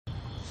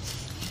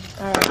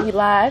Alright, we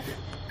live.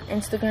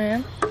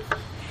 Instagram.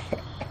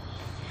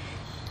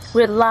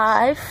 We're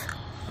live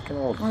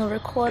on the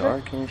recorder.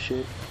 Dark and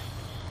shit.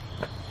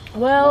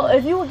 Well,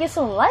 if you would get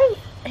some light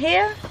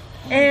here,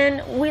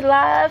 and we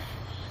live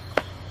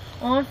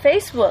on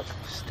Facebook.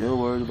 Still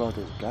worried about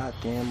this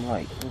goddamn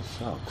light. It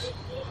sucks.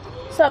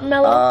 What's up,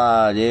 Mello?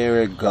 Ah,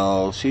 there it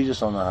goes. She just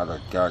don't know how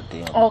to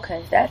goddamn.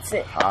 Okay, that's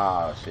it.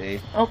 Ah, see?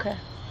 Okay.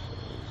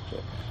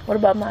 What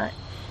about mine?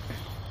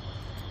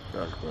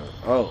 That's good.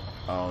 Oh,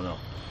 I don't know.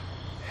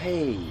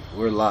 Hey,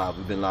 we're live.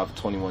 We've been live for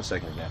 21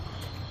 seconds now.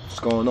 What's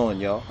going on,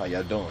 y'all? How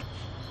y'all doing?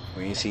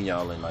 We ain't seen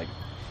y'all in like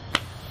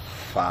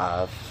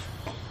 5.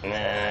 It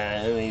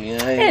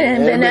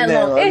hasn't been that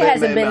long. It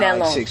hasn't been that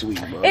long. 6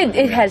 weeks, bro.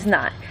 It has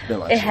not.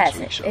 Like it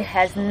hasn't. It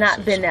has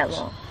not been that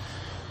long.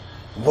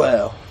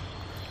 Well,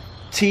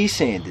 T.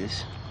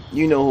 Sanders,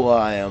 you know who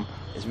I am.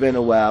 It's been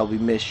a while. We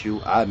miss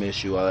you. I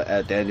miss you.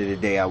 At the end of the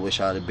day, I wish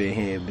I'd have been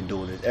here and been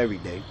doing this every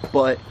day.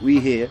 But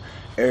we here.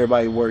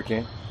 Everybody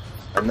working.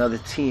 Another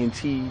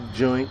TNT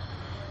joint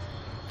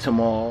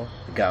tomorrow.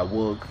 We got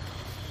Woog.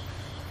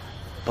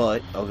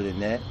 But other than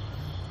that.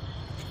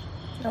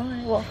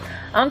 Alright, well,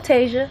 I'm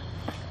Tasia,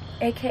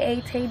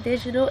 aka Tay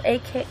Digital,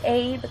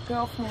 aka the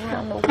girl from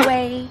around the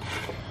way.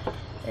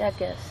 I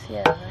guess,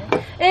 yeah,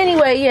 right?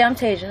 Anyway, yeah, I'm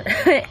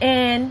Tasia.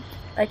 And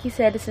like you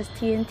said, this is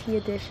TNT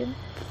edition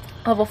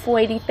of a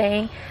 480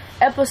 thing,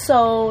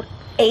 episode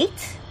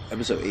 8.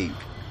 Episode 8.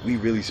 We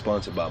really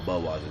sponsored by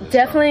Budweiser.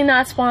 Definitely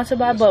not sponsored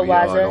by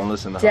Budweiser. Don't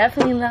listen to her.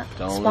 Definitely not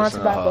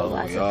sponsored by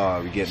Budweiser. We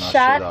are. We getting our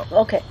shit up.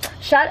 Okay.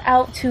 Shout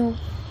out to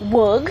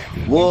Woog.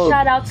 Woog.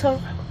 Shout out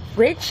to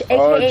Rich,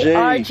 aka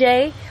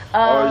RJ.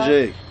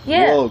 RJ.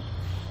 Yeah. Woog.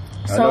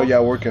 I know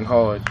y'all working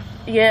hard.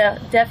 Yeah,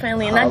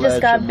 definitely. And I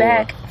just got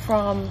back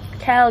from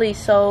Cali,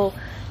 so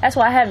that's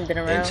why I haven't been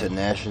around.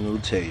 International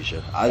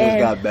Tasia. I just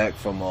got back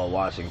from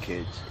watching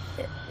kids.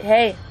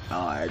 Hey.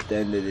 At the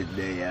end of the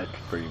day, that's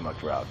pretty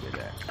much where I've been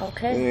at.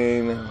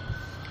 Okay.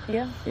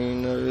 Yeah.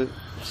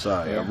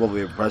 Sorry, yeah. I'm over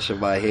here brushing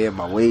my hair.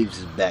 My waves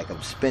is back.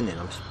 I'm spinning,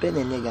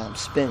 nigga. I'm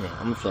spinning.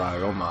 I'm sorry.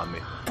 Don't mind me.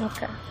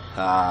 Okay.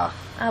 I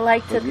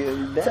like to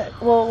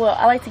well,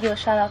 I like to give a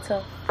shout out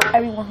to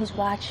everyone who's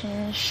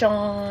watching.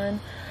 Sean,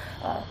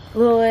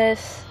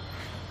 Lewis,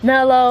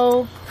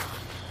 Mello,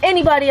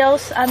 anybody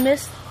else I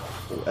missed.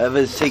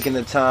 Whoever's taking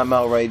the time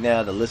out right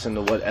now to listen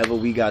to whatever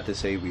we got to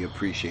say, we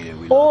appreciate it.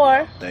 We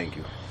love you. Thank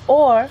you.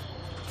 Or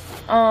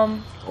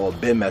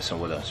been messing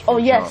with us. Oh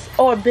yes,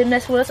 or been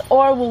messing with us,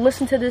 or we'll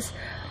listen to this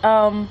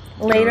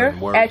later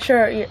at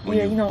your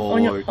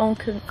on your own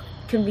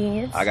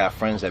convenience. I got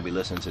friends that be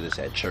listening to this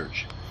at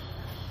church.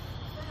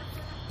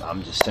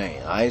 I'm just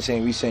saying. I ain't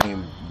saying we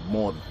saying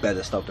more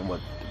better stuff than what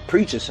the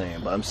preacher's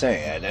saying, but I'm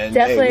saying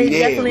definitely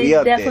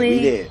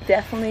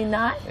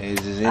not.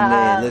 It's just in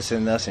there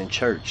listening to us in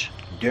church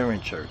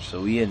during church,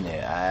 so we in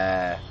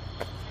there.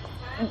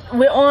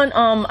 We're on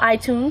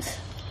iTunes,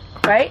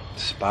 right?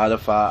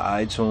 Spotify,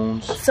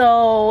 iTunes.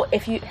 So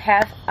if you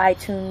have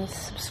iTunes,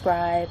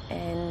 subscribe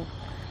and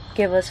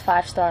give us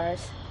 5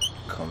 stars.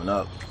 Coming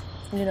up.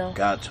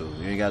 Got to.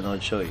 You ain't got no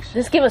choice.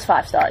 Just give us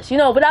 5 stars.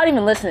 Without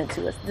even listening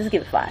to us. Just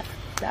give us 5.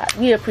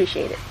 We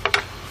appreciate it.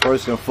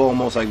 First and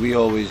foremost, like we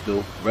always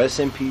do, rest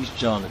in peace,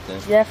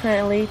 Jonathan.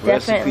 Definitely.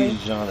 Rest in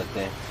peace,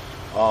 Jonathan.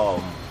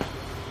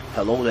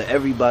 Hello to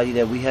everybody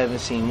that we haven't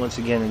seen once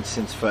again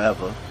since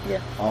forever.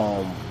 Yeah.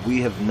 We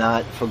have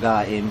not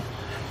forgotten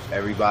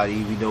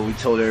everybody. We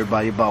told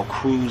everybody about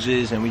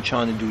cruises, and we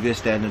trying to do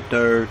this, that, and the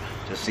third,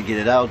 just to get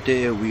it out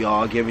there. We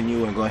are giving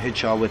you and gonna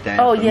hit y'all with that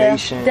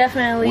information. Yeah,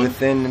 definitely.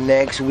 Within the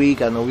next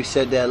week. I know we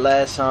said that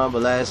last time,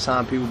 but last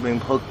time people been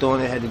hooked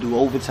on it, had to do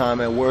overtime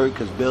at work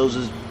because bills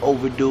is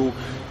overdue,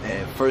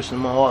 and first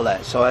and all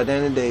that. So at the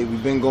end of the day,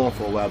 we've been going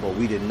for a while, but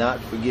we did not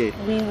forget.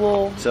 We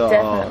will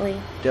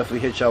definitely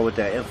hit y'all with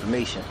that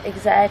information.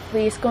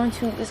 Exactly. It's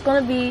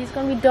gonna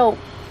be dope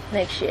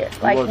next year.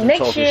 Like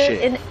next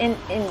year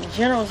in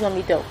general is gonna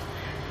be dope.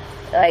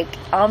 Like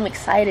I'm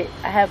excited.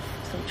 I have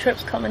some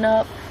trips coming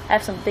up. I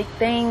have some big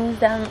things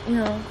that I want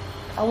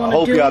to do. I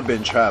hope y'all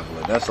been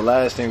traveling. That's the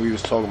last thing we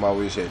was talking about.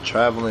 We said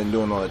traveling,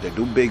 doing all that. They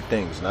do big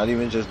things, not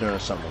even just during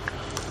summer.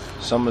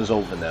 Summer's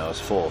over now. It's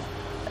fall.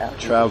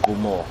 Travel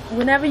more.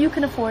 Whenever you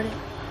can afford it.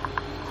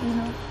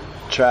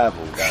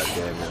 Travel,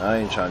 goddammit. I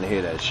ain't trying to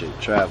hear that shit.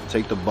 Travel.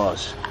 Take the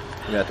bus.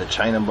 We got the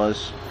China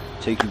bus.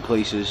 Take you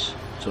places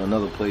to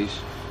another place.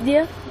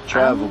 Yeah.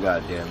 Travel,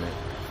 goddammit.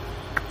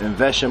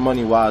 Invest your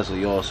money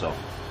wisely also.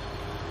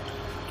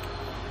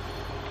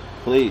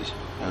 Please.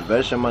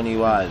 Invest your money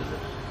wisely.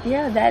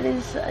 Yeah, that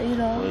is,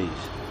 please.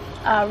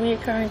 Our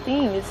reoccurring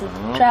theme is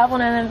travel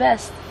and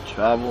invest.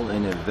 Travel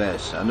and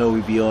invest. I know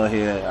we be on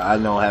here. I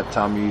know half the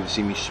time you even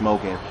see me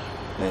smoking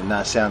and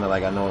not sounding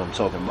like I know what I'm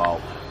talking about.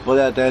 But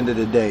at the end of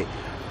the day,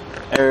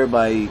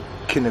 everybody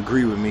can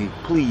agree with me.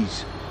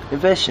 Please,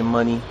 invest your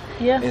money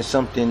in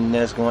something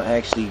that's going to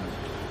actually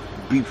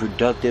be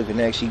productive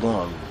and actually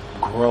going to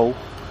grow.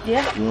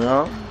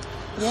 Yeah.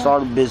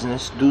 Start a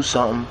business. Do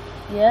something.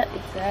 Yeah,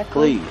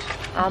 exactly. Please.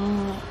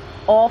 I'm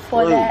all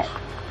for that.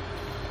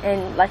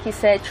 and like you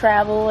said,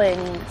 travel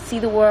and see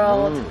the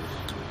world,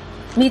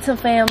 meet some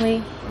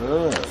family,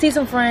 see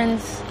some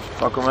friends.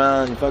 Fuck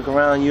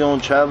around, you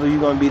don't travel, you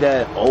gonna be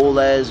that old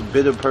ass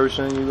bitter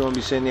person, you gonna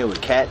be sitting there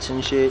with cats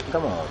and shit.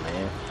 Come on,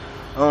 man.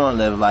 I don't wanna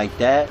live like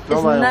that.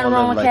 There's nothing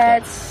wrong with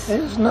cats.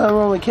 There's nothing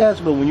wrong with cats,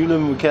 but when you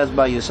living with cats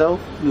by yourself,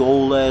 you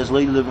old ass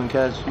lady living with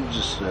cats, you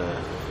just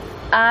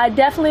I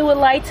definitely would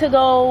like to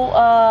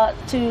go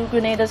to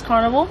Grenada's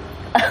Carnival.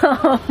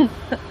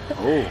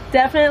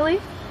 Definitely.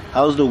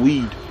 How's the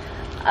weed?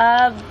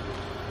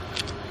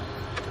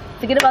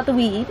 Forget about the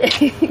weed.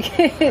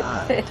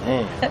 God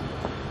damn.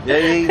 Yeah,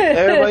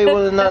 everybody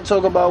want to not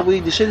talk about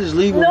weed. The shit is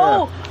legal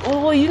now. No.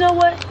 Well, you know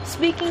what?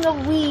 Speaking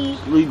of weed,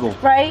 it's legal,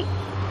 right?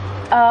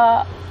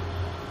 I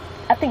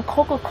think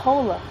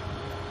Coca-Cola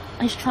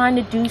is trying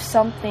to do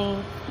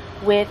something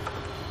with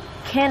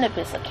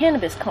cannabis, a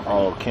cannabis company.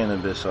 Oh,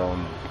 cannabis type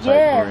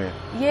brand.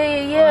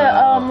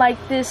 Yeah. Like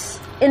this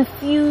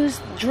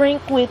infused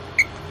drink with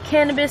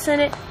cannabis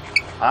in it.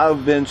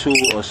 I've been to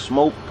a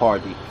smoke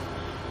party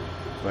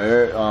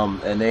where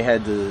and they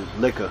had the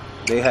liquor.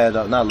 They had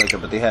not liquor,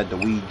 but they had the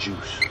weed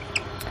juice.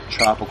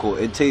 Tropical.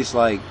 It tastes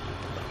like,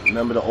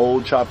 remember the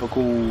old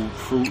tropical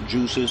fruit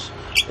juices?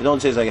 It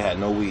don't taste like it had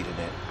no weed in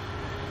it,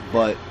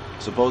 but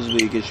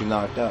supposedly it gets you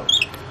knocked out.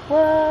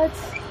 What?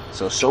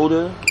 So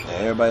soda, and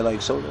everybody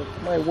likes soda,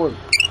 it might work.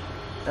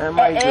 It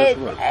might just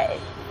work.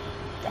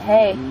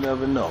 Hey. You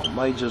never know. It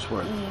might just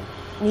work.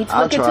 You need to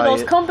look into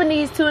those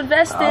companies to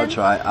invest in. I'll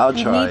try it.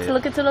 You need to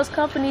look into those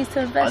companies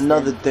to invest in.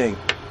 Another thing,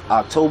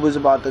 October's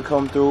about to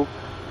come through.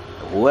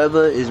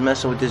 Whoever is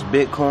messing with this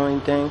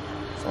Bitcoin thing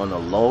on the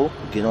low,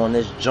 get on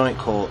this joint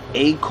called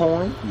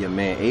Acoin. Your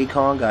man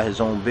Akon got his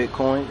own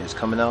Bitcoin. It's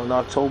coming out in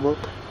October.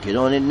 Get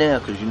on it now,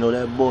 because you know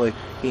that boy,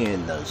 he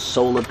in the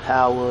solar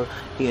power,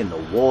 he in the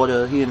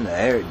water, he in the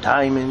air,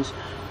 diamonds,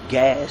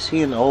 gas,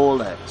 he in all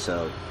that.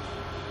 So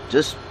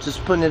just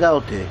putting it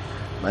out there.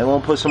 Might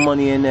want to put some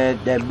money in that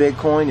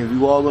Bitcoin. If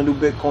you all gonna do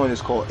Bitcoin,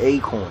 it's called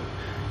Acoin.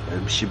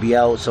 It should be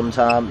out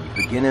sometime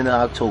beginning of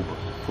October.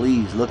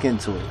 Please look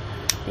into it.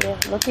 Yeah,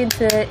 look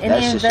into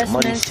any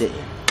investments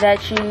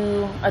that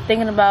you are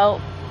thinking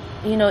about.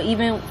 You know,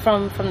 even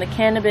from the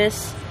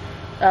cannabis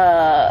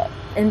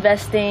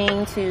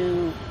investing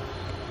to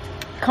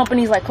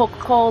companies like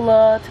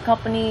Coca-Cola, to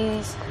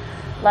companies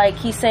like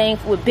he's saying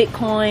with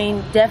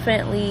Bitcoin.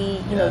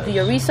 Definitely, you know, do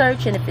your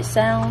research, and if it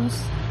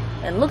sounds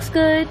and looks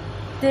good,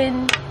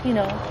 then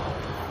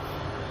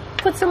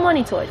put some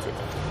money towards it.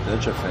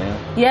 That's your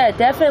fan? Yeah,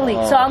 definitely.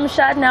 So I'm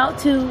shouting out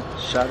to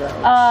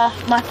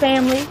my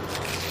family.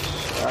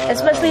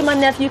 Especially my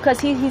nephew, because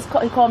he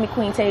called me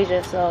Queen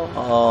Tasia. So.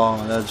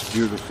 Oh, that's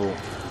beautiful.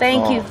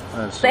 Thank you.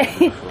 That's so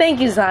beautiful. Thank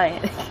you,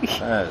 Zion.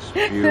 That's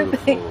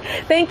beautiful.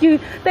 Thank you,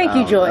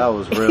 Joy. That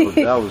was real.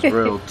 That was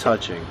real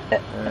touching.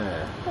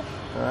 Yeah.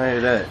 I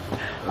hear that.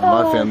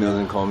 My family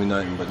doesn't call me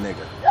nothing but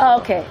nigga. So.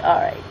 Okay, all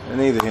right.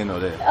 Neither here nor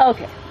there.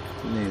 Okay.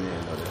 Neither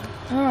here nor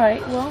there. All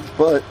right. Well.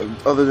 But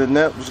other than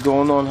that, what's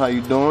going on? How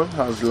you doing?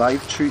 How's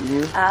life treating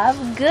you?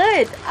 I'm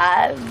good.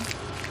 I'm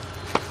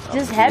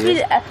just happy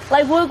to,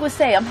 like Wood would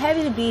say, I'm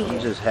happy to be here. I'm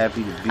just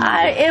happy to be here.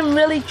 I am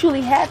really,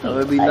 truly happy.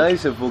 It'd be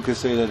nice if we could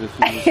say that if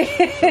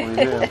you was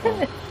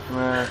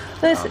there.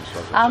 Listen,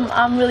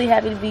 I'm really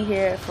happy to be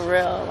here, for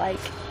real. Like,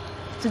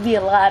 to be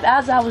alive.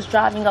 As I was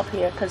driving up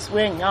here, because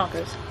we're in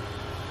Yonkers,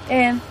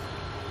 and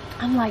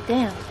I'm like,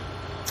 damn.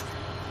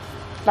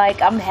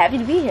 Like, I'm happy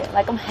to be here.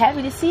 Like, I'm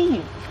happy to see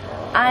you.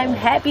 I'm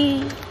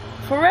happy,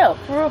 for real.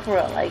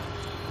 Like,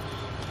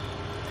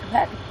 I'm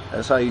happy.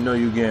 That's how you know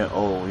you're getting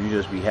old. You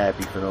just be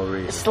happy for no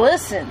reason. Just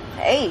listen,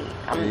 hey.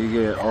 You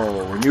get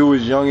old. When you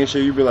was young and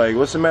shit, you be like,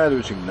 what's the matter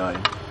with you?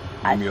 Nothing.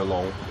 Leave me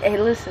alone. Hey,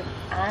 listen,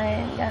 I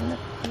ain't got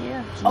nothing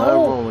here. There's nothing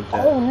wrong with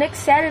that. Oh,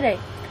 next Saturday,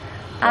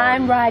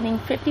 I'm riding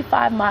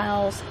 55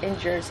 miles in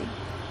Jersey.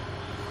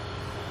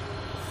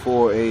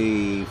 For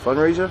a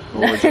fundraiser?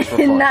 Or just for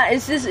fun? Nah,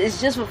 it's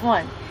just for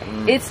fun.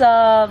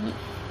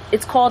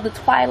 It's called the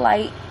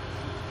Twilight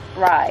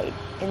Ride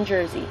in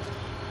Jersey.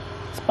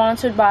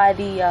 Sponsored by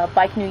the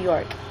Bike New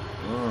York.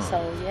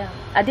 So yeah,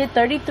 I did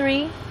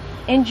 33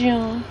 in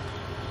June.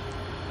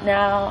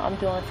 Now I'm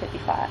doing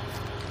 55.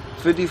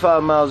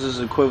 55 miles is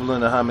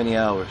equivalent to how many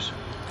hours?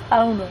 I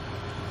don't know.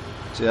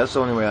 See, that's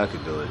the only way I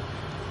could do it.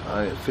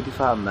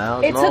 55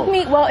 miles? It took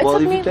me. Well,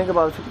 if you think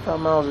about it, 55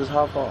 miles is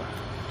how far?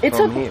 It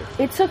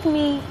took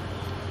me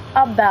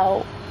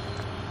about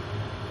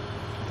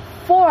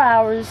 4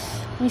 hours,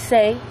 we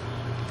say,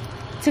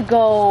 to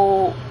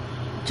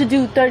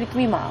do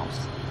 33 miles.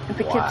 In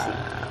Poughkeepsie.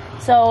 Wow.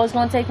 So it's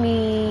gonna take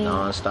me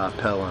non-stop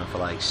pedaling for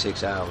like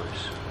 6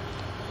 hours.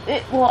 We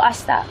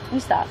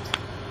stopped.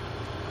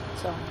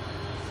 So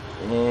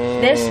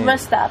there's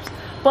rest stops,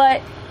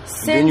 but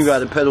since then you got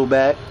to pedal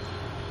back.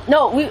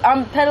 No,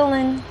 I'm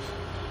pedaling.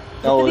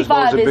 Oh, it's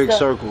a big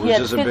circle. It's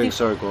just a big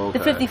circle. Okay.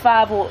 The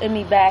 55 will end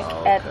me back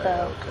at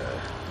the. Okay.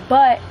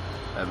 But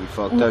that'd be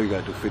fucked up. You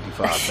gotta do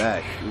 55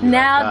 back.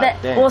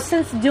 Now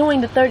since doing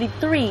the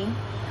 33,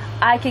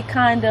 I could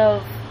kind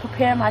of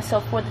prepare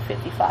myself for the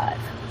 55.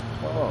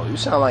 Oh, you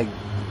sound like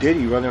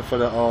Diddy running for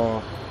the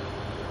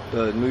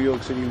the New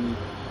York City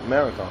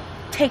Marathon.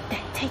 Take that.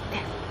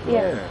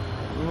 Yeah.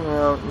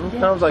 It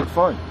sounds like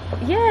fun.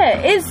 Yeah,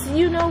 it's,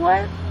 you know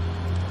what?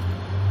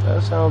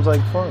 That sounds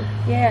like fun.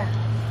 Yeah.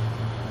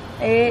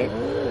 Yeah.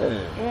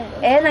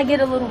 And I get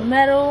a little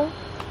medal.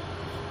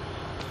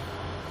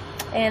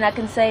 And I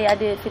can say I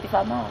did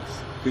 55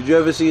 miles. Did you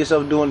ever see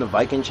yourself doing the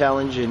Viking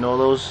Challenge and all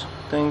those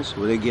things?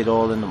 Where they get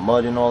all in the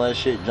mud and all that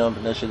shit,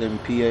 jumping that shit in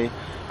PA?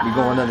 Be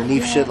going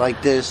underneath shit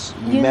like this.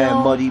 Be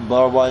mad muddy,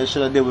 barbed wire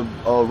shit I did with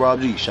Rob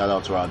G. Shout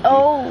out to Rob G.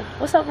 Oh,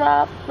 what's up,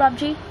 Rob? Rob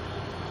G?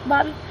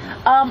 Bobby?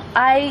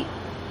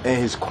 And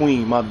his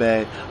queen, my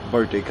bad,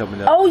 birthday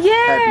coming up. Oh,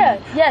 yeah.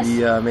 Happy, yes.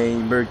 Yeah, I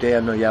mean, birthday.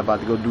 I know y'all about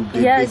to go do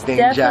big things.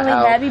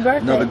 Definitely. Happy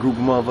birthday. Another group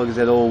of motherfuckers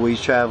that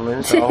always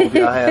traveling. So I hope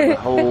y'all have a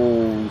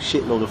whole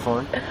shitload of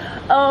fun.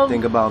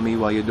 Think about me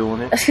while you're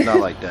doing it. Not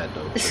like that,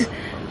 though. So,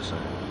 I'm just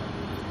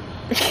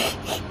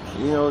saying.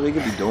 You know, they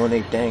could be doing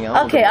their thing.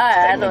 Okay,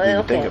 I know.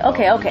 Okay.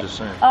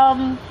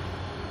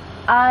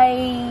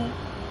 I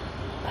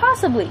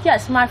possibly,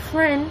 yes, my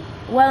friend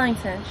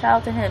Wellington, shout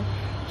out to him.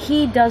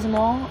 He does them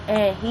all,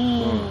 and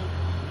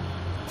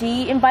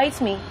he invites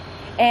me,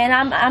 and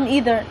I'm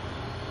either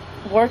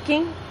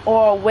working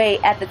or away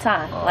at the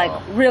time. Like,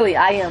 really,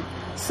 I am.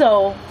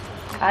 So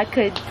I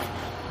could.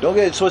 Don't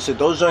get it twisted.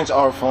 Those drinks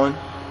are fun.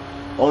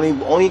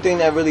 Only thing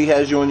that really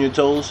has you on your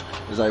toes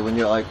is like when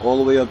you're like all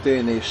the way up there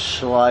and they're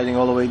sliding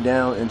all the way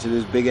down into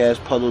this big ass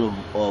puddle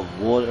of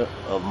water,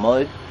 of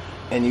mud,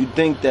 and you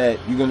think that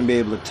you're gonna be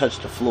able to touch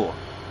the floor.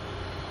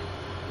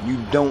 You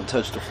don't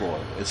touch the floor.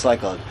 It's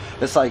like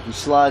you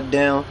slide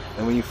down,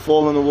 and when you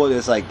fall in the water,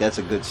 it's like that's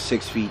a good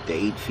 6 feet to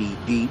 8 feet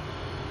deep.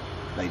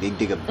 Like they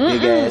dig a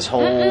big ass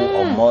hole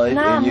of mud.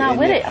 Nah, I'm not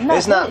with it.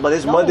 It's not, but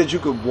it's mud that you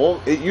could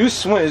walk. You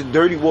swim. It's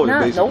dirty water,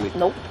 basically.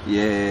 Nope.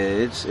 Yeah,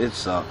 it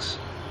sucks.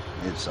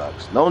 It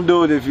sucks. Don't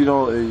do it if you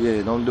don't.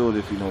 Yeah, don't do it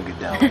if you don't get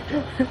down like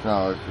that.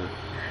 No,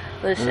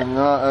 listen. It's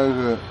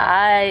not.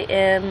 I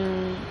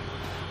am.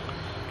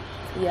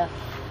 Yeah.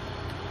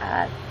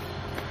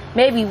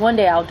 Maybe one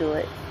day I'll do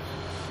it,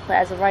 but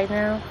as of right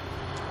now,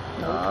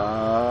 nope.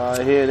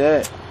 I hear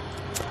that.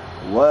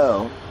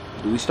 Well,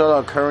 do we start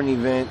our current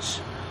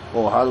events,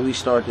 or how do we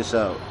start this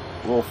out?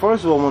 Well,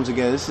 first of all, once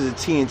again, this is a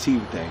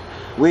TNT thing.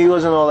 We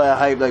wasn't all that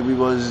hype like we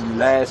was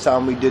last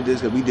time we did this,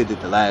 because we did it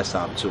the last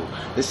time too.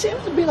 There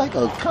seems to be like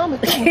a common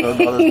thing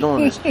about us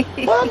doing this.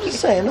 But I'm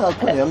just saying,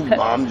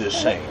 I'm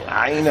just saying.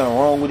 I ain't nothing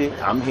wrong with it.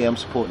 I'm here, I'm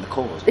supporting the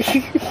cause.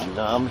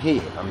 I'm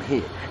here.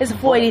 It's a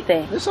 480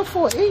 thing. It's a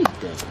 480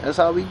 thing. That's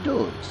how we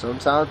do it.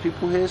 Sometimes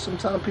people here,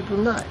 sometimes people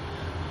not.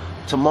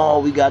 Tomorrow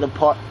we got a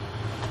part.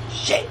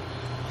 Shit.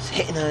 It's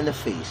hitting her in the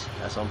face.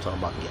 That's what I'm talking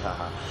about.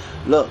 Yeah,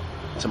 look,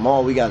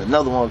 tomorrow we got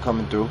another one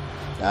coming through.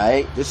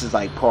 Alright? This is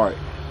like part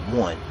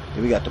 1.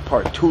 Then we got the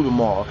part 2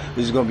 tomorrow.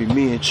 This is gonna be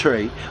me and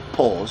Trey.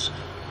 Pause.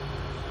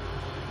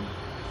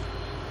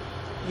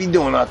 We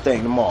doing our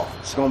thing tomorrow.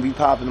 It's gonna be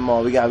popping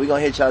tomorrow. We gonna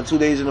hit y'all 2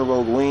 days in a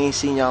row. But we ain't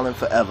seen y'all in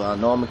forever. I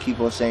know I'm gonna keep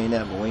on saying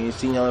that, but we ain't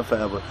seen y'all in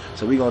forever.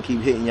 So we gonna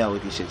keep hitting y'all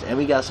with these shits. And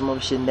we got some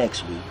other shit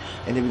next week.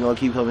 And then we gonna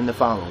keep coming the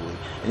following week.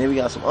 And then we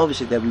got some other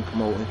shit that we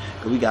promoting.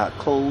 Cause we got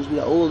clothes. We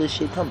got all this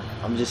shit coming.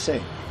 I'm just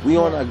saying. We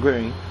on our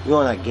grain. We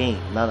on our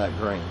game. Not our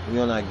grain. We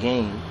on our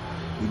game.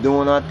 We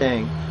doing our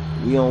thing.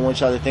 We don't want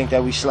y'all to think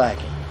that we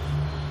slacking.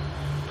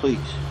 Please.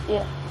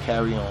 Yeah.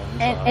 Carry on.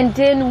 And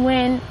then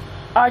when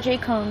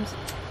RJ comes,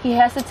 he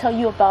has to tell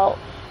you about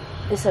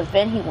this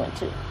event he went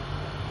to.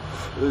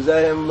 Was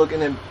that him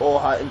looking all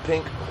hot and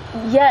pink?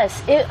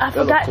 Yes. I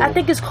forgot. Cool. I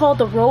think it's called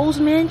the Rose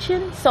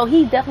Mansion. So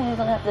he definitely is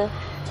going to have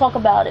to talk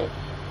about it.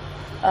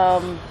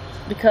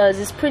 Because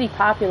it's pretty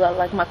popular.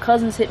 Like, my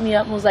cousins hit me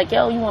up and was like,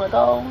 yo, you want to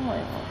go? I'm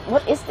like,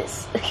 what is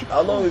this?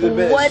 How long has it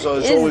been? So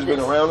it's always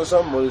been around or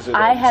something? What is it?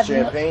 Like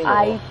champagne?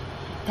 I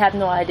have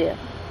no idea.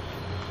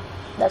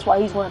 That's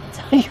why he's going to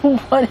tell you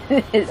what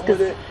it is.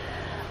 Because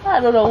I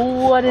don't know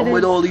what it is. I'm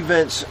with all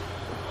events.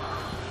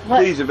 What?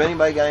 Please, if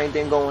anybody got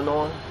anything going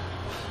on,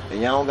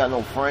 and y'all don't got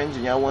no friends,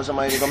 and y'all want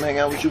somebody to come hang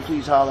out with you,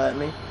 please holler at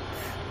me.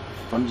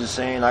 I'm just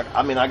saying,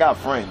 I mean, I got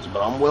friends,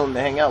 but I'm willing to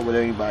hang out with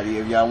anybody.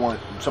 If y'all want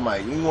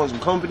somebody, you want some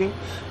company,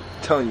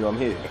 I'm telling you, I'm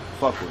here.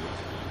 Fuck with me.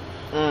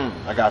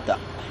 I got the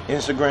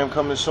Instagram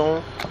coming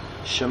soon.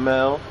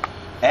 Shamel,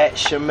 at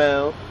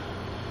Shamel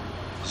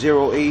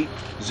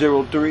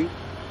 0803.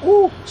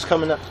 Ooh, it's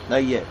coming up.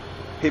 Not yet.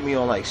 Hit me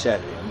on like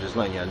Saturday. I'm just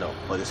letting y'all know.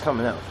 But it's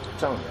coming out. I'm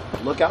telling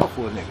y'all. Look out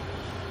for a nigga.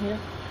 Yeah.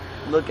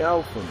 Look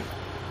out for me.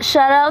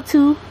 Shout out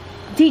to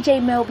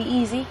DJ Mel Be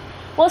Easy.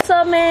 What's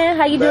up, man?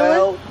 How you doing?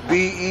 Mel Be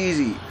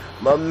Easy.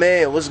 My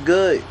man, what's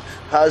good?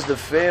 How's the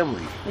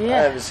family? Yeah. I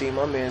haven't seen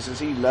my man since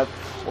he left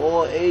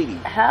 480.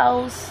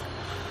 How's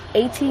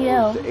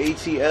ATL? How's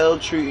the ATL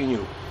treating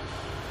you?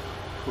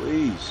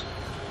 Please.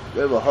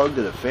 Give a hug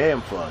to the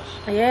fam for us.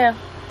 Yeah.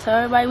 Tell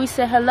everybody we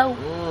said hello.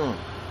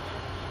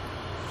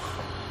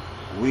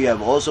 We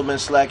have also been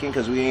slacking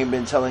because we ain't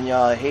been telling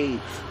y'all, hey,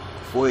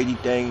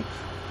 480 thing,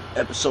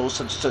 episode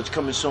such and such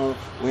coming soon.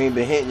 We ain't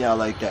been hitting y'all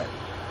like that.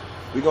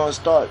 We're going to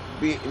start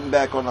beating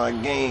back on our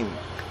game.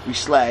 We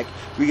slack.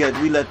 We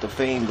let the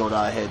fame go to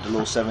our head. The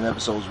little 7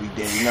 episodes we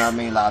did. You know what I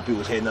mean? A lot of people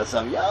was hitting us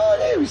up. Yo,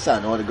 hey, we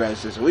signed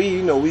autographs.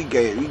 We went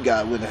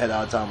ahead of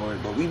our time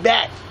already. But we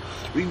back.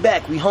 We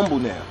back. We humble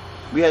now.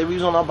 We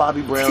was on our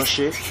Bobby Brown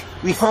shit.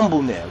 We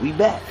humble now. We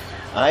back.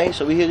 All right.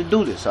 So we here to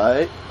do this. All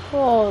right.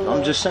 Oh,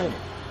 I'm just saying.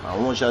 I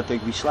don't want y'all to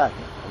think we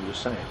slacking. I'm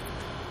just saying.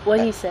 What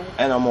he said.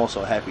 And I'm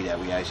also happy that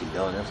we actually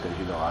doing this because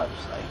I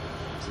was like,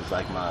 this is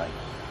like my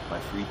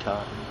free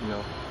time.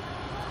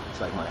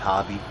 It's like my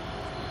hobby.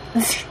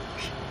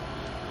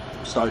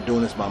 Start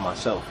doing this by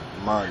myself.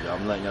 Mind you,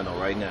 I'm letting y'all know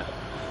right now.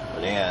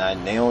 But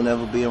they don't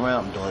ever be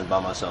around. I'm doing it by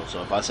myself.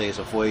 So if I say it's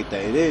a 480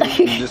 thing, it is.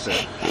 It's just a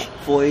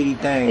 480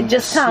 thing.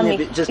 Just time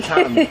me. Just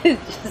time me.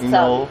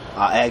 I'll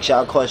ask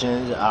y'all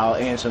questions. I'll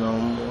answer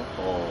them.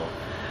 Or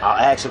I'll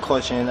ask a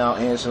question. I'll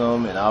answer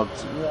them. And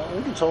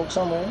we can talk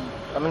somewhere.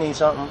 I'm gonna need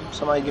something.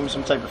 Somebody give me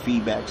some type of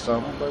feedback,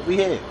 something. But we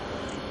here.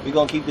 We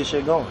gonna keep this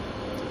shit going.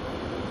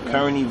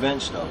 Current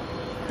events though.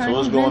 So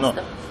what's going on?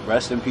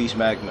 Rest in peace,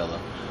 Mac Miller.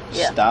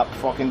 Yeah. Stop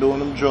fucking doing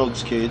them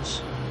drugs,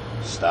 kids.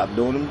 Stop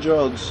doing them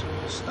drugs.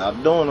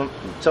 Stop doing them.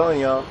 I'm telling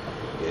y'all.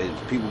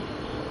 People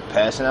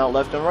passing out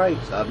left and right.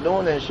 Stop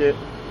doing that shit.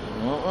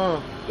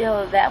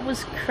 Yo, that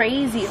was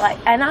crazy. Like,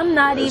 and I'm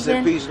not Rest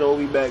even. Rest in peace to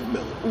Obi Mac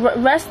Miller.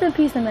 Rest in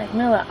peace to Mac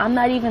Miller. I'm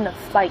not even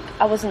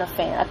I wasn't a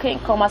fan. I couldn't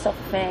call myself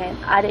a fan.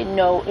 I didn't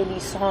know any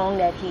song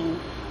that he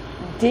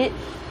did.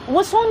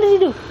 What song did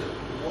he do?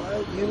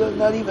 What? You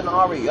not even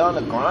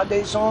Ariana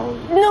Grande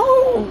song?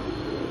 No.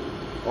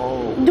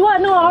 Oh. Do I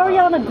know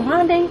Ariana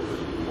Grande?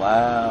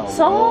 Wow.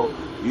 Song?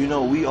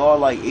 Well, we are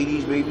like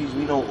 80s babies.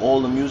 We know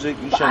all the music.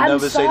 You should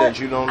never say that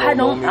you don't know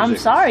no music. I'm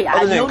sorry.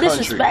 I no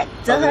disrespect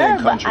to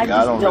her, but I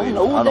just don't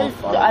know.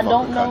 I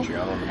don't know.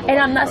 And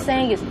I'm not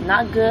saying it's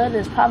not good.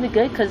 It's probably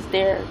good because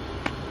they're,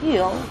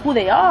 who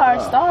they are,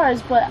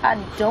 stars. But I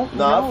don't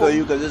know. No, I feel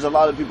you because there's a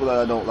lot of people that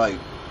I don't like.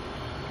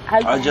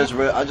 I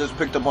just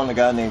picked up on a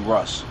guy named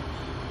Russ.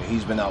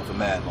 He's been out for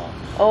mad long.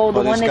 Oh, the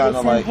one that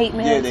gets in hate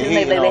mail? Yeah, they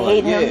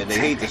hate him. Yeah, they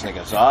hate this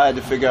nigga. So I had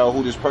to figure out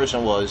who this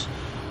person was.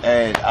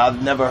 And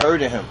I've never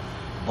heard of him.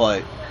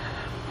 But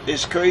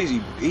it's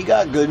crazy. He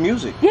got good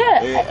music.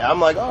 Yeah. And I'm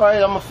like, all right,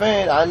 I'm a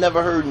fan. I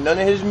never heard none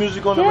of his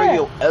music on the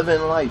radio ever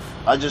in life.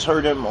 I just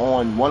heard him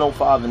on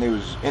 105 and they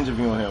was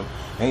interviewing him.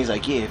 And he's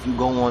like, yeah, if you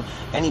go on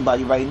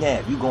anybody right now,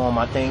 if you go on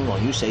my thing or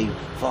you say,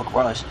 fuck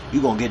Russ,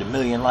 you gonna get 1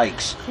 million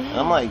likes. And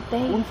I'm like,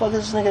 who the fuck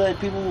is this nigga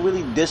that people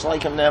really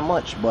dislike him that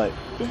much? But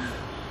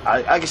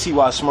I can see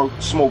why Smoke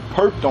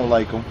Perp don't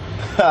like him.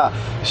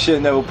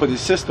 Should never put his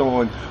sister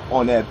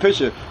on that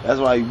picture. That's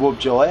why he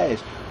whooped your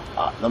ass.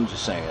 I'm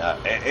just saying.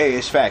 Hey,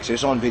 it's facts.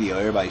 It's on video.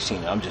 Everybody's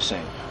seen it. I'm just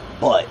saying.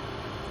 But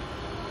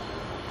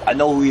I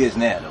know who he is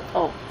now, though.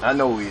 Oh. I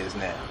know who he is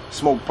now.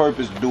 Smoke Perp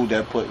is the dude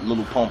that put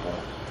Little Pump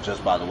on.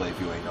 Just by the way,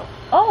 if you ain't know.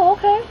 Oh,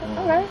 okay.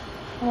 All right.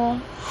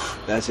 Well,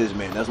 that's his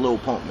man. That's Lil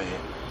Pump, man.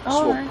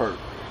 Smoke Perp.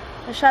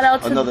 A shout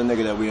out to another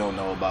nigga that we don't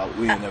know about.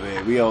 We ain't never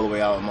heard. We all the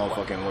way out in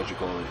motherfucking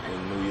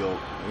in New York.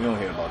 We don't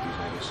hear about these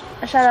niggas.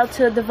 A shout out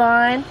to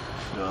Divine.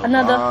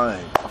 Another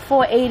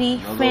 480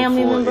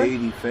 family member.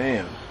 480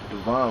 fam.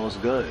 Divine was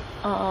good.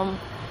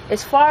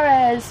 As far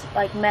as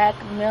like Mac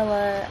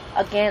Miller,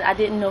 again, I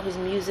didn't know his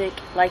music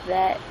like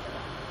that.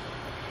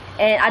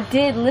 And I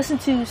did listen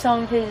to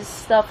some of his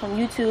stuff from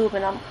YouTube,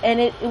 and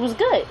it was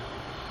good.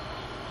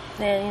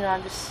 And I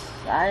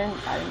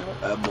didn't know.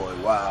 That boy,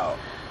 wow.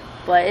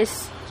 But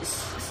it's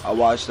I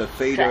watched the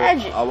Fader.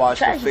 Tragic.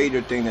 The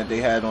Fader thing that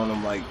they had on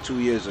him like 2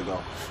 years ago,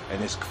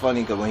 and it's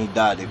funny because when he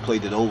died, they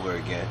played it over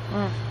again,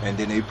 and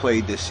then they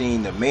played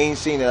the main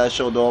scene that I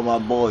showed all my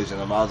boys,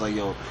 and I was like,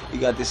 yo, you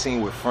got this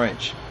scene with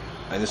French,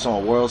 and it's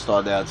on World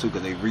Star now too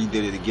because they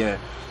redid it again,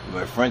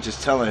 where French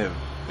is telling him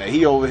that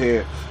he over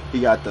here,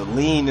 he got the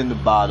lean in the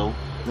bottle,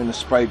 in the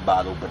Sprite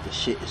bottle, but the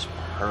shit is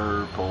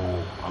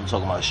purple. I'm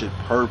talking about shit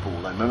purple.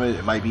 Like, remember,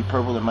 it might be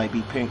purple, it might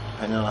be pink,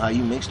 depending on how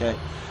you mix that.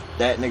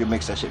 That nigga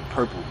makes that shit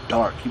purple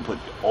dark. He put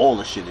all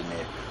the shit in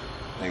there.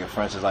 Nigga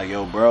French is like,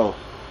 yo, bro,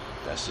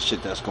 that's the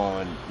shit that's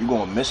you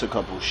gonna miss a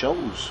couple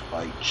shows.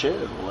 Like,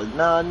 chill. Like,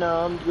 nah,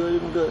 I'm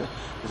good.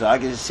 So I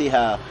can see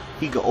how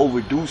he could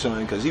overdo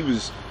something because he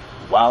was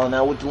wilding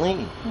out with the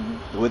lean.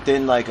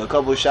 Within like a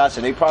couple of shots,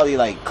 and they probably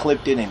like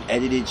clipped it and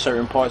edited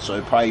certain parts, so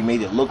it probably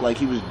made it look like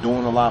he was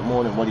doing a lot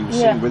more than what he was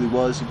saying really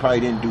was. He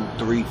probably didn't do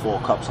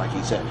 3-4 cups like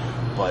he said,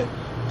 but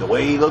the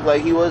way he looked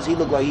like he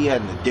looked like he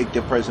had an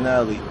addictive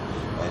personality,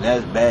 and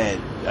that's bad.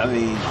 I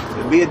mean,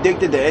 to be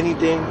addicted to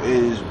anything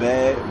is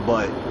bad,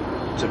 but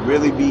to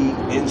really be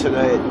into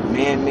that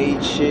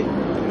man-made shit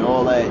and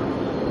all that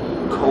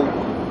coke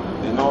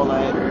and all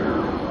that,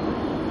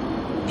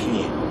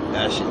 can't.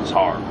 That shit is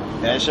horrible.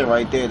 That shit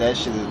right there, that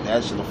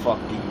shit'll fuck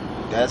you.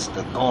 That's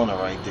the goner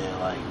right there.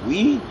 Like,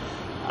 weed,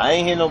 I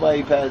ain't hear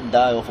nobody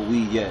die off of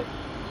weed yet.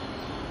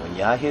 When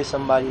y'all hear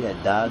somebody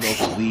that died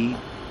off of weed,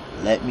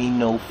 let me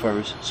know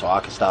first so I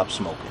can stop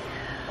smoking.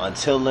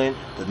 Until then,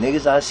 the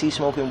niggas I see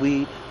smoking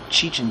weed,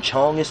 Cheech and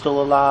Chong is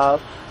still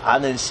alive. I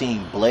done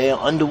seen Blair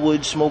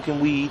Underwood smoking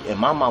weed, and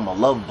my mama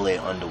loved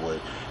Blair Underwood.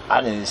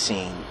 I done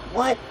seen,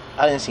 what?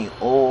 I didn't see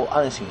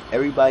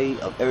everybody.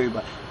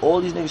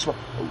 All these niggas smoke.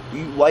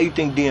 Why you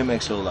think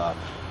DMX still alive?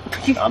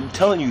 I'm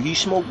telling you, he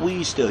smoked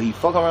weed still. He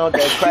fuck around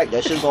with that crack.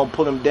 That shit's gonna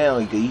put him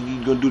down. He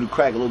gonna do the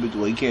crack a little bit.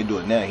 Well, he can't do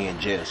it now. He in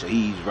jail, so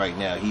he's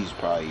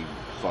probably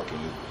fucking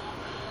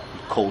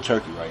cold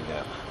turkey right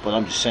now. But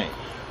I'm just saying,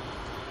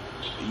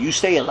 you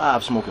stay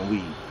alive smoking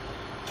weed,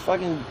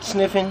 fucking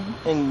sniffing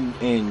and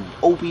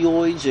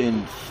opioids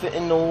and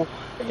fentanyl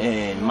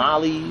and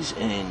mollies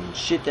and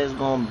shit that's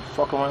gonna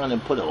fuck around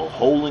and put a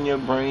hole in your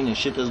brain and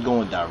shit that's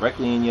going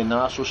directly in your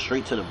nostril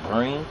straight to the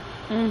brain.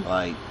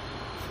 Like,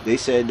 they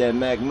said that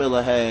Mac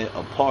Miller had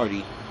a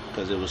party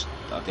because it was,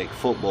 I think,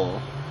 football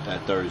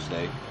that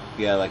Thursday.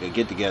 He had like a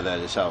get together at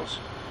his house.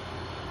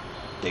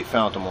 They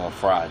found him on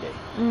Friday,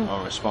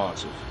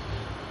 unresponsive.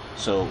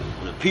 So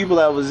the people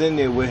that was in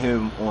there with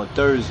him on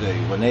Thursday,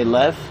 when they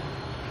left,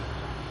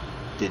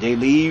 did they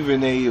leave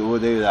and they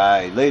like,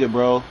 alright, later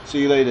bro,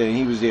 see you later, and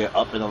he was there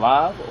up and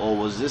alive, or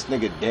was this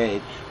nigga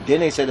dead? Then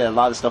they said that a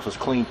lot of stuff was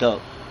cleaned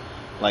up,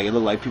 like it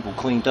looked like people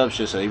cleaned up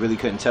shit, so they really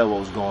couldn't tell what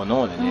was going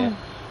on in there.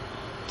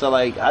 So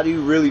like, how do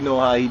you really know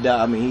how he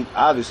died? I mean, he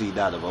obviously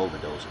died of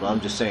overdose, but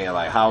I'm just saying,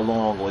 like, how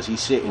long was he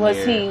sitting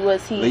there?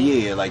 Was he? But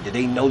yeah, like, did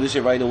they notice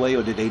it right away,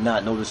 or did they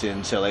not notice it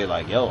until they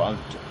like, yo,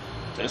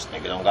 this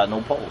nigga don't got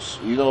no pulse?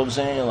 You know what I'm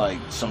saying? Like,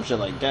 some shit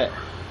like that,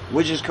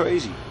 which is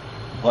crazy.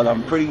 But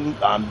I'm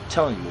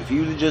telling you, if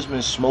you'd have just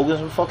been smoking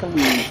some fucking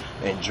weed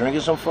and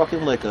drinking some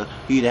fucking liquor,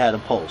 he'd have had a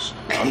pulse.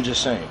 I'm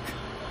just saying.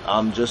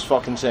 I'm just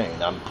fucking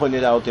saying. I'm putting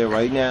it out there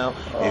right now.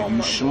 If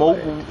you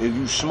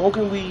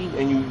smoking weed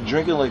and you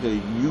drinking liquor,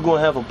 you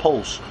gonna have a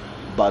pulse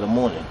by the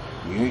morning.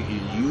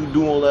 You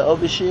do all that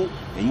other shit,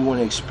 and you want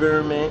to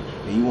experiment,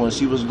 and you want to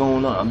see what's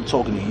going on. I'm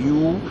talking to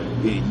you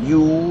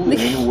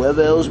and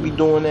whoever else be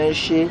doing that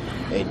shit,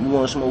 and you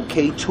want to smoke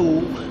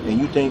K2, and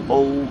you think,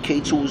 oh,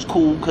 K2 is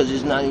cool because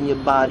it's not in your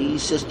body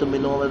system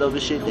and all that other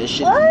shit. That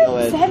shit.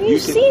 What? Have you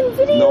seen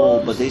videos?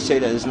 No, but they say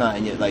that it's not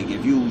in your, like,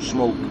 if you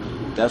smoke.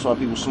 That's why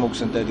people smoke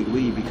synthetic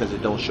weed, because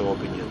it don't show up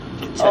in your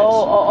test,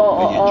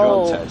 in your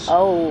drug test.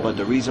 But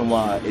the reason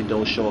why it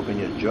don't show up in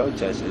your drug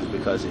test is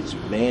because it's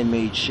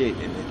man-made shit,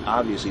 and it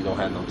obviously don't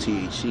have no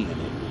THC in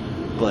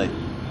it. But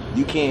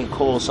you can't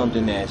call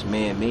something that's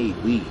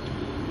man-made weed.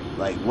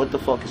 Like, what the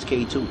fuck is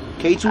K2?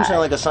 K2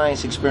 sound like a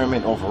science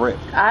experiment off a rip.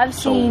 I've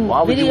seen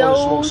why would videos, you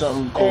want to smoke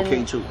something called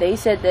K2? They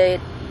said that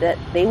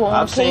they were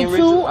on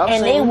K2,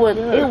 and they would.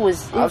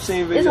 Yeah. I've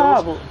seen videos. It's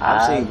horrible.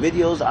 I've seen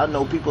videos. I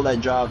know people that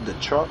drive the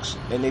trucks,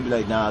 and they be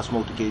like, "Nah, I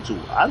smoke the K2."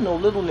 I know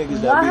little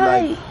niggas that be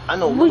like, "I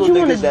know little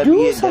niggas that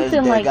be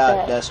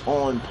that's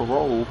on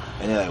parole,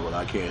 and they're like, well,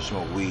 I can't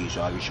smoke weed,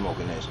 so I be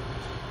smoking this."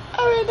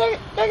 I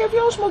mean, if you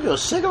don't smoke your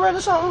cigarette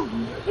or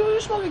something, you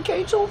smoking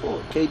K2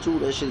 for K2.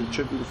 That shit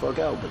trip you the fuck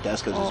out, but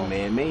that's because it's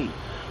man-made.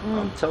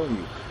 I'm telling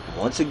you,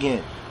 once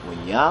again,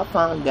 when y'all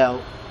find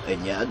out.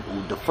 And y'all,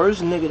 the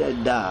first nigga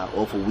that died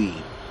off of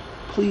weed,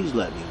 please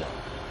let me know,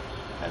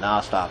 and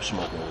I'll stop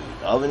smoking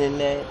weed. Other than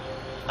that,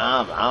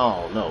 I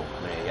don't know,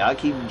 man. Y'all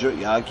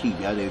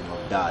niggas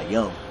gonna die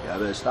young. Y'all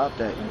better stop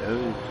that.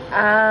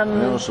 I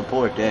don't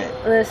support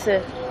that.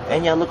 Listen.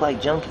 And y'all look like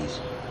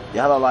junkies.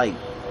 Y'all are like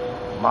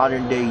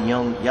modern day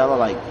young. Y'all are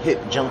like hip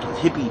junkies,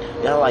 hippie.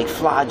 Y'all are like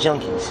fly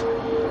junkies.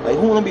 Like,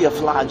 who wanna be a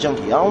fly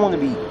junkie? I don't wanna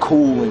be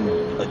cool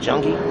and a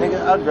junkie,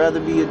 nigga. I'd rather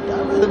be a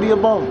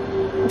bum.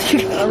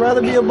 I'd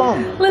rather be a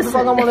bum. Listen. What the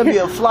fuck I want to be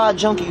a fly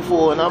junkie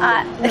for? And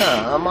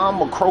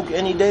I'm a croak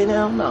any day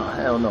now. Nah,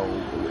 hell no.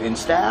 In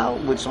style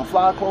with some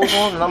fly clothes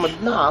on, and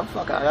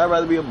I'd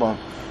rather be a bum.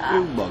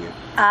 You bugging?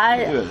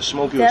 You better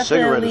smoke you a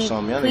cigarette or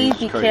something. Please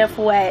be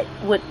careful at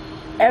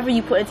whatever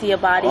you put into your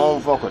body. I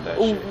don't fuck with that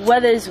shit.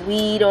 Whether it's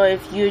weed or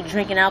if you're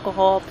drinking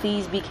alcohol,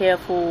 please be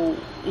careful.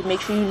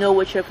 Make sure you know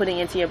what you're putting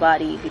into your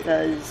body,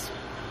 because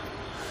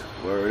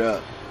word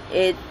up.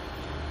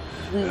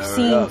 We've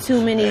seen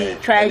too many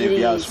tragedies. And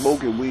if y'all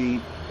smoking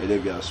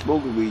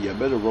weed, y'all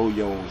better roll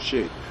your own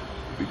shit.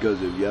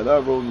 Because if y'all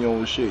not rolling your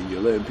own shit, and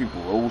you're letting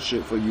people roll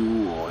shit for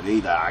you, or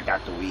they like, I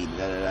got the weed,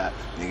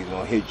 niggas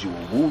gonna hit you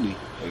with woolly.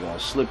 They're gonna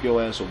slip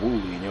your ass a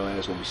woolly, and your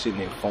ass gonna be sitting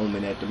there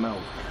foaming at the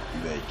mouth.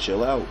 You better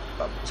chill out.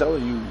 I'm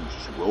telling you,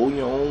 roll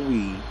your own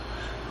weed,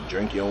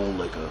 drink your own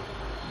liquor.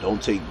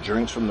 Don't take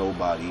drinks from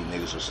nobody.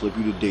 Niggas will slip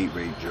you the date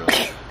rape drug.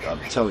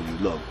 I'm telling you,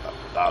 look.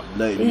 I'm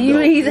letting you know,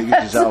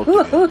 niggas is out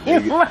there.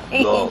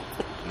 Look,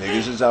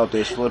 niggas is out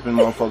there slipping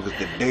motherfuckers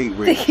the date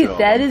rape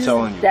drug. I'm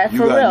telling you, you got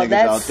niggas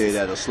out there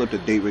that'll slip the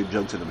date rape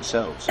drug to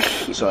themselves.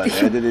 So at the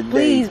end of the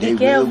day, they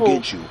will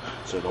get you.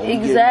 So don't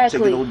get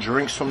taking no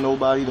drinks from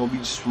nobody. Don't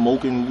be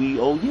smoking weed.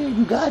 Oh yeah,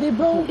 you got it,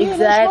 bro. Yeah,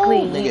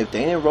 nigga, if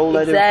they didn't roll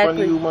that in front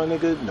of you, my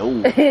nigga, no.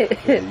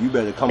 You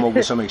better come up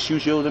with some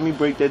excuse. Yo, let me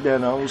break that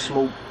down. I don't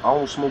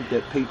smoke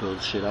that paper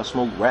shit. I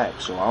smoke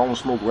raps. So I don't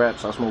smoke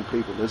raps. I smoke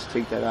paper. Let's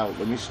take that out.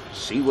 Let me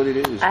see what it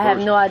is. I have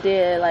no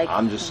idea,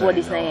 I'm just saying, what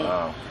he's saying.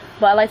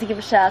 But I'd like to give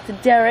a shout out to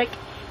Derek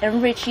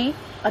and Richie,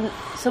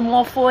 some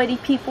more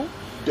 480 people.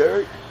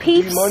 Derek,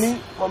 Peeps.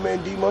 D-Money, my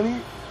man D-Money,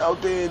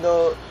 out there in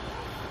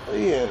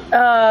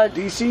Yeah.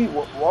 DC,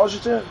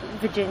 Washington.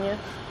 Virginia.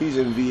 He's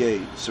in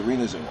VA.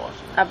 Serena's in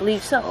Washington. I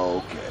believe so.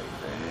 Okay.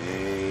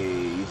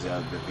 Hey, he's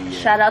out the VA.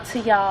 Shout out to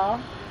y'all.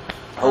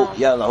 I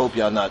hope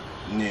y'all not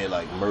near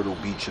like Myrtle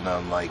Beach or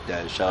nothing like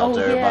that. Shout out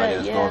to everybody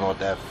that's going on with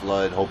that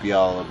flood. Hope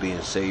y'all are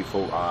being safe.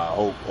 I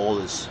hope all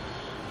is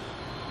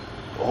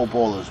well. I hope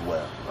all is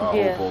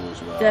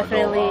well.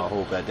 Definitely. I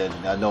hope at the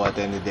end, I know at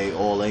the end of the day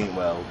all ain't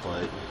well,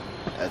 but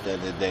at the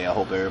end of the day I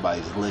hope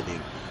everybody's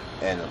living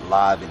and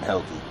alive and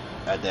healthy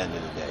at the end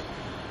of the day.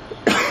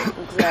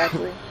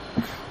 Exactly.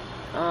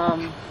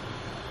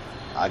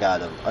 I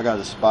got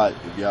a spot.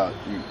 If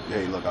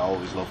hey, look, I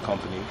always love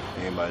company.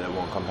 Anybody that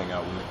want to come hang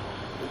out with me.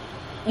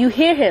 You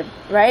hear him,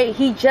 right?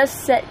 You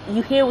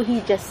hear what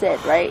he just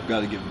said, right?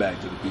 Got to give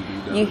back to the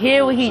people. You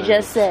hear what he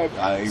just said.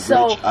 I ain't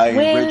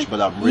rich, but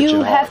I'm rich at heart.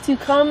 You have to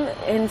come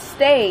and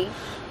stay.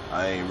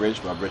 I ain't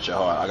rich, but I'm rich at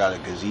heart. I got a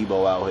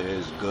gazebo out here.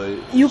 It's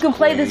good. You can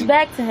play this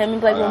back to him and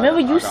be like,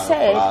 remember you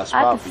said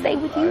I could stay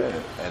with you?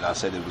 And I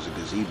said it was a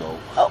gazebo.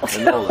 Oh.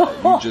 And all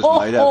that. You just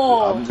might have to.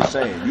 I'm just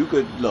saying. You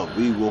could, look,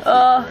 we will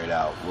figure it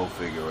out. We'll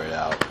figure it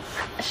out.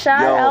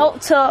 Shout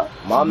out to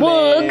my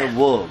man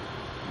Woog.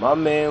 My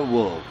man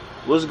Woog.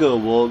 What's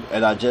good, Woog?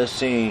 And I just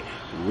seen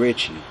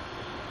Richie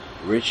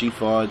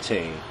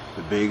Fontaine,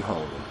 the big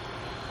homie.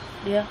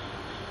 Yeah.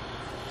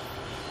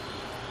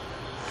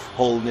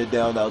 Holding it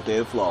down out there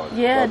in Florida.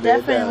 Yeah,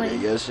 definitely.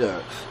 Yes,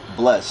 sir.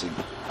 Blessing.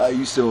 How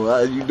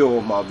you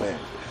doing, my man?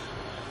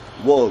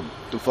 Woog,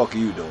 the fuck are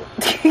you doing?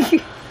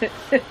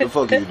 The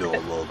fuck are you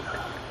doing, Woog?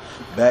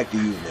 Back to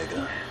you,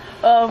 nigga.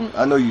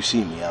 I know you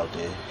see me out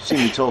there. You see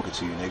me talking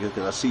to you, nigga,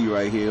 because I see you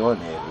right here on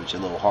there with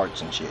your little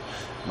hearts and shit.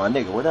 My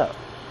nigga, what up?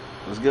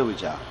 What's good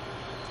with y'all?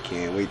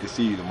 Can't wait to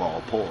see you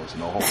tomorrow. Pause.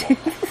 No homo.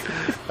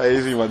 I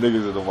ain't see my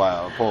niggas in a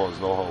while. Pause.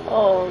 No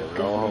homo.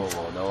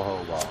 No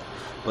homo.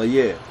 But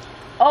yeah.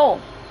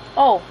 Oh.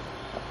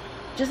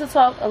 Just to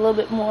talk a little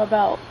bit more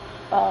about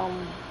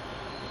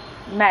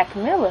Mac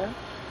Miller.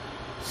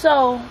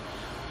 So,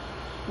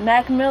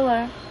 Mac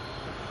Miller,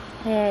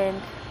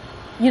 and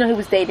he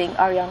was dating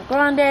Ariana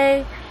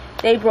Grande.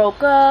 They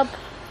broke up.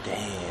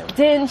 Damn.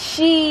 Then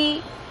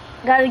she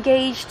got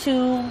engaged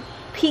to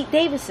Pete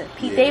Davidson.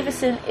 Pete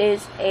Davidson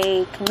is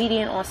a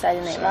comedian on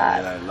Saturday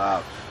Night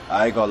Live.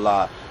 I ain't gonna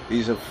lie.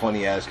 He's a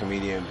funny ass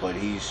comedian, but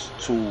he's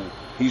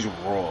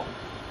raw.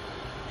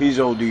 He's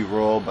OD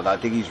raw, but I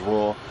think he's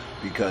raw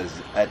because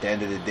at the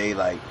end of the day,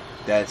 like,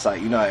 that's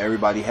like, how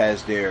everybody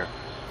has their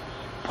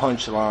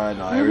punchline,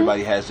 or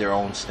everybody has their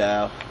own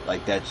style.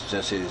 Like, that's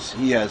just his.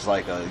 He has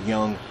like a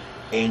young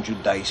Andrew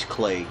Dice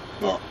Clay,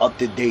 up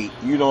to date.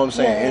 You know what I'm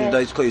saying? Andrew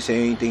Dice Clay say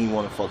anything you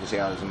want to fucking say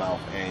out of his mouth,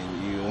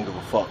 and you don't give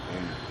a fuck.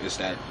 And it's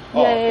that,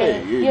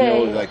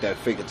 like that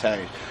fake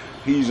Italian.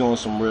 He's on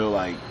some real,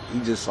 like,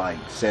 he just like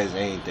says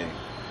anything.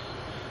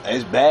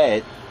 It's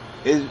bad.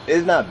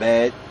 It's not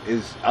bad.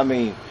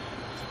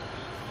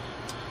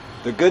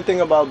 The good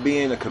thing about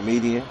being a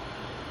comedian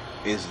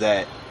is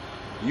that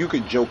you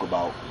could joke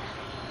about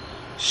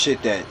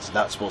shit that's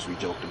not supposed to be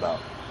joked about.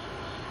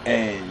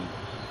 And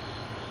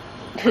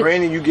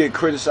granted, you get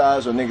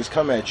criticized or niggas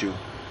come at you,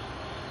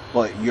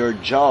 but your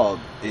job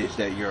is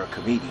that you're a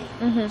comedian.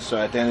 Mm-hmm. So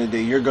at the end of the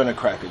day, you're gonna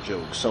crack a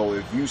joke. So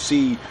if you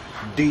see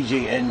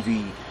DJ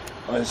Envy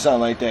or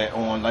something like that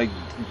on like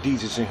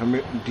Jesus and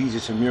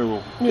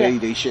Mural, they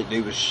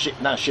was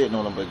not shitting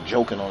on him, but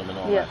joking on him and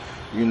all that.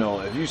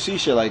 If you see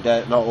shit like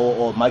that,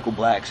 or Michael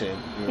Blackson,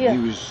 he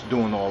was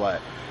doing all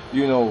that.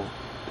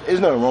 There's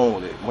nothing wrong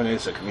with it when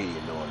it's a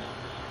comedian doing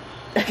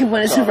it.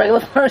 When it's a regular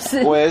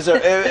person. Well, it's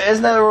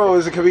nothing wrong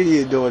with a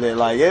comedian doing it.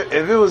 Like,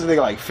 if it was a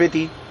nigga like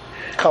 50,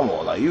 come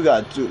on, like,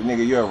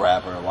 nigga, you're a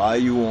rapper. Why are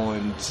you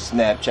on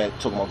Snapchat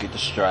talking about get the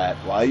strap?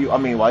 Why are you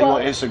on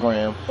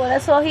Instagram? Well,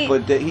 that's all he.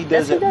 But he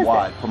does it.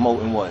 Why?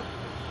 Promoting what?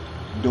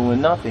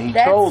 Doing nothing.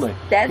 He's trolling.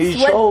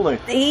 He's trolling.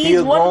 He's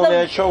a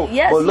grown-ass troll.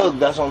 Yes, but look,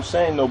 that's what I'm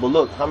saying, though. But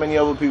look, how many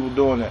other people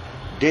doing that?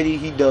 Diddy,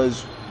 he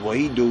does what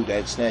he do,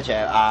 that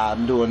Snapchat,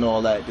 I'm doing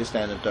all that, this,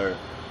 that, and the third.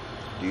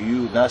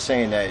 Not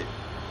saying that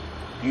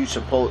you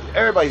suppose,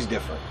 everybody's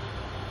different.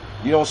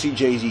 You don't see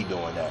Jay-Z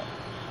doing that.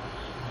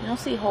 You don't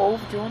see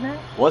Hov doing that?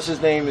 What's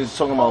his name is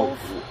talking about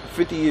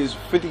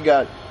 50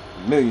 got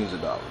millions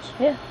of dollars.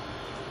 Yeah.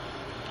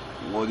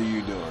 What are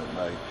you doing?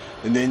 Like,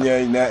 and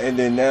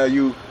then now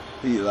you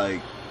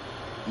like,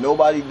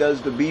 nobody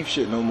does the beef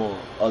shit no more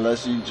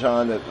unless you're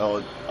trying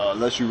to,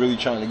 unless you're really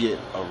trying to get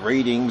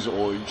ratings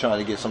or you're trying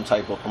to get some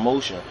type of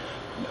promotion.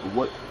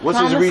 What's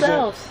drama his reason?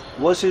 Sells.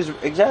 What's his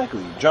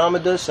exactly? Drama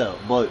does sell,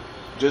 but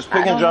just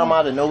picking drama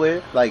out of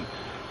nowhere, like,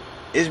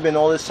 it's been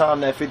all this time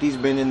that 50's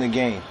been in the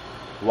game.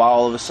 Why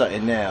all of a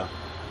sudden now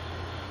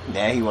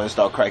he want to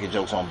start cracking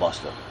jokes on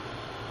Busta?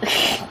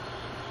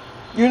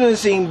 You done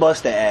seen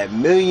Busta add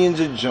millions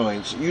of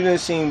joints. You done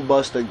seen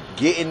Busta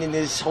getting in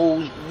this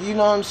whole, you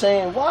know what I'm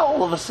saying? Why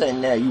all of a sudden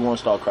now you want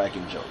to start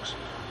cracking jokes?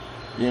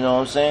 You know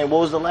what I'm saying? What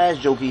was the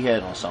last joke he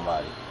had on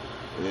somebody?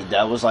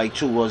 That was like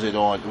true. Was it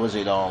what's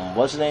his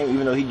name?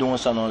 Even though he doing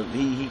something on,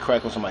 he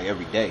crack on somebody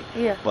every day.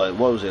 Yeah. But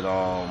what was it?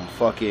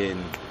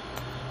 Fucking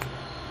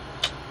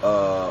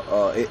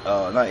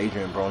not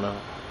Adrian Broner,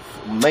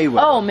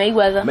 Mayweather. Oh,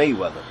 Mayweather.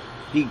 Mayweather.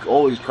 He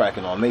always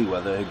cracking on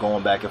Mayweather,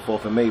 going back and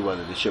forth with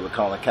Mayweather. The shit with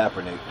Colin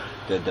Kaepernick,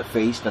 the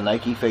face, the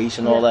Nike face,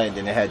 and all that. And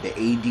then they had the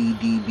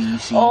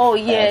ADDBC. Oh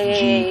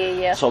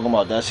yeah. Talking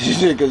about that's his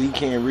shit because he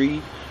can't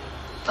read.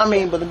 I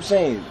mean, but I'm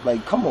saying,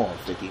 like, come on,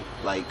 50.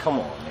 Like, come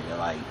on,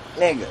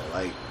 nigga.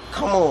 Like,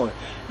 come on.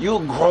 You a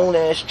grown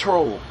ass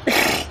troll.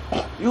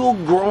 You a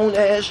grown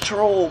ass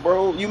troll,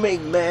 bro. You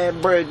make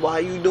mad bread. Why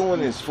you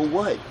doing this? For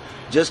what?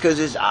 Just cause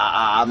it's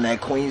I'm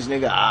that Queens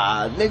nigga.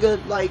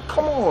 Nigga, like,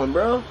 come on,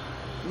 bro.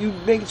 You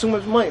making too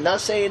much money.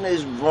 Not saying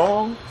it's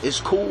wrong.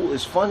 It's cool.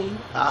 It's funny.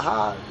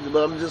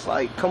 But I'm just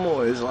like, come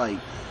on. It's like,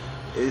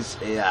 it's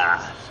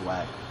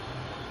whack.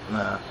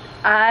 Nah.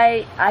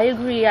 I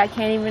agree. I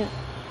can't even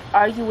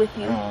argue with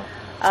you.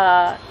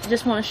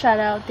 Just want to shout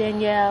out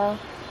Danielle,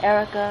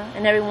 Erica,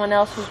 and everyone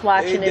else who's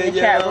watching in the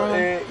chat room.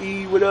 And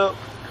E, what up?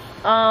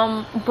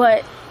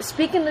 But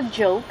speaking of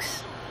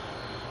jokes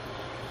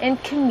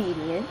and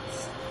comedians,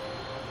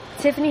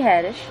 Tiffany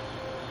Haddish,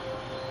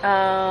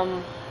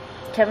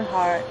 Kevin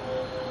Hart,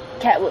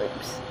 Cat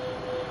Williams.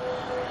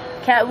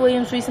 Cat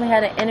Williams recently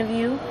had an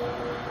interview,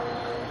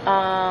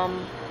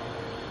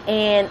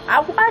 and I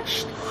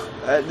watched.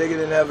 That nigga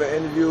didn't have an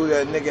interview.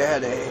 That nigga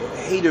had a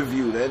hater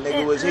view. That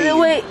nigga was hating.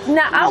 Wait,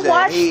 now I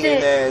watched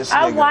it.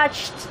 I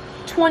watched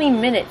 20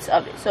 minutes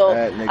of it. So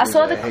I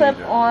saw the clip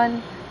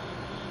on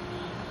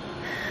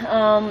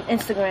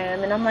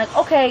Instagram, and I'm like,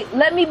 okay,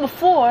 let me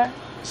before.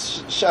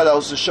 Shout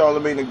outs to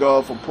Charlamagne the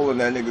God for pulling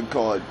that nigga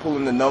card,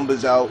 pulling the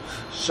numbers out,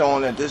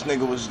 showing that this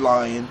nigga was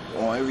lying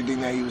on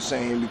everything that he was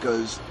saying.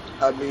 Because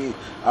I mean,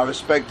 I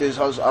respect his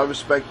hustle. I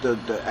respect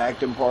the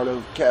acting part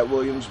of Cat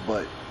Williams,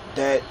 but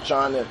that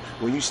trying to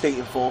when you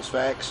stating false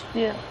facts.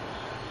 Yeah.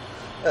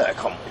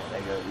 Come on,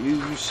 nigga.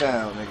 You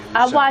sound, nigga.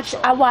 I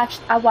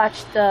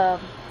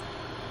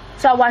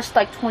watched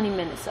like 20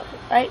 minutes of it,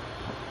 right?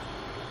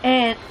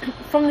 And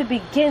from the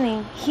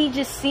beginning, he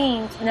just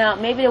seemed, now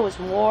maybe there was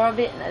more of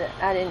it, and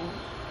I didn't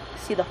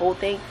see the whole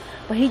thing,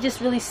 but he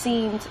just really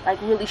seemed like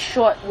really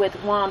short with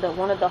Wanda,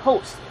 one of the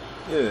hosts.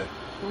 Yeah.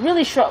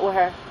 Really short with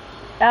her.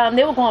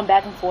 They were going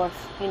back and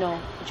forth, you know,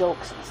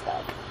 jokes and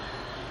stuff.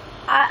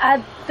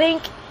 I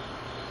think,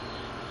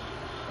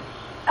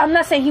 I'm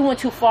not saying he went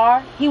too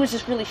far, he was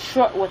just really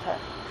short with her.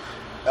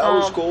 That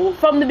was cool.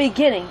 From the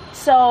beginning.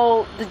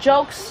 So the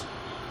jokes,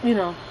 you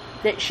know,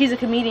 that she's a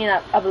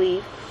comedian, I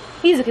believe.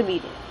 He's a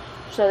comedian,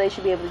 so they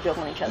should be able to joke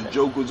on each other. The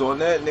joke was on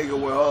that nigga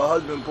when her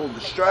husband pulled the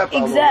strap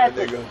out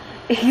exactly. on that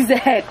nigga.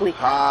 Exactly.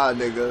 Hi,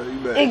 nigga. You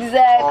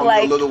better calm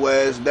like, your little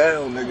ass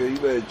down, nigga. You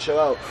better chill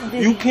out.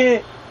 You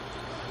can't,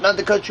 not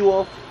to cut you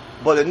off,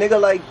 but a nigga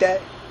like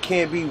that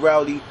can't be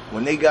rowdy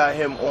when they got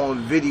him on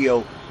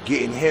video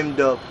getting hemmed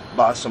up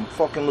by some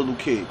fucking little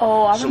kid.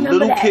 Oh, I some remember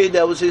little that. kid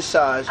that was his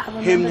size,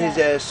 hemmed his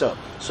that. ass up.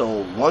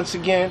 So once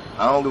again,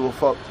 I don't give a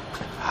fuck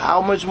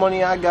how much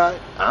money I got.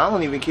 I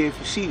don't even care if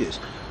you see this.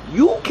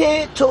 You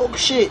can't talk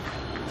shit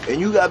and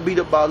you got beat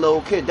up by a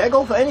little kid. That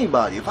go for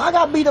anybody. If I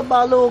got beat up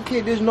by a little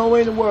kid, there's no way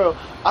in the world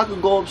I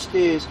could go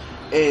upstairs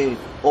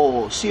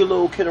or see a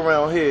little kid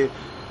around here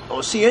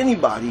or see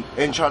anybody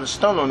and try to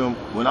stun on them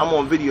when I'm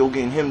on video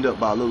getting hemmed up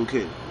by a little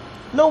kid.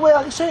 No way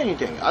I can say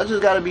anything. I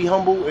just gotta be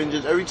humble and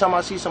just every time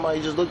I see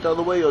somebody just look the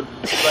other way or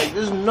like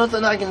there's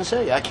nothing I can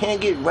say. I can't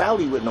get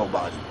rowdy with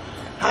nobody.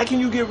 How can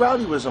you get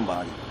rowdy with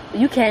somebody?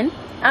 You can.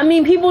 I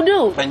mean, people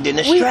do. And then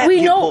the strap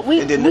get pulled.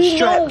 And then the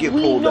strap get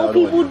pulled out.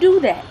 We know people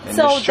do that. And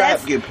so the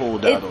strap get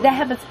pulled out. That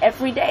happens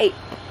every day.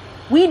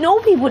 We know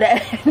people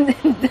that.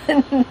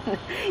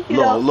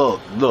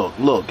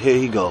 Look. Here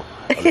you go.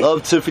 I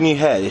love Tiffany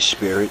Haddish,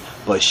 Spirit,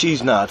 but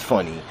she's not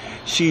funny.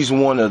 She's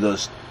one of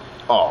those.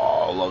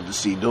 Oh, I love to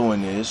see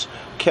doing this.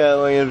 Cat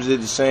Williams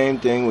did the same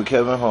thing with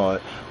Kevin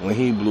Hart when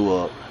he blew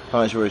up.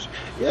 Controversy.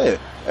 Yeah.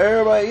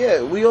 Everybody,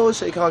 yeah, we always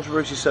say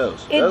controversy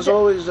sells. That's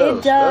always sells.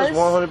 It does. That's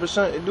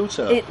 100%. It do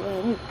sell.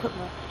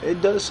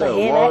 It does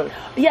sell.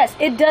 Yes,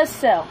 it does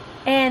sell.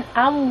 And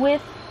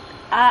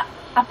I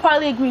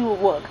probably agree with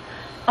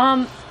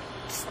Wook.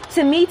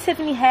 To me,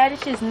 Tiffany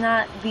Haddish is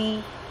not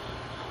the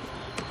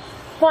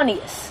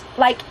funniest.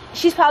 Like,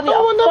 she's probably a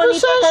funny person. No one ever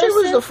said she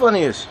was the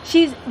funniest.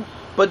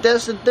 But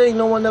that's the thing.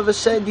 No one ever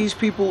said these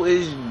people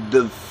is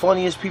the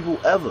funniest people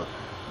ever.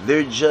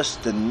 They're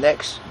just the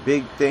next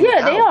big thing.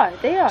 Yeah,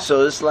 they are.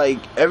 So it's like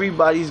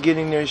everybody's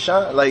getting their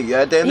shine. Like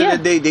at the end of the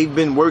day, they've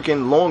been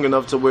working long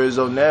enough to where as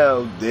though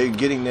now they're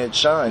getting that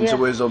shine to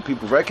where as though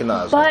people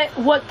recognize them. But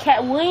what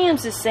Cat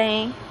Williams is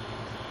saying,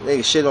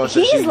 they shit on.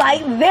 He's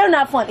like, they're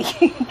not funny.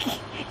 He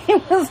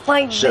was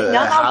like, they're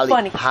not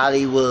funny.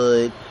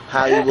 Hollywood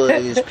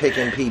is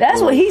picking people. That's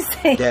what he's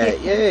saying.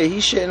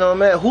 He's shitting on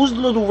that. Who's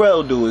Little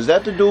Rel dude? Is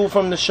that the dude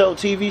from the show,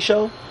 TV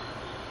show?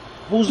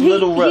 Who's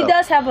Little Rel? He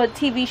does have a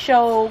TV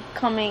show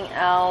coming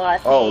out, I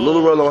think. Oh,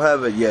 Little Rel don't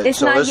have it yet.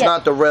 It's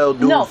not the Rel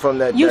dude from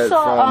that. You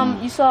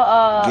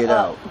saw Get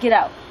Out. Get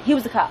Out. He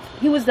was the cop.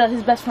 He was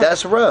his best friend.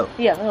 That's Rel.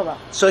 Yeah, Little Rel.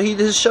 So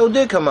his show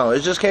did come out.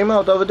 It just came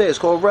out the other day. It's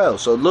called Rel.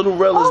 So Little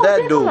Rel is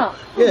that dude.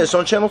 Yeah, it's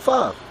on Channel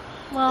 5.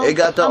 Well, It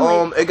got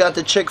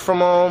the chick from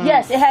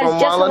Yes, it has from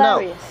Just Wild 'N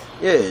Out. Hilarious.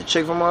 Yeah,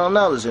 chick from Wild 'N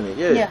Out is in it.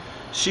 Yeah. Yeah.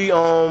 She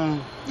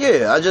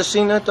yeah, I just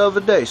seen that the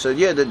other day. So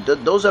yeah,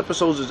 those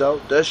episodes is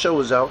out. That show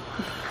is out.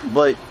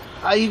 But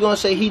how you gonna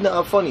say he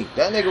not funny?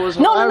 That nigga was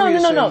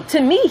hilarious. No.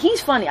 To me,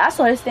 he's funny. I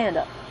saw his stand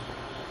up.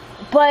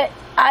 But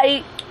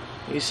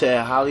He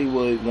said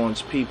Hollywood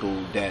wants people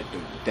that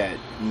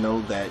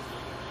know that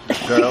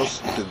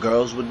the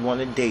girls would want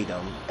to date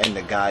them and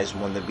the guys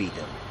want to beat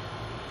them.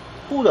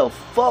 Who the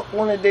fuck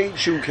want to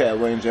date you, Cat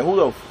Williams? And who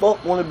the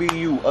fuck want to be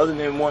you other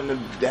than wanting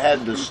to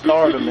have the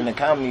stardom and the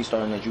comedy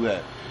stardom that you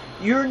have?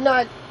 You're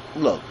not.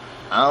 Look,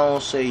 I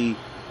don't say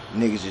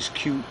niggas is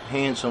cute,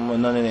 handsome, or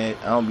none of that.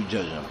 I don't be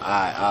judging them.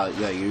 Like,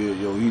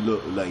 yo, he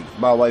look like,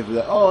 my wife was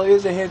like, oh,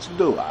 here's a handsome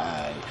dude.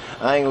 I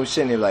ain't gonna be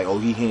sitting there like, oh,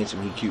 he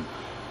handsome, he cute.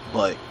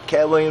 But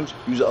Cat Williams,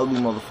 you's an ugly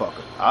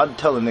motherfucker. I'd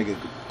tell a nigga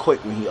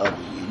quick when he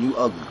ugly. And you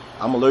ugly.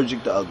 I'm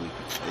allergic to ugly.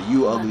 And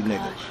you ugly nigga.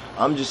 gosh.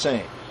 I'm just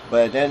saying.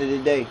 But at the end of the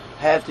day,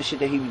 half the shit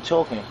that he be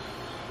talking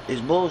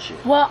is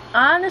bullshit. well,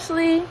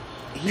 honestly,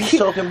 He's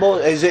talking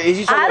bullshit. Is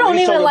he I don't talking,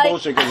 he's even talking like.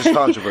 bullshit because it's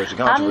controversy.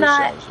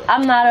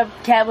 I'm not a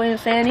Cat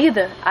Williams fan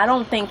either. I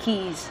don't think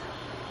he's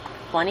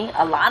funny.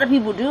 A lot of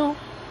people do.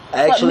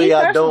 Actually,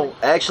 I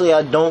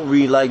personally- don't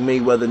read like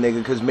Mayweather, nigga,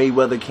 because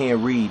Mayweather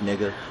can't read,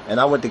 nigga. And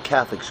I went to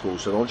Catholic school,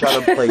 so don't try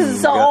to play me,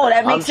 So, nigga.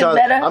 that makes it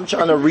better. I'm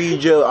trying to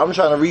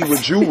read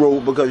what you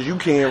wrote because you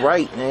can't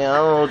write, man. I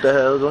don't know what the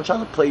hell. Don't try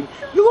to play me.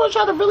 You gonna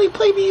try to really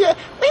play me? Wait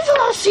till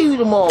I see you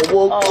tomorrow.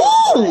 Well,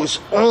 Oh, it's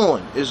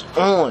on. It's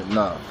on.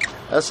 Nah.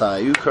 That's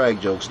alright. You crack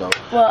jokes though.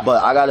 Well,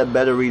 but I got a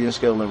better reading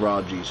skill than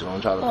Rob G, so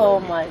don't try to play Oh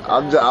me. my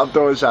God. I'm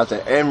throwing shots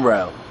at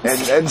Emrel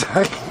and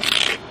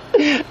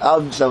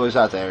I'm throwing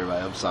shots at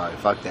everybody. I'm sorry.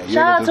 Fuck that.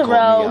 shout out to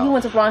Rel. He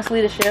went to Bronx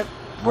Leadership.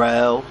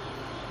 Rel,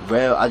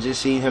 I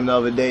just seen him the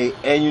other day,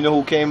 and you know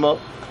who came up?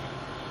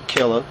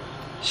 Killer.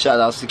 Shout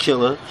outs to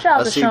Killer. Shout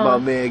out I to see Sean. my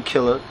man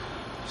Killer,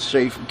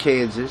 straight from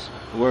Kansas.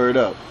 Word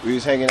up. We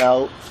was hanging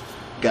out,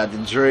 got the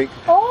drink,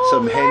 Oh,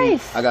 some Henny.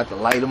 nice. I got to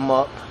light him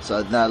up, so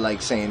it's not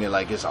like saying it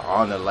like it's an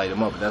honor to light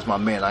him up. But that's my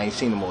man. I ain't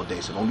seen him all day,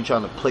 so don't be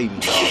trying to play me,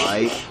 dog.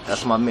 Alright?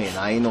 That's my man.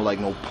 I ain't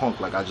no punk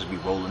like I just be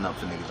rolling up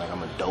for niggas like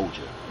I'm a doja.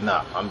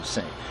 Nah, I'm just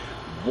saying.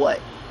 What?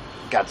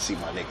 Got to see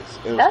my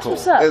niggas. It was That's cool.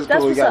 what's up. It was That's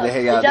cool. We what's got up. to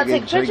hang Did out, y'all nigga,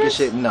 take drink and pictures?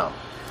 shit. No.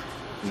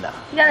 You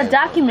gotta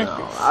document no.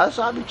 this.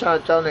 I be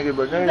trying to tell niggas,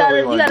 but You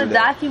gotta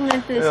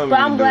document this. don't But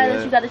I'm really glad do that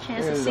that. you got a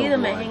chance to They see don't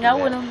them and wanna hang do out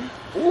that. with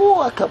them. Ooh,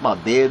 I cut my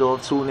beard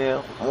off too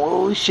now.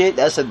 Oh shit,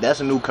 that's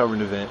a new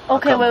current event. I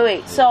Okay, cut my-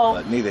 wait. So-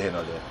 but neither here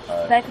nor there. All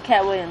right. Back to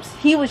Cat Williams.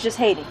 He was just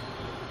hating.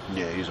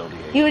 Yeah, he's only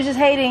hating. He was just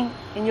hating,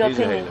 in your He's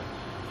opinion. a hater.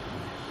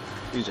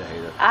 He's a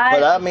hater. I-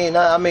 But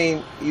I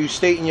mean, you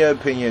stating your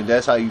opinion.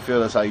 That's how you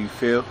feel. That's how you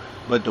feel.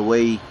 But the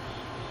way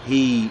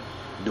you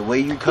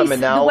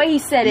coming out, the way he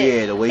said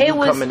it, yeah, the way it you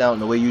was- coming out,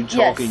 and the way you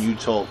talking, Yes.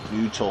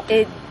 you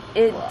talking.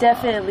 It Wow.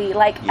 definitely,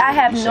 like, Yeah, I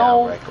have you no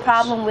sound reckless.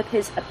 problem with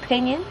his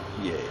opinion,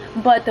 Yeah,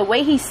 but the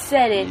way he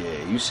said it,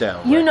 yeah, you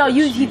sound. you know,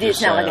 reckless. he did just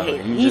sound like a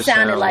hater. you He just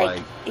sounded sound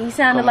like, he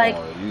sounded come like,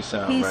 on, you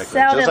sound he reckless.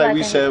 sounded Just like like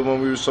we a said hater.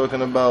 when we was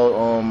talking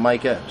about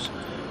Mike Epps,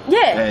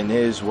 yeah. and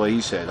here's what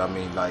he said. I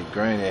mean, like,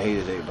 granted,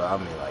 haters hate, but I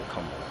mean, like,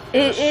 come on,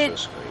 It-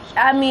 that's crazy.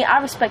 I mean, I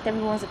respect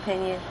everyone's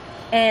opinion,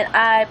 and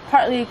I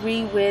partly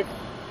agree with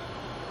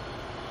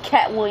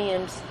Cat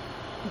Williams,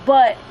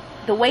 but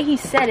the way he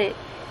said it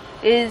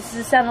it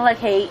sounded like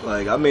hate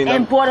Like, I mean,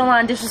 and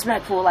borderline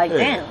disrespectful. Like, Yeah.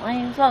 damn, what are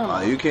you talking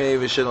about? you can't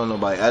even shit on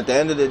nobody. At the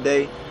end of the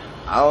day,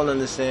 I don't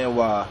understand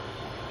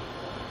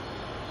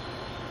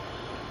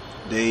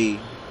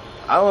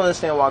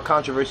why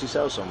controversy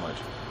sells so much.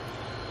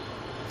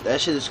 That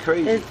shit is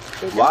crazy. It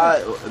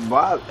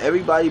Why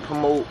everybody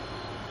promote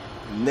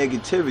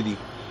negativity,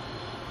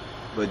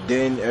 but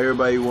then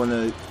everybody want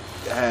to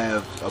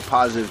have a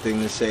positive thing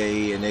to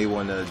say, and they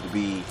want to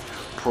be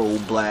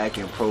pro-black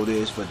and pro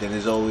this, but then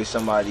there's always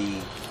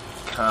somebody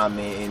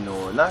commenting,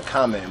 or not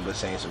commenting, but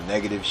saying some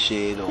negative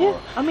shit, or Yeah,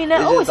 I mean,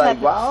 that it's always just like,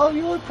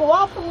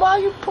 happens. why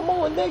you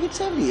promoting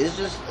negativity?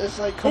 It's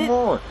like, come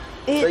on.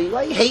 So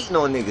why you hating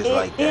on niggas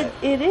like that?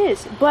 It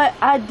is, but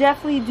I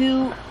definitely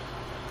do.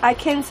 I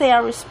can say I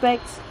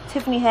respect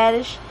Tiffany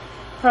Haddish,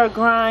 her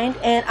grind,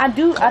 and I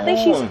do.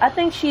 I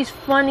think she's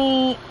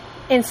funny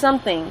in some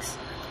things.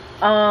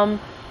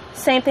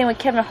 Same thing with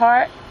Kevin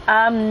Hart.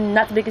 I'm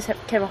not the biggest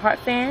Kevin Hart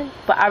fan,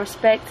 but I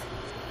respect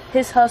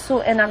his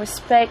hustle, and I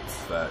respect,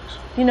 Facts.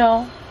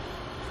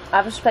 I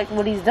respect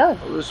what he's done.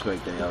 I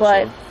respect that.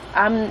 But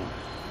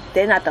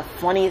they're not the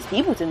funniest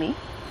people to me,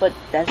 but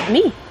that's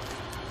me.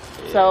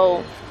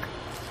 So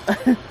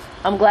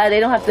I'm glad they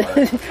don't have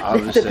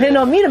to depend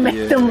on me to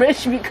make them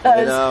rich, because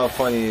they're not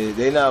funny.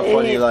 They're not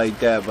funny Yeah. like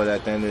that. But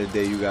at the end of the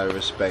day, you gotta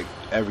respect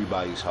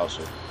everybody's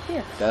hustle.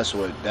 Yeah. That's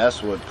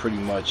what pretty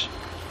much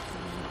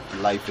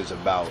life is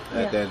about.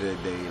 At the end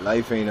of the day,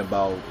 life ain't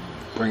about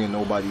bringing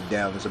nobody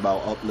down. It's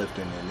about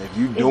uplifting. And if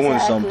you doing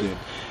Exactly. something,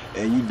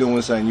 and you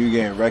doing something, you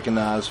getting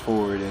recognized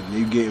for it, and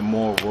you getting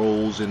more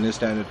roles and this,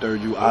 that, and the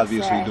third, you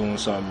obviously doing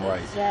something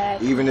right.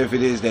 Exactly. Even if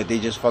it is that they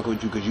just fuck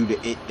with you because you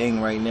the it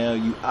thing right now,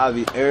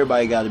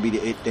 everybody got to be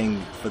the it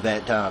thing for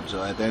that time.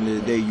 So at the end of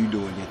the day, you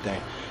doing your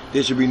thing.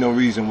 There should be no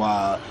reason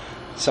why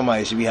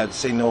somebody should have to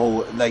say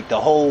no, like the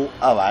whole,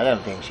 oh, I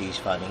don't think she's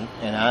funny,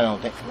 and I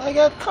don't think, like,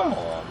 come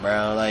on,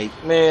 bro. Like,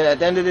 man, at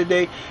the end of the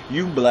day,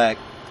 you black,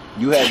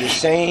 you had the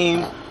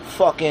same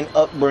fucking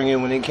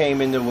upbringing when it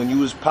came into when you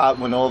was pop,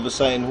 when all of a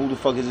sudden, who the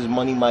fuck is this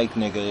Money Mike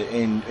nigga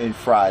in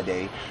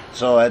Friday?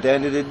 So at the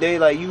end of the day,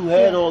 like, you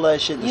had all that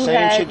shit, the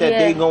same shit that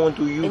they going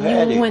through, you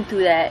had it. You went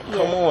through that.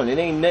 Come on, it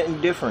ain't nothing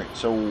different.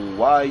 So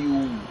why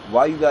you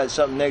got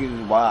something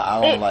negative? Why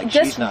I don't like?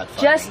 She's not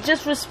funny.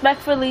 Just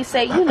respectfully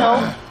say,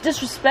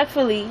 just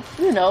respectfully,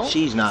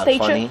 she's not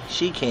funny.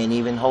 She can't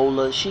even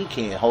hold she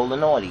can't hold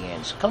an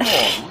audience. Come on,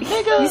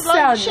 nigga. You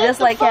sound just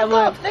like that,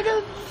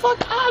 nigga.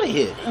 Fuck out of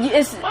here.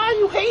 Why are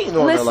you hating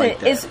on her like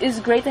that? Listen, it's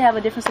great to have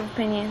a difference of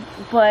opinion,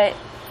 but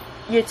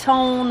your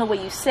tone, the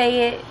way you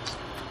say it.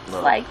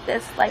 Like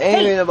that's like it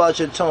ain't even about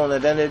your tone.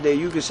 At the end of the day,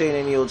 you can say it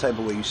any old type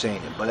of way you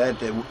saying it, but at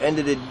the end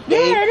of the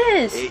day,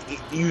 it is.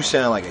 You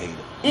sound like a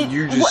hater.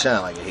 You just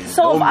sound like a hater.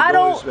 So if I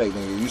don't respect,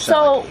 nigga, you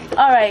sound like a hater.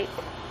 All right.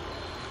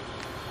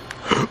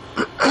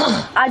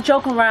 I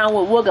joke around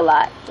with Woog a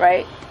lot,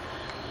 right?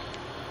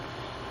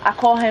 I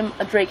call him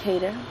a Drake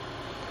hater.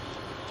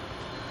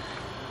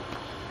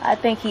 I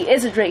think he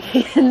is a Drake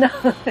hater.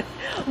 No.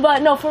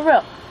 But no, for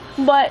real.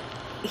 But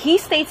he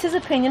states his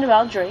opinion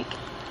about Drake.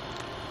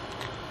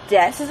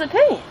 That's his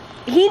opinion.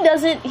 He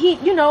doesn't,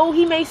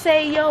 he may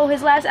say, yo,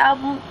 his last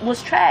album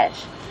was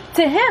trash.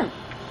 To him.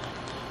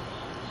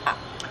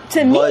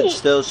 To me. But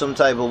still some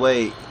type of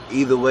way,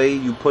 either way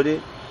you put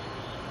it,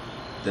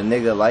 the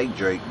nigga like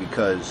Drake,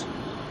 because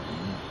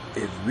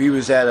if we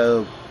was at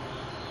a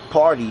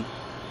party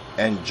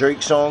and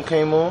Drake's song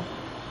came on,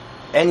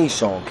 any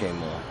song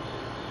came on,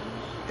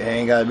 it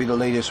ain't gotta be the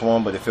latest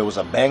one, but if it was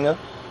a banger,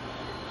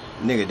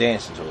 nigga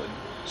dancing to it.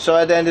 So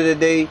at the end of the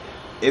day,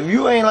 if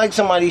you ain't like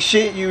somebody's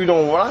shit, you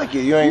don't like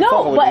it. You ain't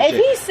fucking with but this if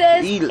he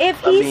says,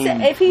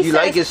 if he you says,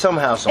 like it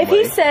somehow, some way.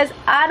 If he says,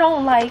 I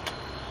don't like.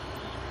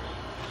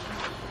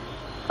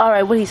 All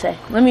right, what did he say?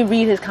 Let me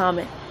read his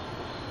comment.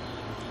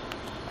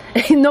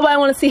 Nobody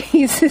want to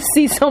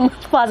see so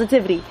much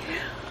positivity.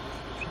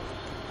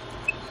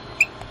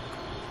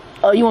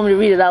 Oh, you want me to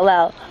read it out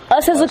loud?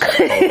 Us as a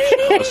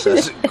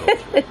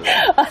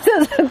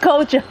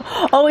culture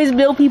always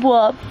build people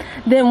up.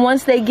 Then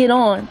once they get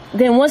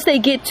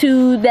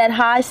to that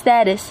high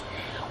status,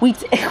 we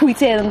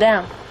tear them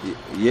down.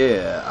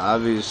 Yeah,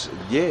 obvious.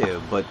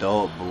 Yeah, but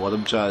what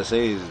I'm trying to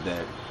say is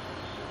that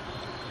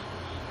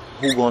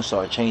who gonna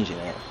start changing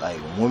that? Like,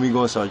 when we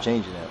gonna start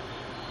changing that?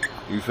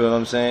 You feel what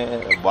I'm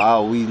saying?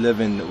 While we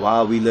living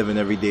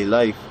everyday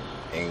life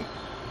in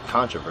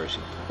controversy.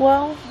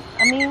 Well,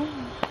 I mean.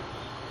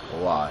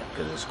 Why?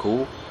 Because it's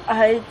cool?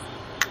 It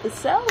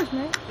sells,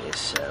 man. It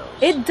sells.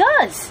 It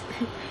does.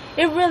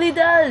 It really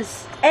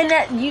does. And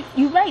that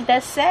you're right.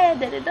 That's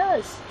sad that it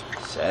does.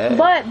 Sad.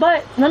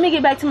 But let me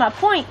get back to my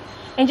point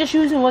and just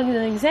using one as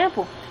an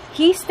example.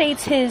 He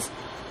states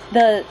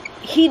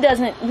he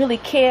doesn't really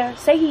care.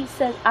 Say he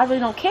says, I really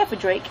don't care for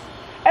Drake.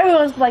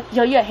 Everyone's like,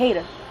 yo, you're a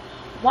hater.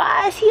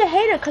 Why is he a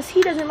hater? Because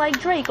he doesn't like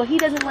Drake or he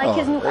doesn't like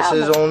his new album. That's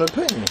his own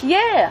opinion.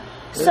 Yeah.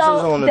 That's his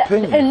own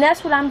opinion. And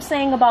that's what I'm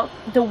saying about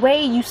the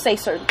way you say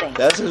certain things.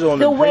 That's his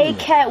own opinion. The way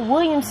Cat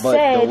Williams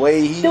said. The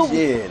way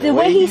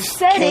he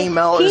said came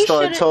out and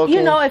started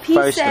talking. If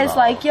he says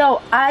like,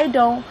 yo, I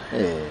don't.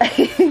 Yeah.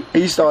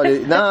 He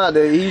started,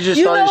 he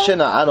just started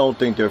shitting out. I don't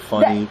think they're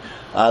funny.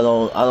 I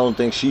don't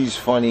think she's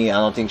funny. I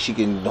don't think she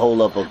can hold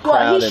up a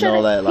crowd and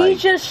all that. Like, he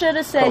just should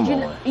have said,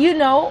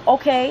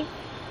 okay,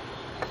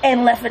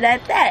 and left it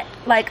at that.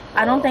 Like,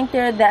 I don't think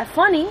they're that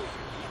funny,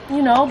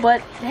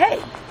 but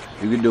hey.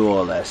 You can do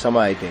all that.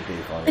 Somebody think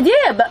they're funny.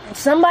 Yeah, but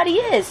somebody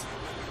is.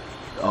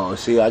 Oh,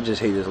 see, I just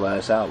hate his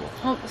last album.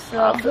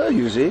 So, I feel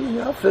you,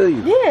 see? I feel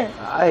you. Yeah.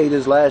 I hate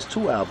his last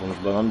 2 albums,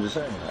 but I'm just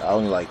saying. I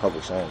only like a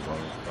couple songs on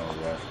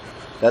it.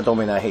 That don't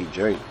mean I hate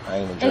Drake. I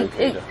ain't a Drake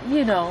hater.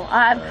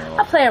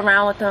 I play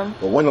around with them.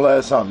 But when the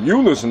last time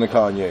you listened to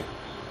Kanye?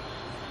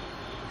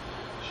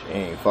 She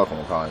ain't fucking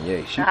with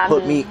Kanye. She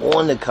put me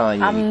on the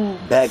Kanye.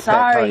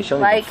 Backpack Kanye. She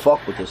don't even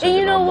fuck with this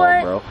nigga no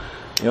more, bro.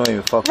 You don't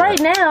even fuck with right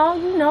now,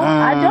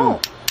 I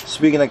don't.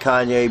 Speaking of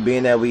Kanye,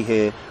 being that we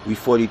here, we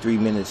 43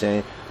 minutes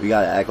in, we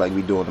gotta act like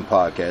we doing the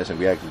podcast and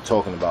we actually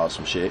talking about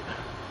some shit.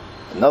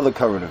 Another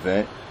current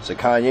event. So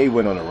Kanye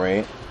went on a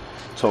rant,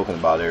 talking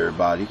about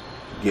everybody,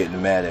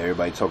 getting mad at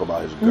everybody, talking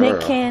about his girl.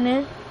 Nick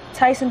Cannon,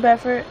 Tyson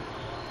Bedford,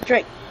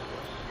 Drake.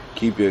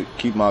 Keep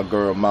my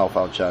girl mouth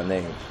out your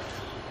name.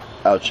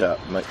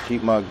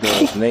 Keep my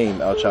girl's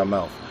name out your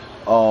mouth.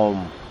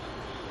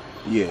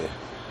 Yeah.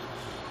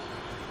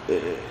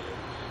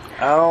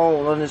 I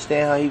don't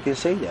understand how he can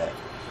say that.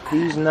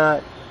 He's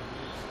not.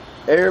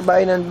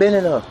 Everybody done been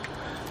in her.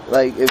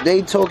 Like, if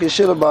they talking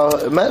shit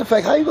about her. Matter of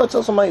fact, how you gonna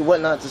tell somebody what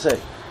not to say?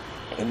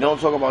 And don't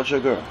talk about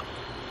your girl.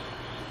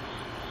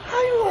 How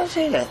you can't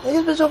say that.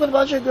 Niggas been talking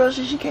about your girl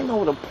since she came out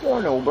with a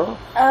porno, bro.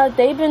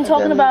 They've been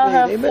talking about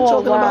her They've been for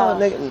talking a while.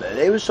 about.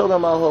 They was talking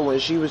about her when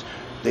she was.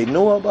 They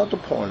knew about the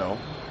porno,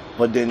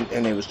 but then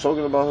they was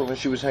talking about her when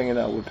she was hanging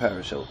out with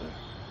Paris Hilton.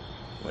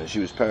 When she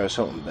was Paris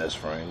Hilton's best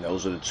friend.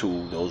 Those are the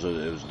two.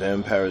 It was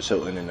them, Paris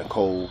Hilton, and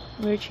Nicole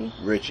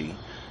Richie.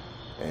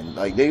 And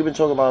like they've been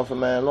talking about her for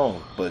man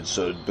long, but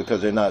so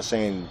because they're not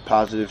saying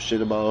positive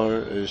shit about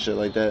her and shit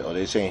like that, or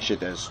they saying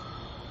shit that's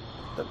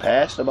the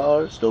past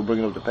about her, still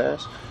bringing up the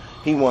past.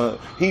 He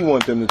want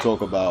them to talk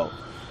about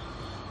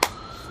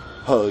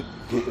her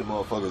getting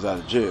motherfuckers out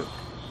of jail.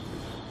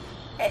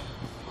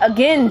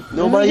 Again,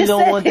 nobody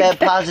don't want that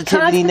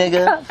positivity,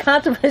 nigga.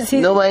 Controversy.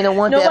 Nobody don't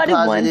want that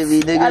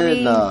positivity, nigga. I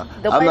mean, nah,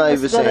 I'm not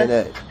even saying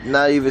that.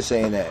 Not even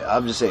saying that.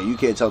 I'm just saying you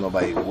can't tell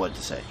nobody what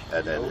to say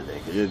at the end of the day.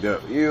 Cause you're a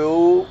girl.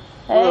 You,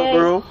 what up,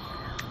 girl?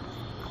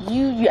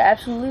 You're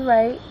absolutely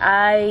right.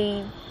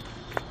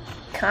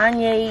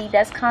 Kanye,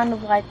 that's kind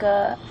of like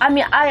a. I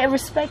mean, I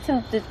respect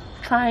him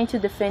trying to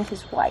defend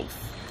his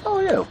wife. Oh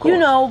yeah, of course. You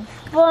know,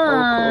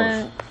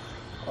 but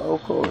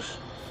of course.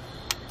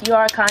 You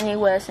are Kanye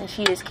West and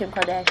she is Kim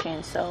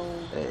Kardashian, so.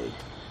 Hey.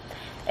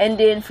 And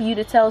then for you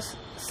to tell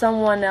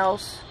someone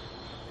else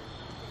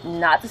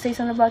not to say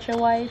something about your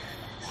wife,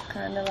 it's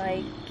kind of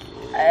like,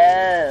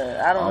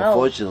 I don't know.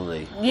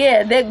 Unfortunately.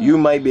 Yeah. You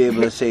might be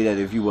able to say that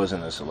if you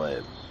wasn't a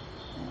celeb.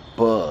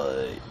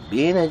 But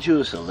being that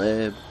you're a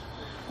celeb,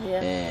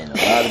 and a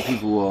lot of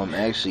people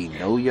actually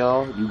know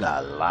y'all, you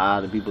got a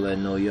lot of people that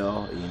know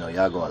y'all, you know,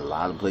 y'all go a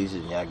lot of places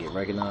and y'all get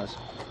recognized.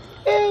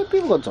 Yeah,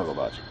 people gonna talk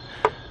about you.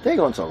 They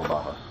gonna talk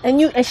about her.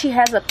 And she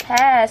has a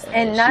past,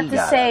 and not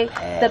to say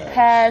the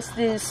past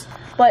is,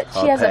 but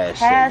she has a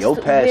past. Your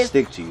past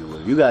stick to you.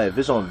 If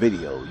it's on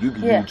video, you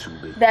can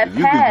YouTube it. If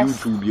you can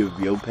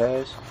YouTube your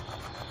past,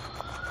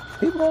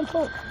 people gonna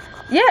talk.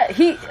 Yeah,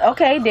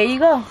 okay, there you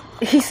go.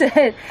 He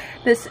said,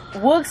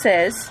 Woog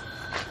says,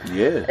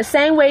 the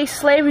same way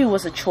slavery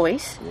was a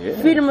choice,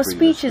 freedom of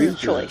speech is a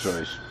choice.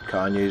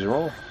 Kanye's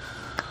wrong.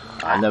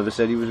 I never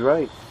said he was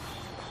right.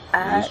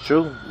 It's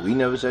true. We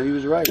never said he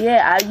was right.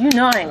 Yeah, you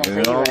know I ain't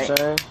gonna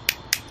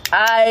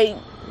say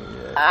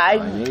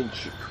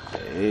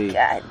you're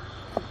right.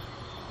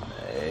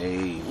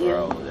 Hey,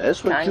 bro,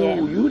 that's what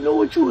you know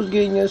what you was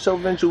getting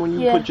yourself into when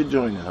you put your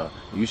joint in her.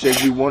 You said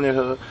you wanted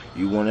her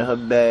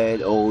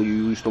bad. Oh,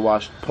 you used to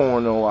watch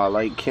porno. I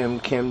like Kim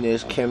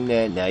this, Kim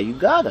that. Now you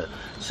got her.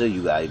 So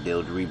you gotta deal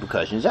with the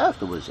repercussions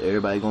afterwards.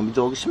 Everybody gonna be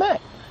talking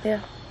smack.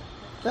 Yeah.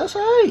 That's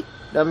alright.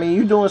 I mean,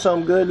 you doing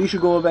something good. At least you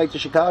going back to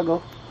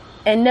Chicago.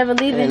 And never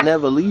leaving.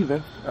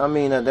 I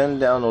mean, then I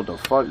don't know what the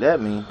fuck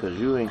that mean, because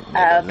you ain't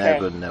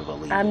never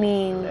leaving. I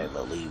mean,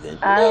 never leaving.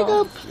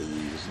 Nigga,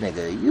 please,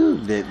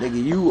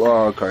 nigga, you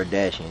are a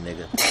Kardashian,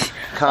 nigga.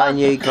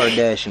 Kanye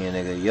Kardashian,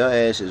 nigga. Your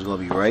ass is gonna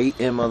be right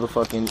in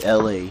motherfucking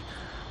LA,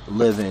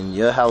 living.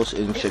 Your house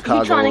in Chicago.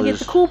 He's trying to get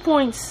the cool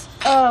points.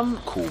 Cool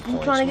points. He's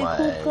trying to get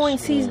cool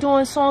points. He's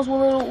doing songs with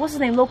what's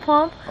his name, Lil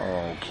Pump.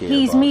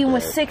 He's meeting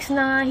with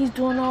 6ix9ine. He's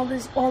doing all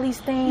these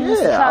things.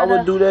 Yeah, I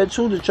would do that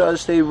too to try to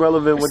stay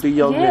relevant with the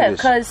young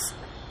niggas.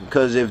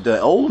 Because if the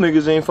old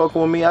niggas ain't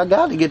fucking with me, I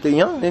gotta get the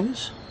young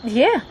niggas.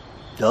 Yeah.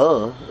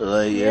 Duh.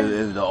 Like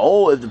if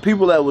the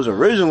people that was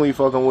originally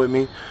fucking with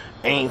me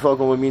ain't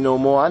fucking with me no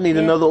more, I need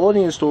another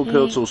audience to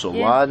appeal to. So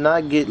why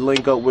not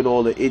link up with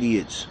all the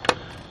idiots?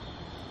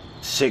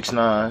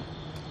 6ix9ine.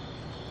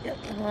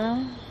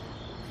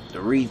 The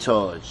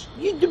retards.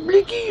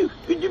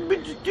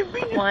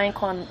 Well, I ain't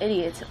calling them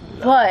idiots,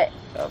 but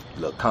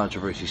look,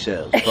 controversy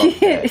sells. Fuck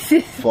that.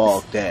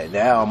 Fuck that.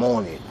 Now I'm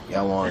on it.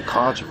 Y'all want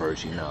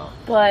controversy now.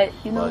 But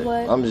you know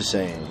what? I'm just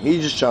saying,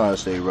 he's just trying to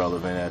stay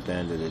relevant at the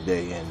end of the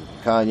day, and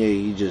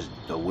Kanye, he just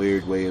a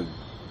weird way of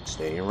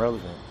staying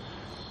relevant.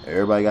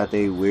 Everybody got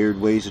their weird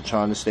ways of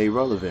trying to stay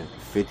relevant.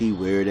 50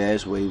 weird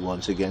ass way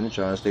once again of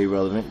trying to stay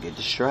relevant. Get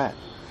the strap.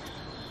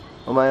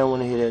 Nobody don't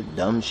want to hear that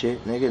dumb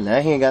shit, nigga.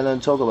 Now he ain't got nothing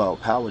to talk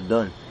about. Power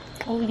done.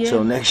 Oh, yeah.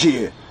 So next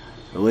year,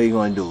 what he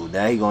gonna do?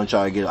 Now he gonna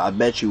try to get. I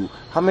bet you,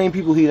 how many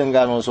people he done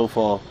got on so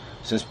far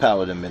since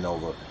Power done been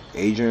over?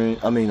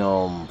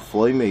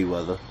 Floyd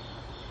Mayweather.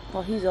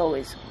 Well, he's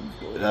always.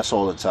 That's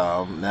all the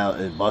time. Now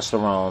it's Busta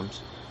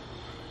Rhymes.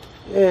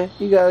 Yeah,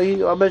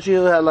 I bet you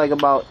he'll have like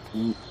about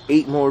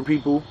 8 more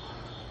people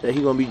that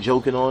he gonna be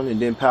joking on, and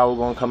then Power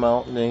gonna come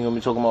out, and then he gonna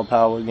be talking about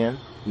Power again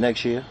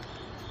next year.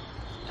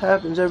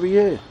 Happens every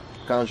year.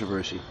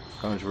 Controversy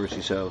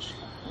sells.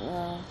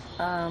 Well,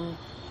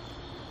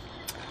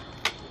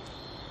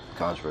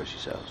 controversy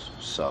sells.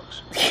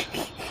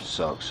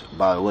 Sucks.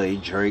 By the way,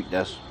 Drake,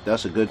 that's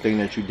a good thing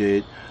that you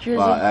did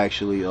by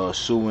actually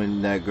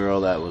suing that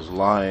girl that was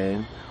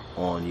lying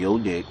on your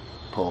dick,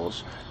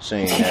 pause,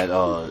 saying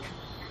that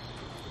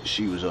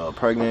she was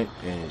pregnant,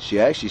 and she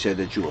actually said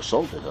that you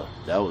assaulted her.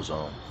 That was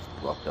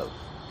fucked up.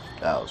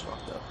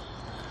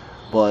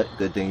 But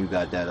good thing you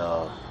got that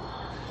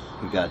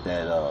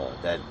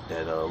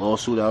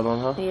lawsuit out on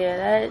her.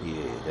 Yeah,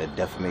 that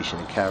defamation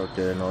of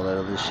character and all that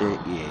other shit.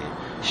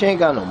 Yeah, she ain't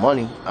got no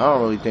money. I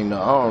don't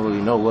really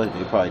know what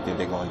they probably think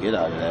they're gonna get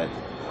out of that.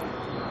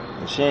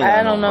 And she ain't I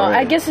got don't no know. bread.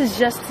 I guess it's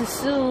just to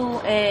sue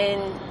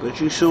and But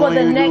you for suing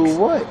the you next, do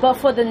what? but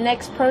for the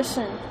next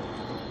person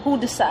who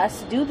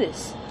decides to do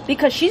this,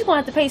 because she's going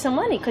to have to pay some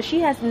money because she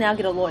has to now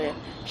get a lawyer.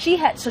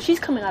 So she's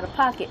coming out of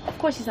pocket. Of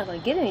course, she's not going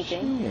to get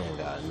anything. She ain't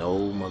got no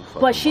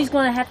motherfucking But she's money.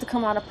 going to have to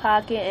come out of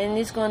pocket, and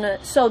it's going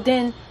to. So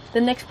then the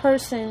next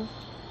person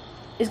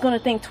is going to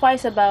think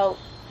twice about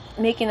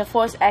making a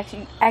false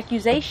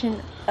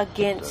accusation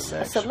against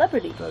a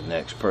celebrity. The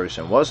next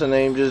person. What's her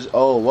name?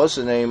 What's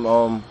her name?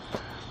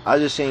 I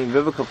just seen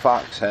Vivica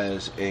Fox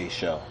has a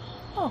show.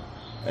 Oh.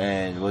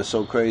 And what's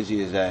so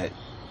crazy is that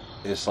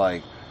it's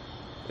like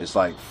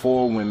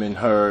 4 women,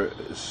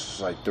 it's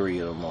like 3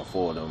 of them or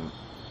 4 of them.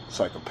 It's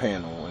like a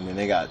panel, and then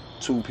they got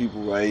 2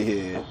 people right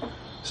here.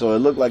 So it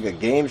looked like a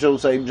game show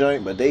type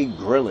joint, but they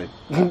grilling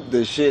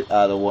the shit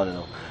out of one of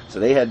them. So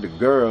they had the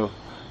girl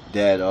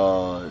that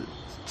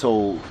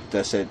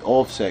said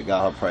Offset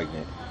got her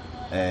pregnant,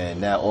 and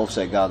now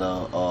Offset got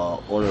a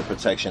order of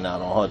protection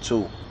out on her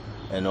too,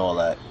 and all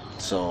that.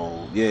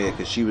 So yeah,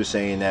 because she was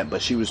saying that,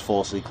 but she was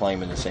falsely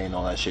claiming and saying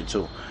all that shit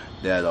too.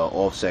 That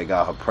Offset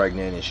got her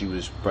pregnant, and she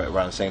was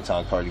around the same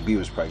time Cardi B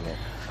was pregnant.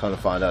 Come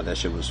to find out that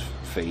shit was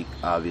fake,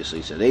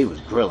 obviously. So they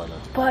was grilling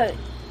her. But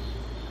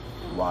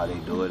why they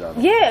do it? I don't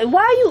know. yeah,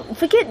 why you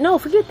forget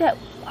that?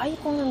 Why you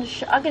going on the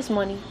show? I guess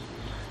money.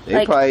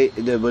 But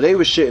they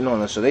was shitting on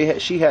her, so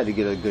she had to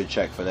get a good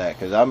check for that,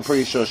 because I'm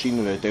pretty sure she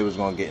knew that they was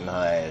gonna get in her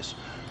ass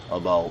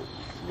about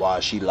why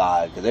she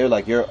lied. Because they were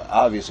like, you're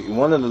obviously,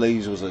 one of the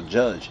ladies was a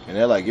judge, and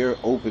they're like, you're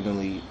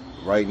openly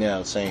right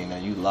now saying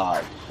that you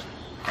lied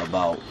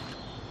about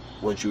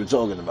what you were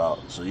talking about.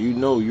 So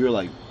you're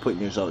like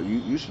putting yourself.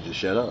 You should just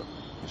shut up.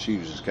 And she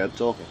just kept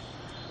talking.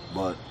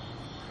 But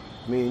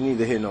I mean,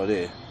 neither here nor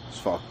there. It's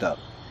fucked up.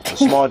 It's a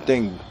smart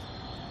thing.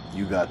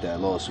 You got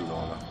that lawsuit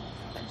on her.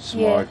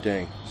 Smart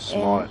thing.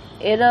 Smart.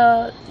 And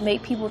it'll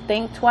make people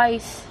think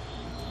twice.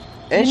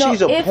 And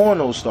she's a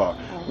porno star.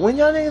 When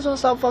y'all niggas gonna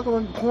stop fucking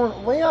with porno?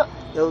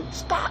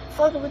 Stop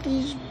fucking with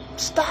these.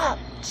 Stop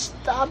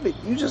it.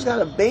 You just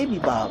got a baby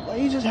by. Why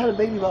you just had a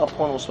baby by a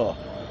porno star?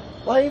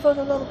 Why you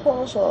fucking another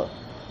porno star?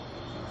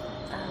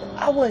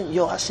 I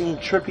seen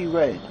Trippie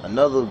Redd,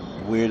 another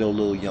weirdo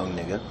little young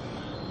nigga.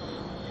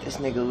 This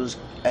nigga was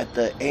at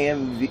the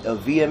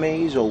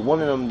VMAs or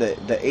one of them,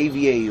 the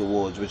AVA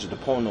awards, which is the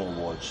porno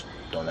awards.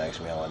 Don't ask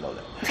me how I know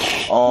that.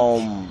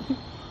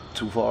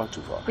 Too far.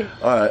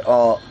 Alright,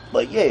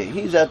 but yeah,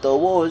 he's at the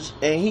awards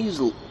and he's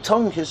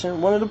tongue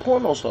kissing one of the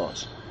porno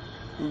stars.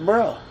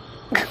 Bruh.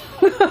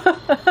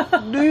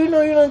 Do you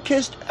know you done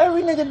kissed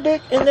every nigga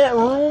dick in that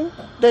room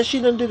that she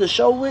done did a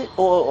show with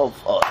or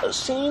a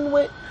scene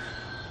with?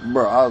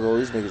 Bruh, I'll go,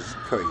 this nigga's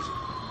crazy.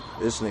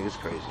 This nigga's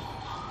crazy.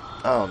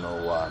 I don't know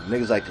why.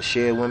 Niggas like to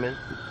share women.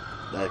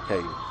 That's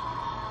crazy.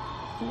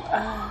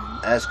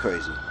 That's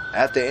crazy.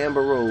 After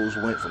Amber Rose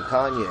went from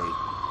Kanye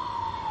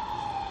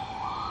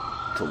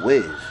to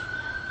Wiz,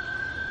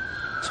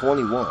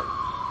 21,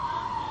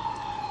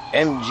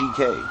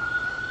 MGK.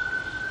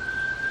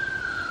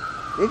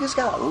 Niggas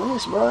got a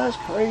list, bro. That's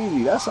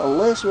crazy. That's a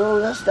list, bro.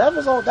 That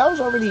was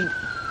already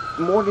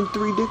more than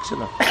 3 dicks in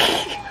her.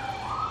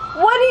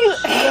 What do you?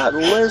 She got a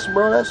list,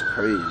 bro. That's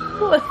crazy,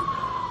 bro.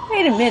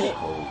 Wait a minute.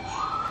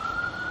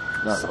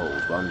 Not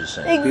hoes, but I'm just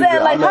saying. Exactly.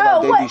 People, like her,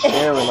 they what? be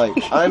sharing, like,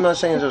 I'm not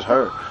saying just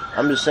her.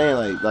 I'm just saying,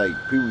 like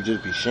people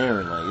just be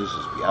sharing, like, this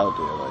just be out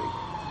there, like,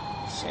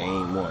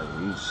 same one.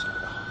 It's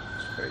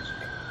crazy.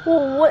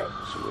 Well, what?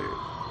 It's weird.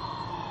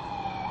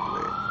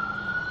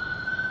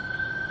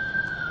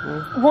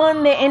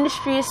 One, the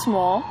industry is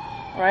small,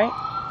 right?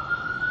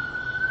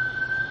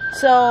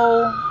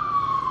 So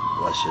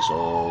Let's just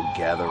all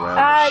gather around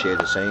and share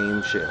the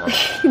same shit, huh?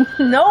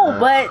 no,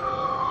 but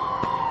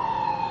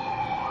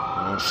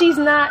she's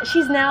now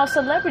a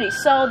celebrity.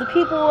 So the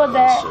people that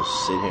Let's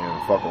just sit here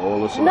and fuck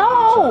all the celebrities.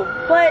 no,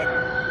 but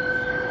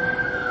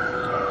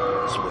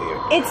It's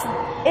weird.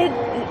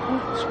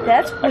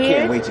 that's weird. I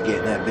can't wait to get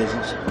in that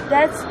business.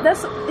 That's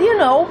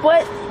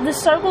but the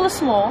circle is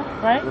small,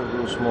 right? A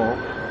little small.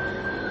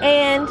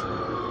 And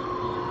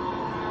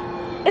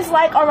it's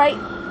like, all right,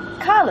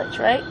 college,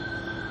 right?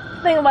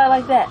 Think about it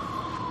like that.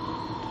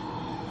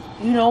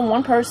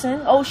 One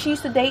person, she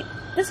used to date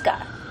this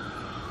guy.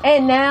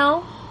 And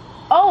now,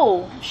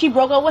 she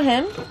broke up with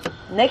him.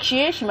 Next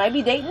year, she might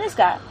be dating this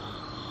guy.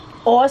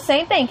 Or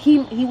same thing, he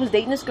was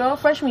dating this girl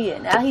freshman year.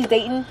 Now he's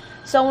dating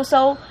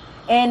so-and-so.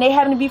 And they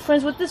happen to be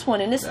friends with this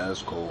one. And this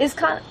that's cool. It's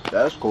kind of...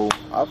 That's cool.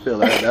 I feel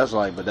like that's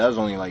like, but that's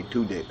only like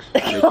 2 dicks.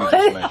 That you just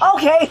mentioned.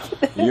 Okay.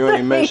 You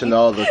ain't mentioned the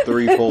other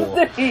 3,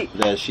 4 3.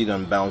 that she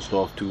done bounced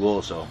off to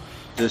also.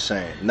 Just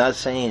saying. Not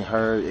saying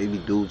her, it be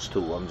dudes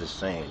too. I'm just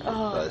saying.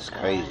 That's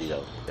crazy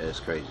though. That's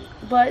crazy.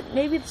 But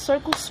maybe the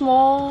circle's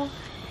small.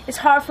 It's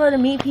hard for her to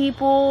meet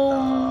people.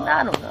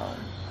 I don't know.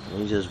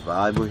 He just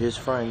vibe with his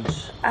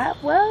friends. He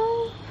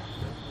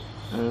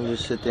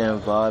just sit there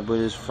and vibe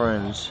with his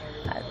friends.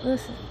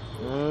 Listen.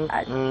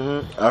 I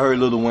heard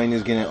Lil Wayne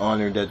is getting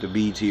honored at the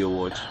BET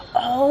Awards.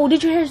 Oh,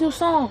 did you hear his new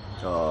song?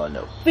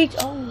 No.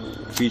 Featuring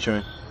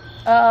Featuring?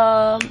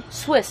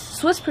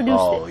 Swiss produced it.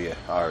 Oh yeah,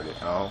 I heard it.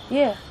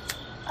 Yeah.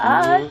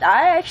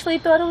 I actually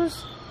thought it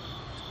was.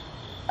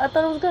 I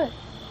thought it was good.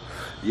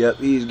 Yep,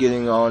 he's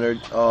getting honored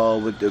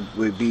with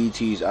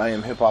BET's I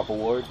Am Hip Hop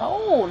Award.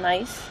 Oh,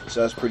 nice. So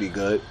that's pretty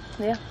good.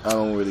 Yeah. I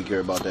don't really care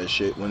about that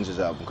shit. When's his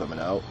album coming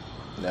out?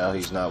 Now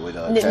he's not with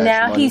Cash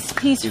now Money. he's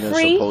He done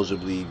free.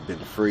 supposedly been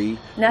free.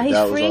 Now he's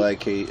free.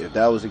 If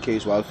that was the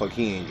case, why the fuck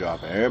he ain't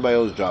dropping? Everybody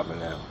else dropping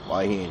now.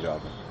 Why he ain't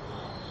dropping?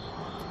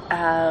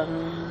 I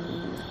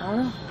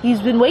don't know.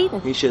 He's been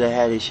waiting. He should have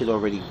had his shit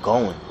already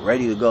going,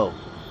 ready to go.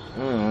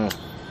 No.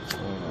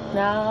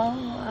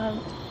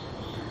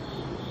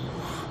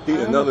 He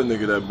another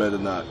nigga that better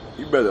not.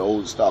 He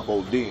better stop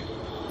ODing.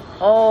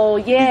 Oh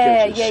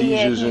yeah, yeah.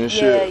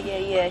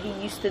 Shit.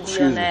 He used to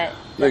be on that.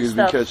 Niggas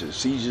stuff. be catching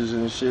seizures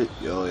and shit.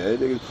 Yo, yeah,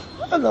 niggas.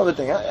 Another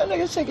thing,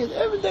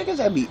 niggas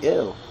that be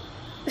ill.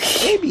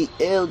 They be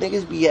ill.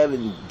 Niggas be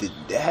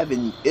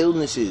having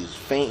illnesses,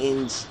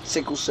 fainting,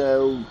 sickle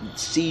cell,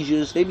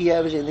 seizures. They be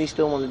having shit and they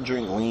still want to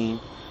drink lean,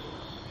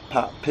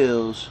 pop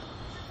pills.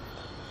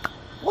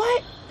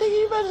 What? Nigga,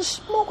 you better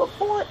smoke a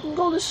blunt and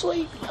go to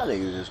sleep. Y'all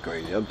niggas is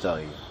crazy. I'm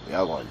telling you.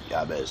 Y'all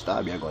better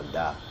stop. Y'all gonna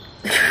die.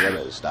 Y'all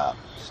better stop.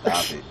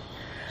 Stop it.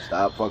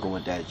 Stop fucking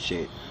with that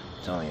shit.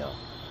 I'm telling y'all.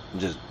 I'm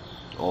just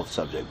off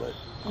subject, but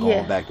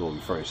going back to what we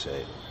first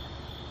said.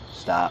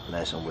 Stop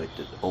messing with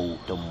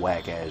them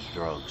whack ass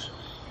drugs.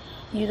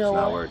 You know it's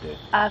not what? worth it.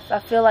 I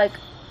feel like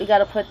we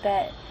gotta put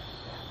that,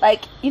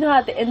 like, you know how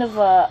at the end of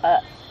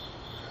a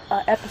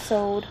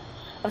episode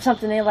of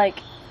something they're like,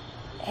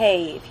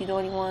 hey, if you know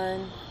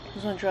anyone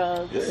who's on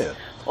drugs,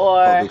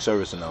 or public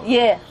service announcement.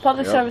 Yeah,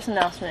 public service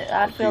announcement.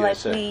 I feel like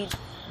we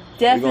definitely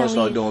we're gonna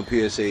start doing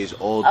PSAs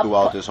all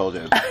throughout this whole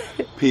thing.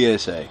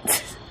 PSA.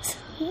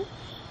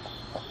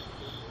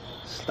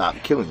 Stop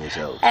killing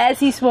yourselves. As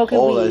he's smoking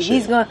weed,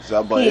 he's going.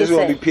 But it's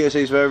gonna be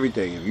PSAs for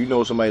everything. If you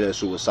know somebody that's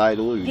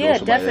suicidal, you know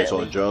somebody that's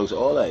on drugs,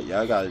 all that.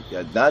 Y'all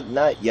got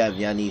not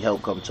y'all need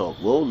help. Come talk.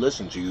 We'll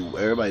listen to you.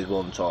 Everybody's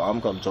willing to talk.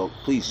 I'm come talk.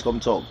 Please come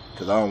talk,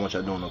 because I don't want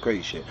y'all doing no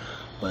crazy shit.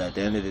 But at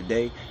the end of the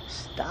day,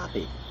 stop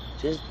it.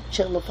 Just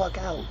chill the fuck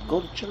out.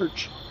 Go to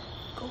church.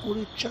 Go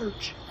to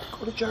church.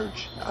 Go to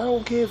church. I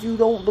don't care if you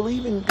don't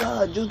believe in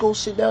God. Just go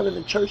sit down in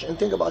the church and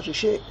think about your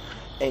shit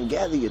and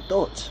gather your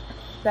thoughts.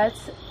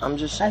 I'm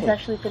just saying. That's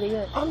actually pretty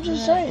good. I'm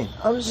just saying.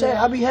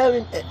 I be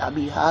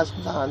high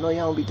sometimes. I know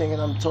y'all don't be thinking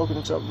I'm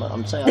talking something.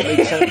 I'm saying I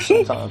make sense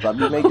sometimes. I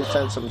be making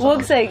sense sometimes.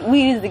 We'll say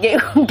weed is the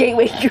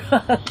gateway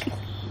drug.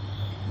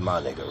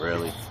 My nigga,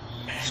 really?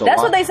 So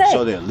that's what they say.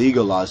 So they're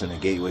legalizing a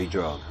gateway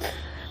drug.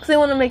 Because they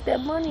want to make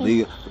that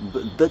money.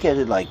 But look at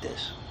it like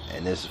this.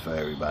 And this is for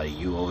everybody.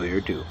 You over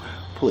here too.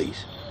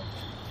 Please.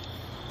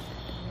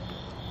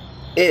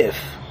 If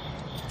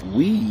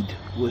weed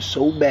was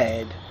so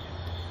bad,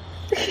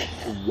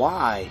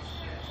 why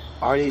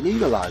are they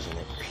legalizing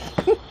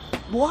it?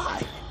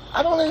 Why?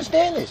 I don't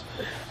understand this.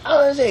 I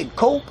don't understand.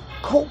 Coke,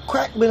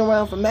 crack been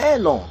around for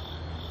mad long.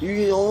 You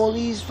get all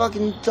these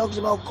fucking talks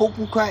about coke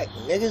and crack.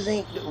 Niggas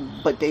ain't,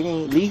 but they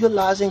ain't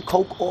legalizing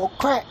coke or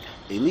crack.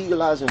 They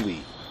legalizing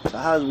weed. So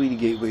how's weed a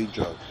gateway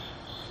drug?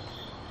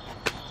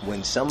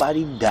 When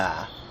somebody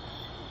die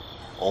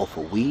off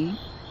of weed,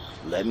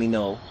 let me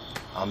know.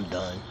 I'm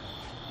done.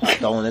 I'm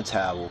throwing a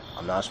towel.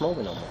 I'm not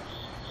smoking no more.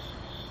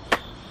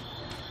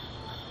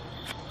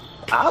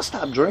 I'll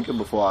stop drinking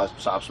before I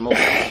stop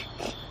smoking.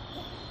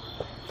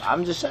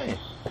 I'm just saying.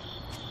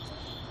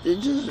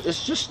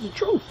 It's just the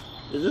truth.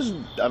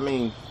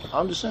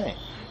 I'm just saying.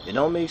 It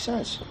don't make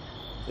sense.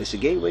 It's a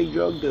gateway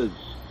drug to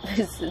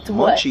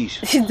munchies.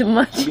 The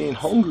munchies. Being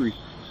hungry.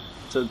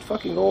 To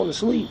fucking going to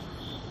sleep.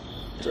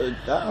 I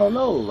don't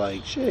know,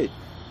 like shit.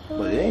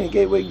 But it ain't a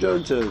gateway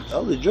drug to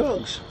other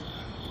drugs.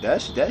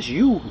 That's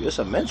you. It's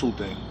a mental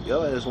thing.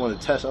 Y'all just want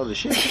to test other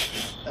shit.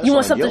 You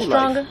want something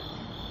stronger?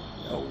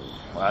 No.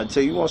 I'd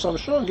tell you want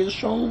something strong, get a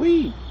stronger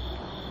weed.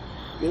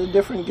 Get a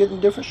different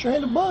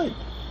strand of bud.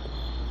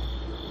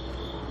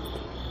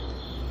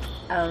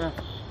 I don't know.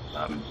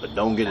 But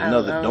don't get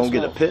another. Don't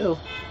get a pill.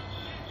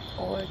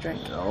 Or a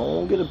drink.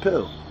 Don't get a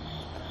pill.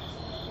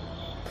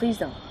 Please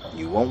don't.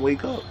 You won't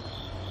wake up.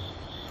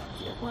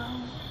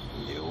 Well.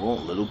 You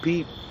won't. Little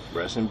Peep.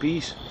 Rest in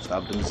peace.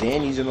 Stop them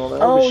Xannies and all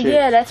that other shit. Oh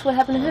yeah, that's what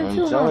happened to him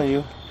too. I'm telling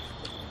you.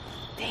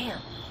 Damn.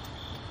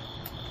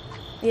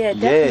 Yeah,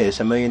 definitely. Yeah, it's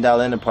 $1 million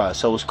enterprise.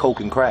 So is coke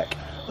and crack.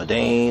 But they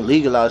ain't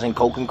legalizing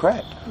coke and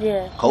crack.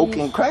 Yeah. Coke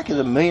and crack is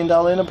 $1 million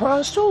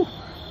enterprise too.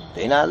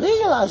 They not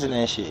legalizing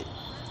that shit.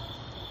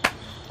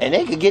 And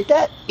they could get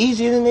that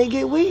easier than they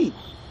get weed.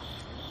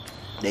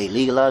 They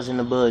legalizing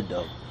the bud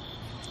though.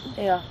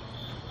 Yeah.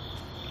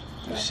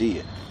 You see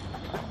it.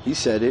 He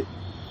said it.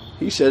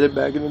 He said it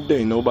back in the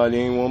day. Nobody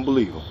ain't want to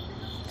believe him.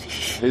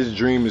 His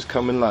dream is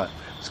coming live.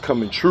 It's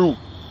coming true.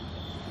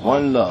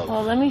 One love.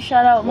 Well, let me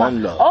shout out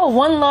One Love. Oh,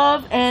 One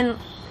Love, and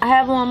I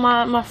have on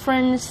my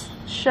friend's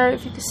shirt.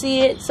 If you can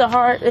see it, it's a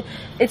heart.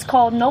 It's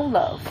called No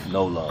Love.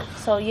 No Love.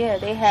 So yeah,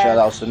 they have. Shout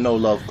outs to No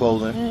Love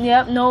clothing.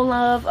 Yep, No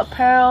Love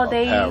apparel.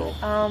 They have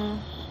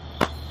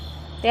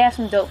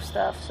some dope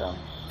stuff. So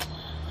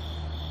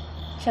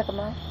check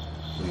them out.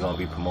 We're gonna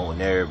be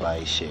promoting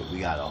everybody's shit. We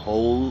got a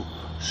whole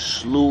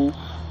slew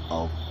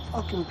of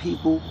fucking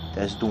people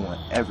that's doing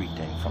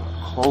everything from the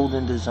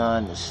clothing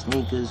design, the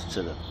sneakers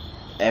to the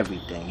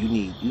everything. You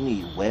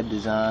need web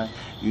design,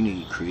 you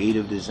need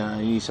creative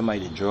design, you need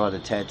somebody to draw the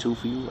tattoo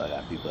for you. I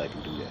got people that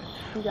can do that.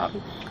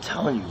 I'm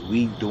telling you,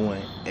 we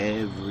doing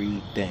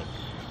everything.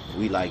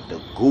 We like the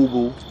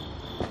Google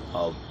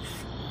of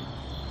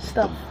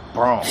Stuff. the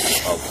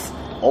Bronx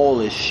of all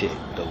this shit.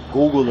 The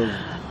Google of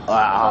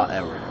our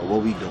era of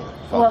what we doing.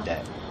 Fuck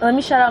that. Let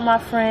me shout out my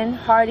friend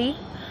Hardy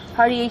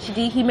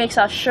HD. He makes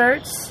our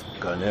shirts.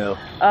 Gunnell.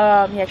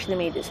 He actually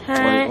made this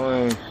hat.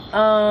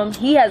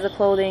 He has a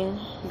clothing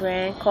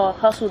brand called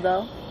Hustle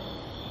Though.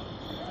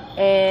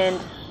 And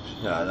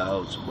Nah, that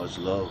was much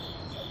love.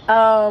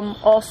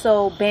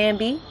 also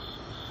Bambi.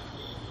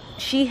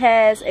 She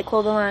has a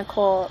clothing line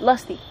called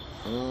Lusty.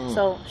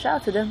 So shout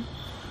out to them.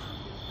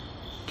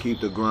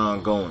 Keep the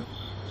grind going.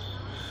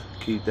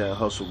 Keep that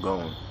hustle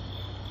going.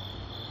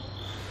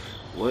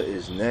 What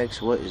is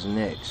next? What is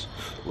next?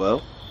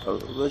 Well,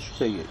 let you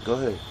take it. Go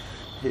ahead.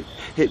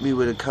 Hit me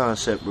with a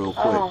concept real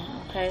quick. Oh,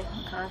 okay.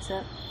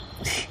 Concept.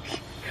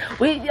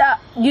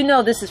 You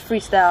know this is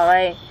freestyle,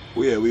 right?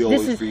 Yeah, we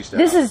always freestyle.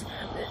 This is,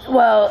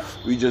 well,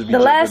 we just be the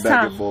jumping last back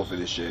time, and forth for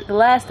this shit. The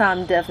last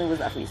time definitely was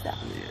not freestyle.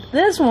 Yeah.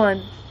 This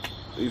one,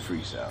 we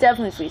freestyle.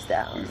 definitely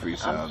freestyle. We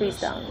freestyle. I'm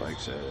freestyling. Like I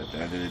said, at the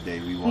end of the day,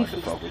 we wanted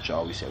to fuck with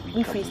y'all. We said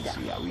we come and see how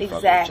we fuck with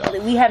Exactly.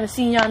 y'all. We haven't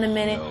seen y'all in a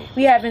minute. No.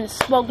 We haven't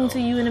spoken to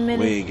you in a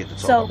minute. We ain't get to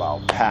talk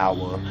about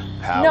power.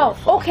 No,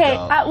 okay.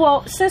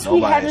 Up. Since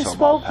Nobody we haven't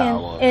spoken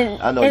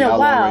I know in a y'all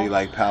while, already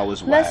like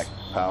power's whack.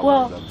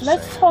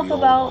 Let's talk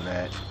about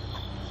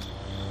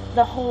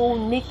the whole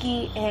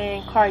Nicki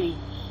and Cardi,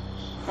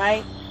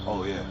 right?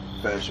 Oh yeah,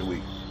 Fashion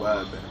Week.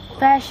 What happened?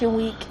 Fashion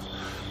Week.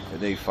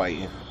 And they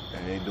fighting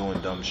and they doing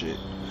dumb shit.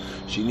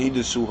 She need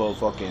to sue her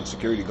fucking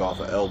security guard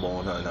for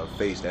elbowing her in her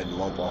face. That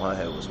lump on her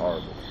head was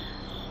horrible.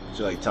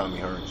 She like Tommy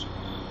Hearns.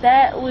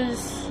 That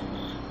was.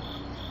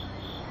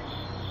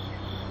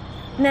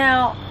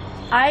 Now,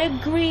 I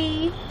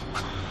agree.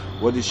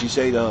 What did she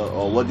say to her,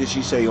 or what did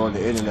she say on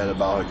the internet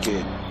about her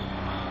kid?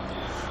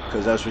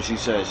 Because that's what she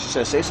said. She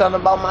said, say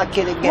something about my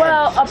kid again.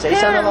 Well, say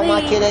something about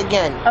my kid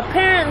again.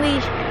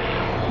 Apparently,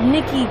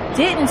 Nicki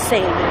didn't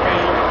say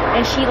anything,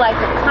 and she liked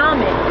a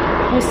comment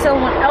with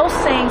someone else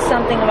saying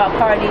something about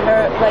Cardi,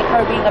 her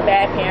being a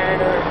bad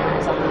parent or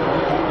something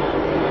like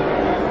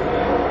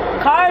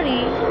that.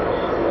 Cardi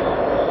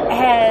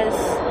has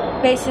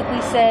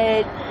basically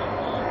said,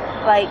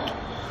 like,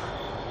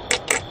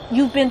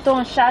 you've been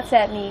throwing shots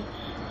at me,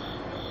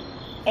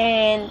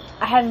 and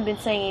I haven't been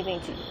saying anything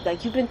to you.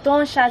 Like, you've been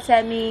throwing shots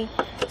at me,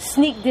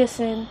 sneak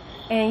dissing,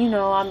 and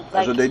I'm like.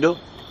 That's what they do.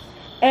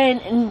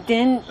 And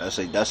then that's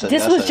a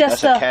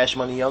Cash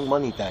Money Young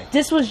Money thing.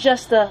 This was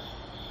just a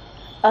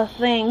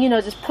thing,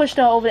 just pushed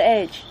her over the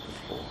edge.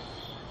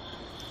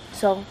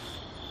 So,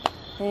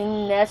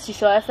 and that's you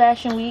saw at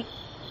Fashion Week.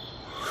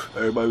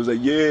 Everybody was like,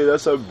 yeah,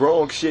 that's a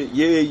Bronx shit.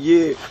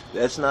 Yeah.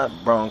 That's not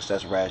Bronx.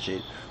 That's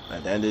ratchet.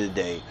 At the end of the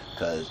day,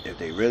 because if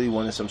they really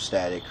wanted some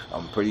static,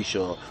 I'm pretty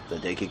sure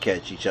that they could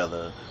catch each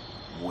other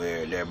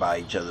where they're by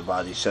each other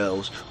by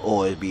themselves,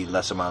 or it'd be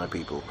less amount of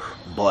people.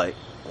 But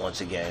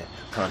once again,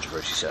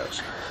 controversy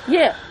sells.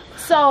 Yeah.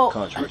 So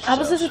Controversy I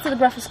was sells. listening to the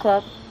Breakfast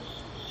Club,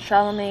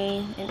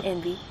 Charlamagne and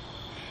Envy,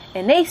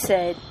 and they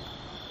said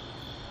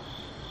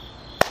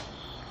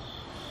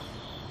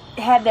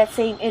it had that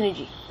same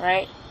energy,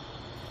 right?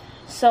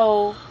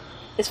 So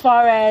as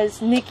far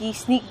as Nicki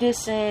sneak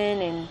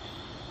dissing and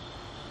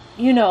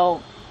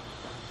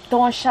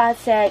throwing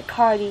shots at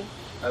Cardi.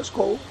 That's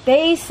cool.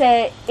 They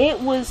said it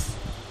was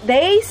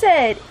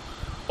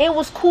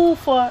cool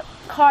for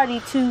Cardi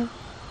to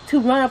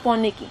run up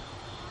on Nicki.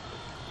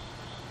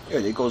 Yeah,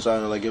 they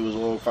co-signed like it was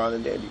all fine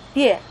and dandy.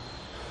 Yeah.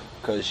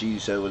 Because she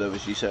said whatever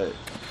she said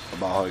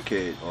about her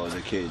kid or the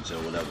kids or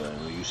whatever.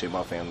 And when you say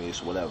my family,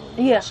 it's whatever.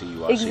 When Yeah. I see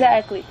you, I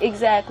exactly. see you.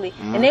 Exactly.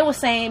 Mm-hmm. And they were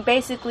saying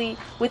basically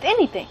with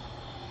anything,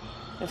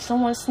 if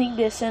someone sneak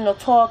dissing or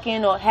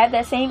talking or had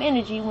that same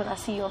energy when I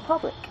see you in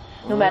public,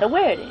 no matter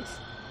where it is.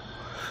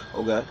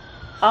 Okay.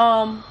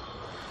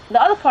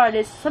 The other part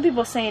is some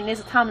people are saying there's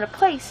a time and a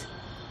place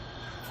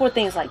for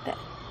things like that.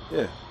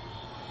 Yeah.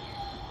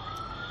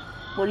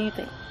 What do you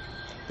think?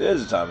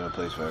 There's a time and a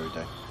place for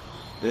everything.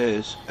 There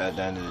is at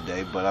the end of the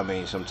day, but I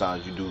mean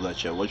sometimes you do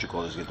let your get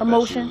the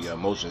best of you. Your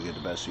emotions get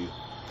the best of you.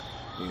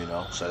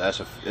 So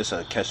it's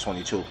a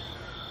catch-22.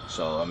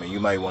 So I mean you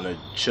might want to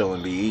chill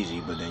and be easy,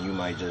 but then you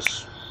might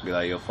just be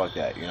like, yo, fuck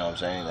that. You know what I'm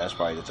saying? That's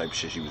probably the type of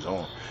shit she was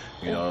on.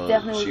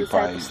 Definitely she was the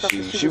probably type of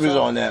stuff she was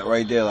on that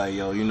right there. Like,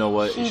 yo, you know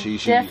what? She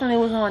definitely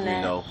was on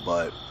that.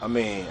 But I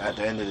mean, at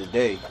the end of the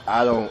day,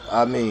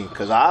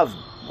 because I've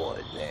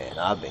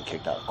been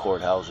kicked out of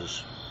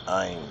courthouses.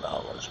 I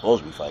wasn't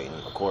supposed to be fighting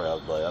in the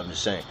courthouse, but I'm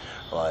just saying,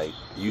 like,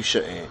 you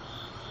shouldn't.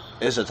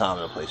 It's a time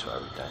and a place for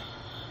everything.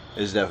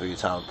 It's definitely a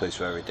time and place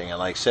for everything. And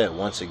like I said,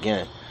 once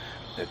again,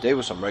 if they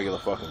were some regular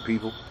fucking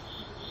people,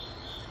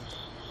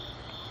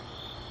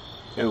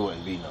 It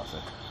wouldn't be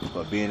nothing.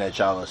 But being that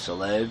y'all are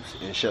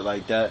celebs and shit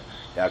like that,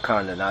 y'all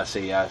kind of not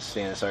say y'all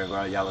stand a certain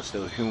ground. Y'all are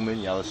still human.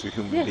 Y'all are still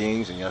human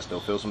beings, and y'all still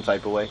feel some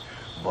type of way.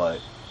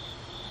 But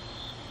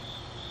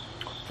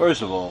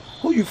first of all,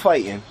 who you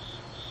fighting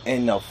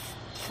in the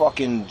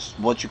fucking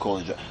what you call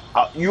it?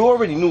 You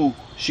already knew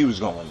she was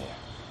going there.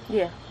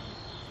 Yeah.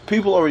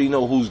 People already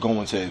know who's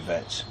going to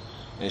events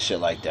and shit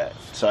like that.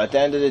 So at the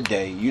end of the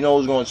day, you know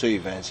who's going to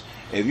events.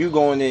 If you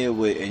going there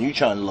with and you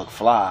trying to look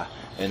fly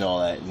and all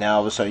that, now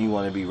all of a sudden you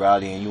want to be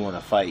rowdy and you want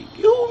to fight.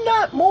 You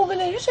not moving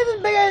in. You see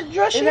this big ass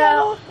dress she had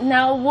on?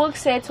 Now, Wook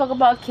said, talk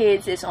about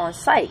kids, it's on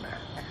site.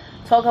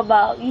 Talk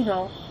about,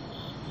 no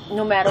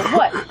matter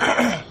what.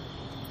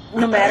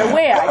 No matter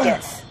where, I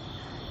guess.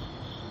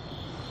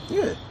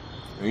 Yeah.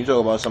 When you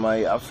talk about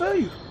somebody, I feel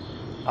you.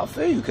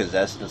 Because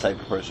that's the type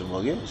of person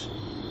Wook is.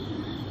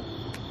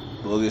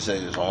 Wook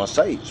says it's on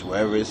sites,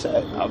 wherever it's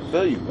at. I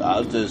feel you.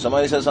 If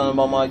somebody said something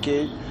about my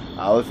kid,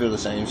 I would feel the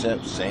same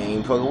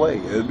fucking way.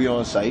 It would be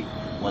on site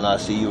when I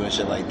see you and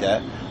shit like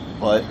that.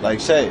 But like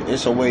I said,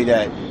 it's a way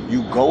that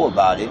you go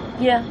about it.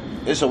 Yeah.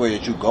 It's a way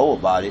that you go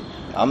about it.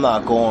 I'm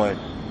not going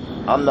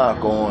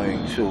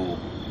to.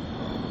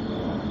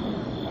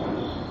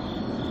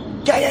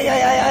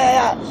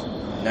 Yeah.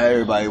 Now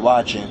everybody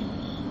watching.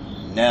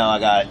 Now I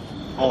got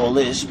all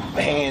this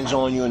hands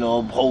on you and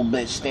a whole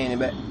bitch standing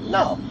back.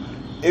 No.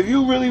 If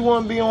you really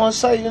want to be on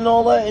site and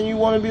all that and you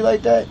want to be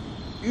like that,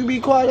 you be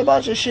quiet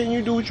about your shit and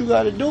you do what you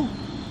got to do.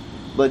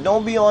 But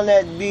don't be on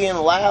that being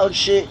loud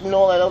shit and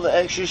all that other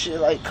extra shit.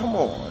 Like, come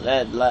on.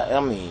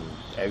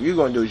 If you're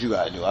going to do what you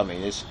got to do, I'm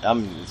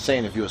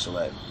saying if you're a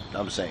celeb.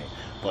 I'm saying.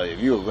 But if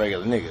you're a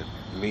regular nigga,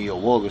 me or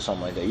Wook or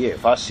something like that, yeah,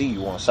 if I see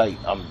you on site,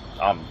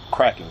 I'm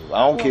cracking you.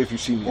 I don't care if you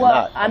see me or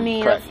not. I'm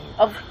cracking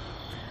you.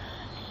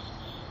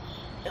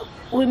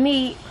 With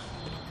me,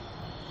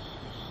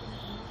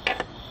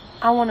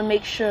 I want to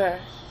make sure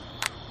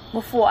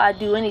before I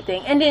do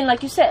anything. And then,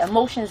 like you said,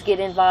 emotions get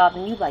involved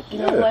and you like, you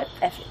know what?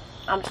 F it.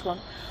 I'm just going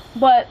to.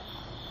 But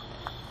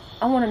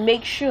I want to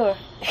make sure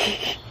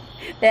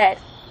that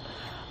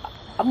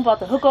I'm about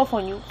to hook off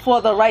on you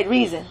for the right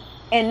reason.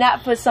 And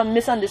not for some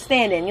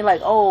misunderstanding. You're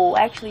like, oh,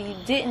 actually, you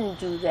didn't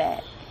do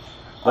that.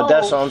 But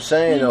that's what I'm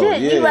saying, though. Yeah.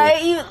 You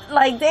right? You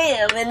like,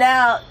 damn. And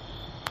now,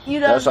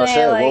 that's what I'm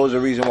saying. Like, what was the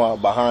reason why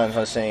behind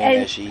her saying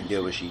that she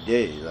did what she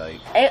did? Like,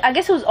 I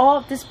guess it was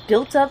all this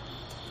built up.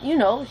 She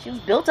was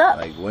built up.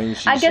 Like when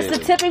she. I guess the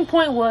tipping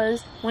point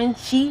was when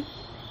she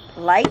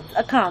liked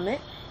a comment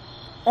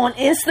on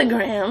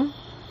Instagram.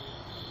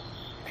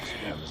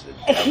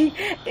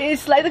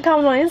 It's like the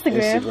comment on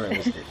Instagram. Instagram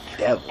is the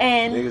devil.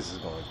 And niggas is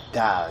gonna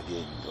die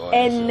getting.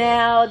 And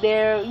now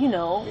they're,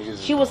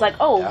 she was like,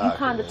 "Oh, you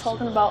kind of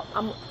talking about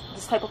I'm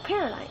this type of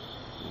parent."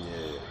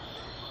 Yeah.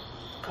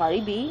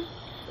 Cardi B,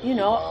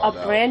 a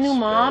brand new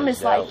mom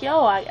is like,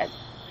 "Yo,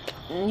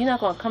 you're not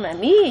gonna come at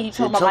me. You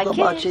talking about my kid.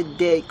 Talk about your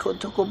dad.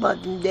 Talk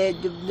about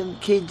them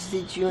kids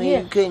that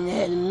you couldn't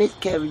have the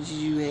miscarriages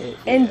you had."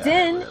 And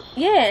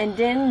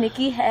then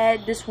Nicki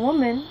had this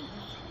woman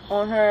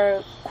on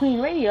her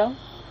Queen Radio.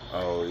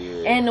 Oh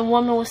yeah. And the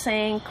woman was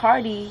saying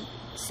Cardi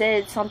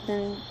said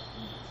something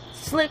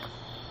slick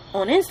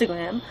on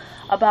Instagram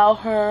about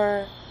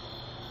her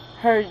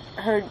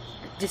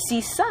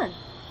deceased son.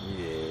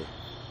 Yeah.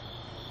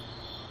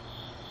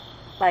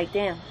 Like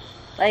damn.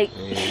 Like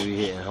niggas be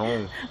hitting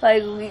home.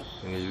 Like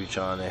niggas be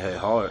trying to hit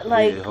hard.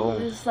 Like hit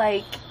home. It's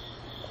like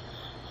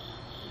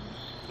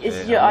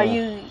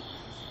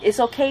it's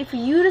okay for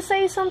you to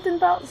say something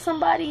about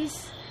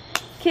somebody's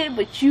kid,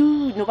 but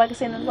nobody can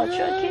say nothing about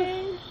your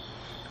kid.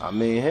 I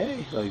mean,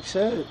 hey, like I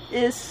said,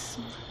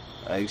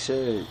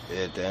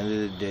 at the end of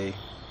the day,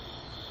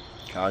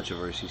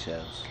 controversy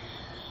sells.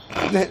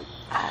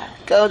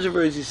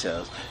 Controversy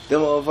sells.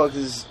 Them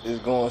motherfuckers is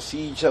gonna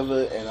see each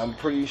other, and I'm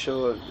pretty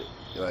sure,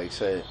 like I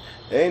said,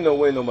 there ain't no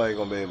way nobody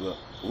gonna be able to.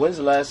 When's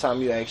the last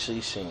time you actually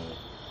seen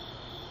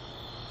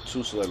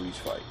two celebrities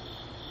fight?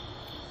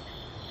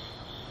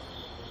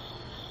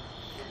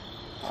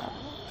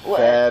 What?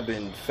 Fab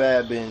and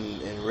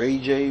Ray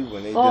J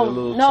when they did a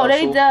little no,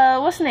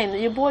 tussle. What's the name?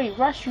 Your boy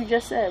Russ, you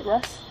just said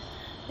Russ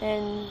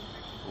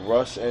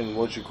and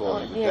what you call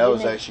it? Yeah, that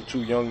was actually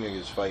two young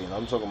niggas fighting.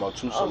 I'm talking about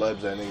two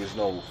celebs that niggas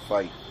know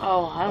fight.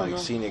 Oh, I don't know.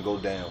 Like seen it go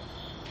down.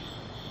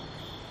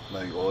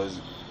 Like, or is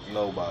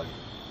nobody?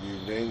 You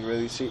didn't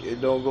really see it.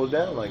 Don't go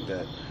down like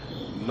that.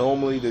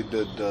 Normally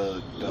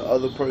the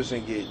other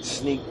person gets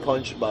sneak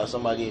punched by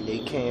somebody in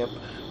their camp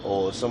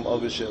or some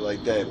other shit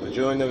like that. But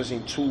you ain't never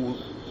seen two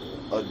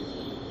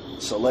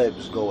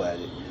celebs go at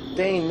it.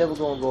 They ain't never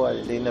gonna go at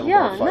it. They never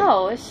gonna fight.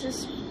 No, it's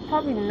just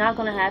probably not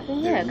gonna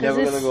happen. They're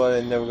never gonna go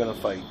at it. Never gonna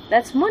fight.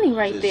 That's money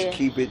right just there. Just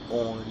keep it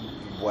on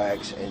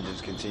wax and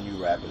just continue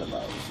rapping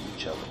about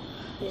each other.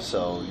 Yeah.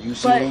 So you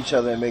see each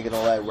other and making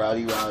all that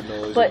rowdy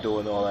noise and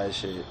doing all that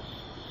shit.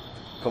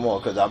 Come on,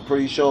 because I'm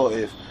pretty sure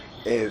if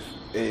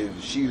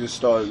she would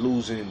start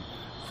losing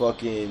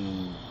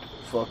fucking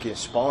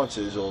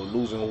sponsors or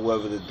losing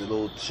whoever the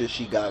little shit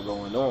she got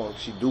going on,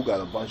 she do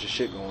got a bunch of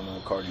shit going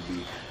on, Cardi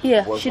B.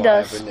 Yeah, she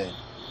does. Happen then?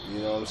 You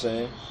know what I'm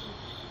saying?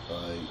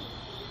 Like,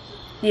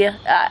 Yeah,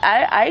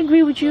 I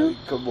agree with you.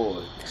 Like, come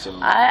on. So,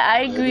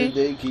 I agree.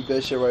 They keep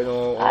that shit right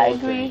on. I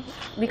agree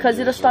because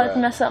it'll start to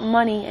mess up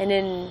money, and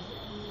then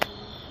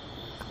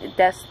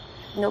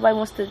nobody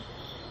wants to.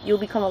 You'll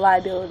become a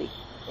liability.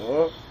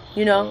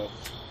 You know,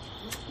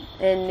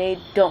 and they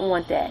don't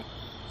want that.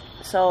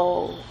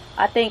 So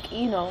I think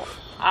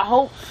I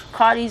hope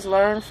Cardi's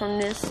learned from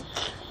this.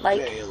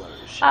 Like,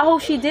 I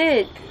hope she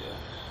did.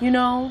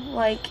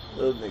 Like,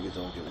 little niggas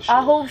don't give a shit.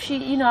 I hope she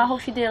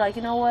did. Like,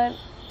 you know what?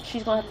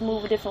 She's gonna have to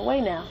move a different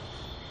way now.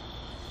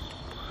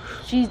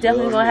 She's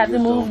definitely gonna have to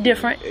move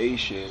different.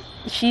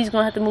 She's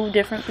gonna have to move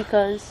different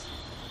because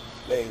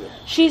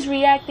she's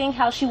reacting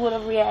how she would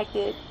have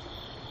reacted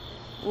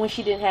when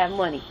she didn't have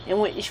money and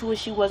when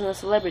she wasn't a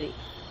celebrity.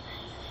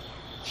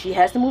 She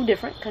has to move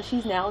different because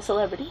she's now a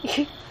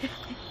celebrity.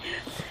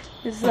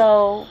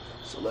 So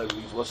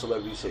celebrities, what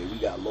celebrities say? We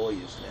got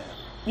lawyers now.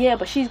 Yeah,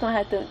 but she's gonna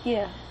have to.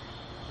 Yeah,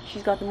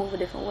 she's got to move a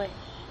different way.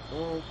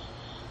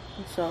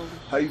 So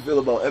how you feel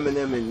about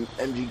Eminem and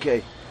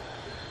MGK?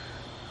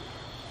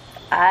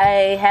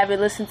 I haven't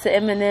listened to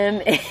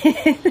Eminem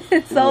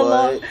in so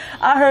long.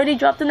 I heard he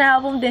dropped an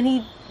album, then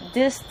he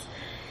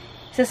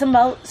said something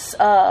about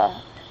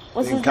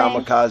what's his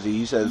Kamikaze. name?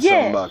 He said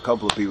something about a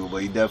couple of people,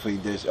 but he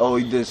definitely dissed. Oh,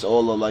 he dissed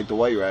all of like the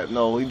white rap.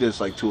 No, he dissed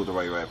like 2 of the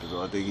white rappers.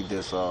 I think he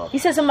dissed. He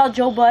said something about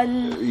Joe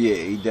Budden. Yeah,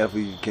 he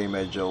definitely came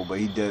at Joe, but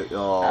he did.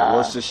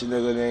 What's this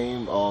nigga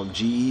name?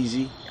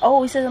 G-Eazy.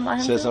 Oh, he said something about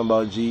him. Said something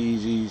about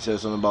G-Eazy. He said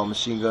something about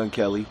Machine Gun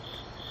Kelly.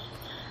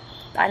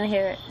 I didn't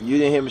hear it. You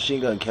didn't hear Machine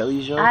Gun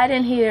Kelly's joke? I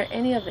didn't hear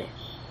any of it.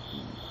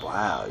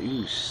 Wow,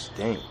 you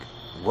stink.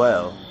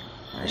 Well,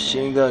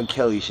 Machine Gun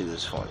Kelly shit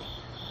is funny.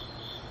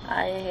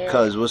 I didn't hear it.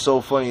 Cause what's so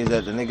funny is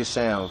that the nigga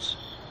sounds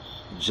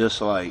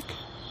just like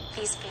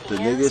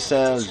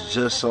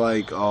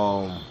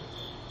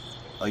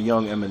a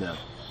young Eminem.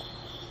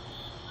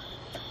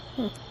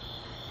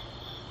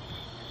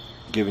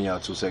 Giving y'all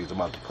 2 seconds. I'm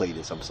about to play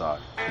this. I'm sorry.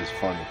 It's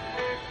funny.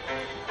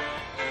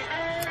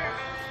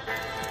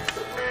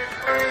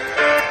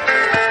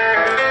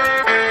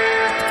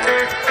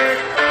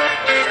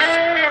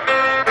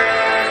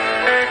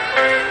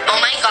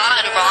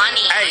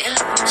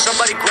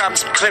 Somebody grab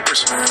some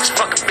clippers. This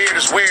fucking beard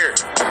is weird.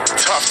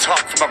 Tough talk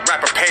from a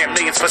rapper paying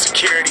millions for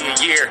security a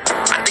year.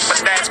 I think my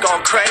dad's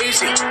gone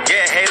crazy.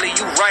 Yeah, Haley,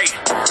 you right.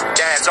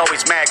 Dad's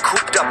always mad,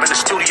 cooped up in the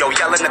studio,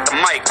 yelling at the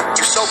mic.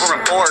 You sober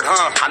and bored,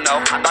 huh? I know.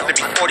 I'm about to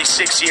be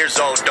 46 years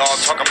old, dog.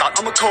 Talking about,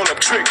 I'ma call up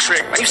Trick.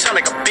 Man, you sound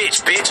like a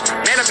bitch.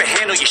 Man up and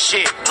handle your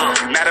shit.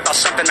 Mad about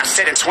something I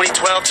said in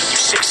 2012. Took you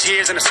 6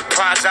 years and a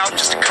surprise album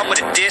just to come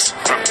with a diss.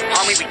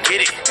 Homie, we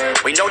get it.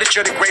 We know that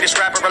you're the greatest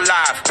rapper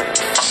alive.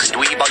 Fuck a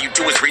dweeb, all you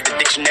do is read the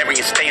dictionary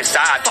and stay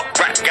inside. Fuck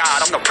rap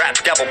god, I'm the rap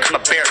devil. Come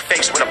a bare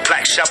face with a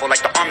black shovel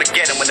like the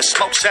Armageddon. When the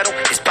smoke settle,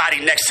 his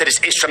body next to this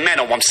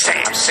instrumental. I'm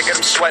saying, I'm sick of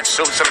them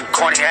sweatsuits and them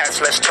corny hats.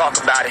 Let's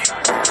talk about it.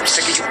 I'm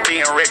sick of you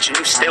being rich and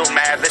you still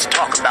mad. Let's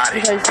talk about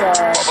it.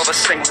 Both of us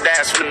single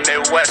dads from the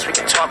Midwest. We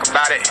can talk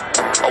about it.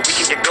 Or we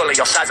can get gully.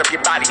 I'll size up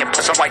your body and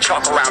put some white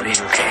chalk around it.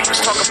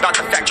 Let's talk about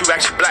the fact you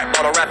actually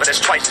blackball a rapper that's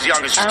twice as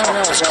young as you.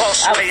 Let's call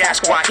Sway,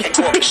 ask why he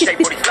grew up in Shape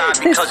 45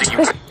 because of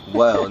you.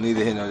 Well,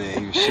 neither here nor there.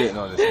 He was shitting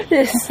on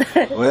this.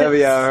 Whenever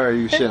y'all heard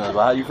you shitting on it,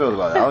 but how you feel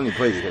about it? I only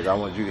played it because I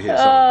want you to hear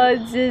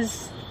something.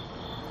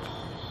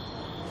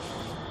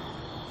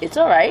 It's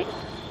alright,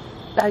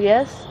 I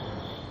guess.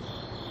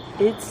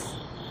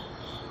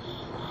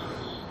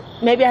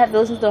 Maybe I have to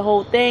listen to the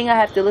whole thing. I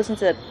have to listen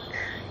to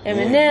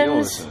Eminem's. You don't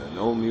listen to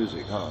no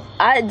music, huh?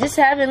 I just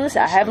haven't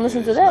listened. I haven't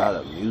listened to that.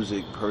 Not a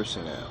music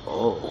person at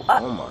all.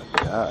 Oh my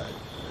god.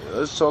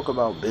 Let's talk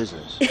about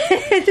business.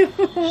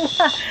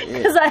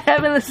 Because I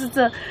haven't listened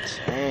to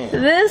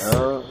this.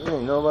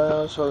 Ain't nobody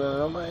else talking.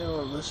 Nobody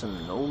else listen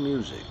to no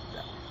music.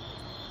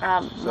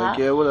 Like,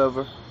 yeah,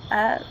 whatever.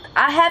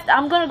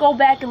 I'm gonna go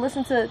back and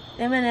listen to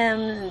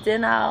Eminem's, and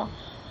then I'll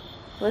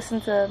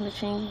listen to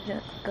Machine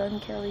Gun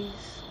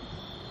Kelly's.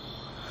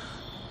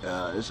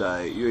 It's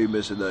alright. You ain't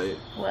missing nothing.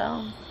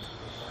 Well.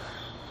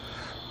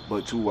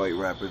 But 2 white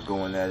rappers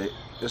going at it.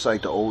 It's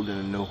like the old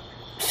and the new.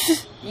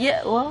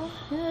 Yeah, well,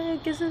 yeah, I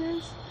guess it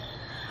is.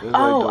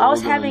 I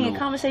was having a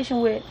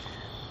conversation with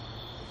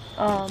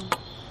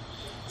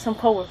some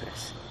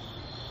coworkers,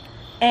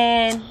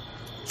 and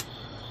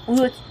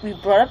we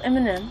brought up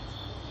Eminem,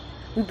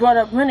 we brought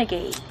up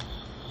Renegade,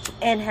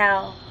 and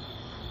how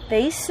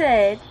they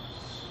said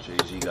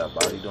Jay-Z got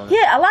bodied on it.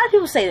 Yeah, a lot of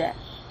people say that.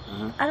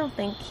 I don't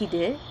think he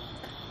did.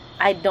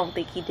 I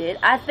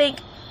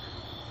think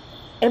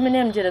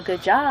Eminem did a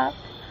good job.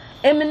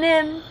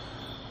 Eminem,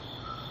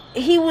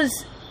 he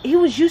was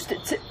used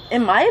to,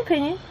 in my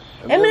opinion.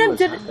 Eminem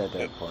did at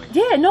that point.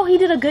 Yeah, no, he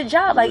did a good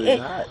job. Like he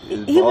had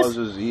yes,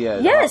 balls he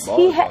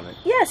had. on it.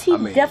 Yes, he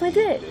definitely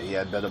did. He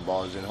had better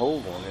balls than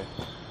Hov on it.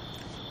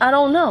 I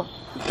don't know.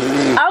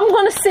 I'm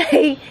gonna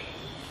say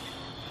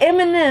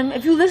Eminem.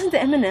 If you listen to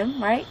Eminem,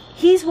 right,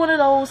 he's one of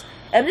those.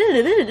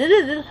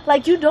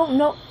 Like, you don't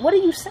know what are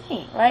you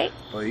saying, right?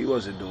 But he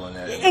wasn't doing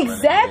that.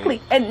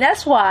 Exactly, and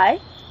that's why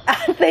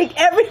I think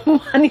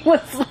everybody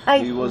was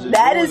like, He wasn't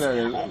that doing is that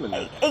in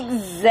Eminem.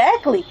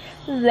 exactly.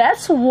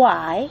 That's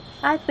why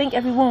I think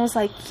everyone was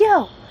like,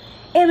 yo,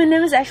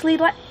 Eminem is actually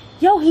like,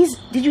 yo,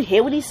 did you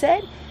hear what he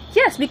said?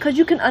 Yes, because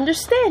you can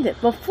understand it.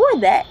 Before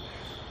that,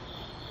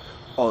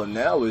 Oh,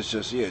 now it's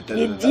just, yeah.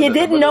 you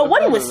didn't know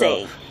what he was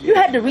saying. You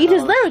had to read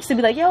his lyrics to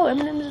be like, yo,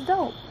 Eminem is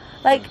dope.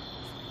 Like,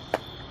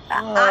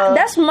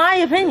 that's my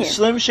opinion.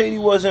 Slim Shady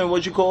wasn't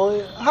what you call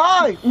it.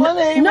 Hi, my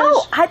name No,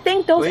 is. I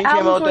think those When he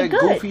came albums out were that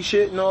good. goofy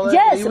shit and all that.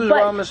 Yes, he was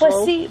rhyming but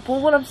slow. see,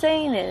 but what I'm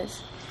saying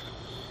is,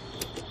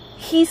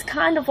 he's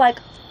kind of like,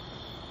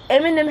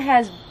 Eminem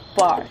has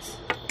bars.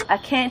 I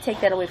can't take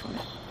that away from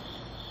him.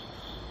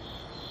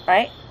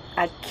 Right?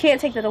 I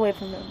can't take that away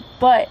from him.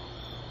 But,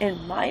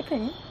 in my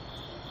opinion,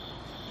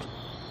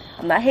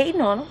 I'm not hating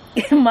on him.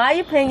 In my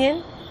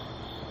opinion,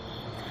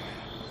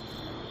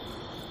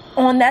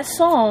 on that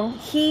song,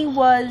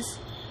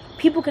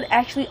 people could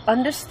actually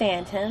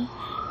understand him.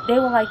 They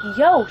were like,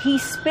 yo,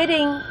 he's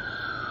spitting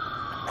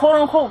quote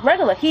unquote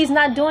regular. He's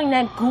not doing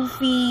that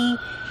goofy,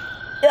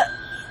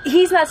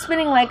 he's not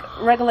spitting like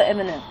regular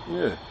Eminem.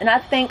 Yeah. And I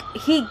think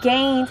he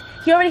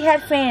already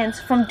had fans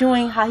from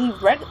doing how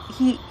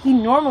he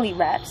normally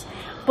raps,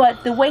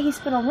 but the way he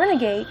spit on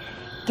Renegade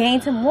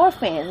gained him more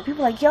fans. And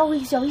people were like, yo,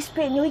 he's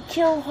spitting, yo, he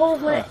killed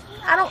Hov on it.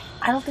 I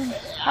don't think,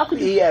 how could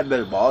He had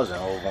better balls than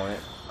Hov on it.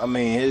 I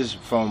mean, it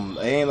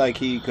ain't like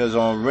because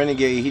on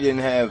Renegade, he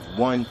didn't have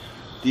one.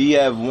 He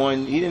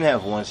didn't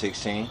have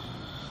 116.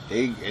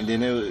 And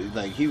then it was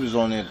like, he was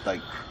on it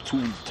like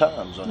 2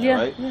 times on it,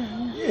 right?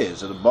 Yeah,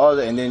 so the bars,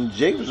 and then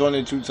Jay was on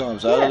it 2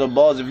 times. So out of the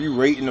bars, if you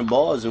rating the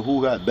bars of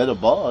who got better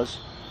bars,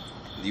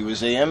 you would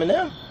say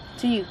Eminem.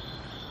 To you.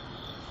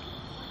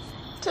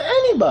 To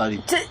anybody.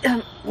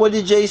 What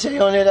did Jay say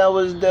on it that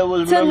was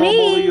memorable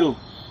me, to you?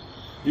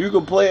 You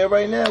can play it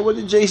right now. What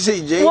did Jay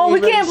say? Jay, well,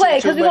 we can't play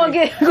it because we're going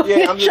to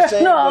get I'm just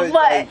saying, off.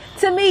 But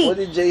to me. What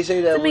did Jay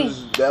say that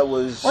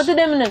was... What did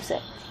Eminem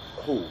say?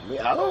 Who? Me?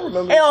 I don't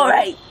remember. All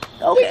right.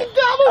 Okay.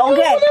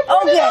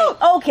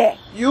 Okay.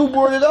 You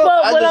brought it up.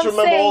 But I what just I'm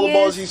remember all the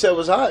saying bars is- he said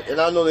was hot.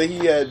 And I know that he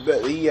had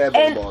better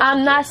And bars.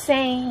 I'm not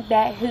saying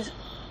that his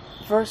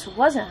verse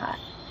wasn't hot.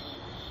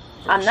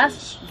 I'm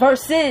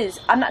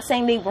not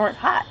saying they weren't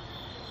hot.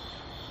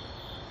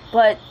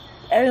 But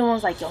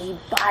everyone's like, yo, he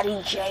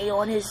bodied Jay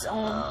on his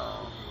own.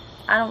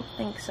 I don't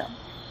think so.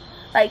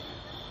 Like,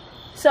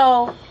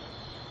 so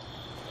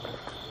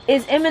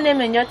is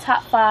Eminem in your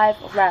top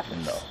 5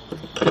 rappers?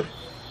 No.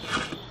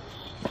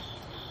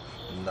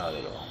 Not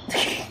at all.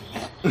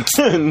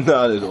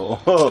 Not at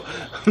all.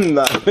 I'm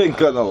not even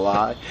gonna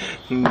lie.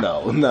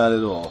 No, not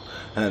at all.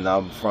 And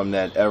I'm from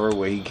that era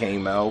where he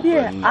came out.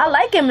 Yeah, but no. I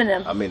like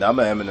Eminem. I mean, I'm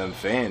an Eminem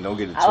fan. Don't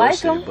get it I like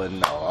twisted. him. But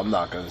no, I'm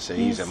not gonna say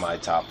he's in my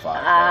top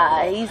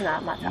 5. He's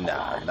not my top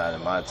 5. Not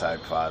in my top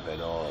 5 at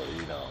all.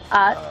 You know.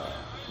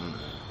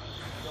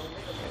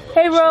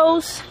 Hey,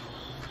 Rose.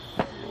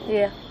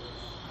 Yeah.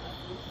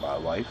 My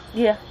wife.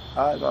 Yeah.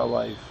 Hi, my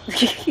wife.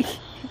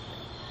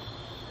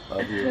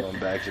 Love you. I'm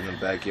back in the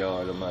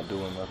backyard. I'm not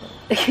doing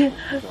nothing.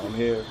 So I'm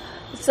here.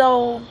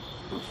 So,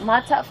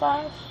 my top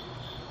 5?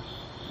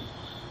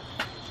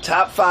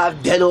 Top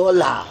 5 dead or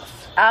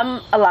alive?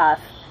 I'm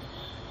alive.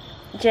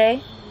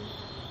 Jay.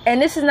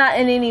 And this is not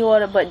in any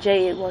order, but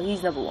Jay, well,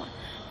 he's number 1.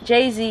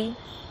 Jay-Z.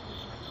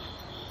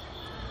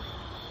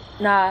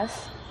 Nas.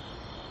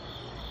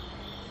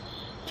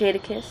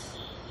 Jadakiss.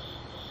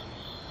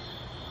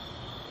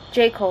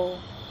 J. Cole.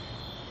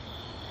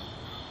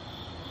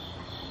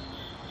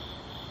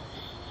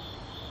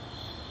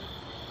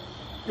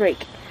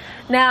 Drake.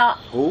 Now.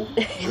 Who?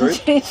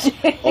 Drake?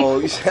 Oh,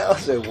 you said, I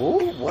said,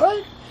 who?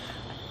 What?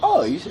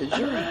 Oh, you said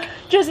Drake.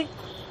 Drizzy.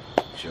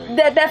 Drake.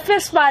 That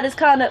 5th spot is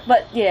kind of,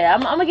 but yeah,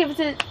 I'm gonna give it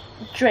to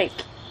Drake.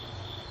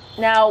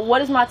 Now,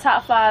 what is my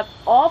top 5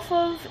 off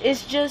of?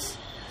 It's just,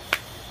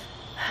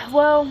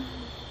 well,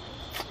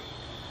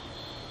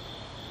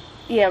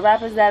 yeah,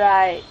 rappers that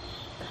I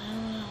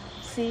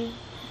see.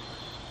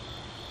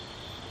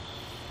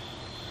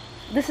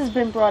 This has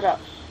been brought up.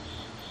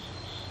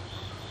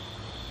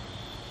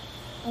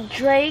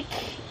 Drake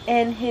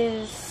and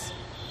his...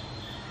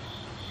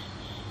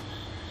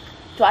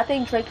 Do I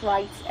think Drake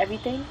writes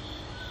everything?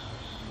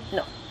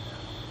 No.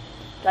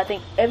 Do I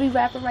think every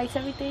rapper writes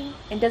everything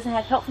and doesn't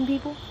have help from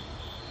people?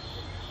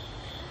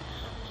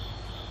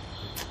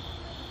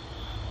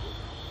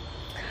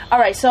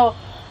 Alright, so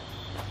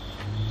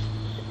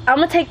I'm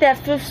going to take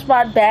that 5th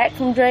spot back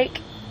from Drake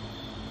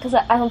because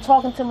I'm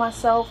talking to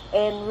myself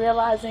and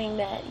realizing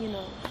that, you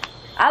know,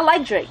 I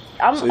like Drake.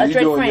 I'm So a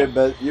Drake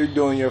friend. you're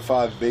doing your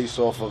 5 based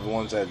off of the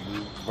ones that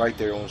write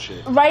their own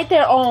shit. Write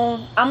their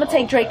own. I'm going to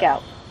take Drake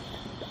out.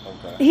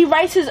 Okay. He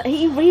writes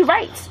he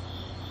writes.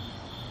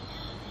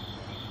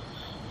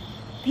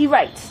 He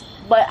writes.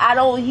 But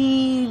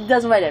he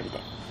doesn't write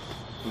everything.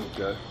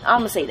 Okay. I'm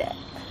going to say that.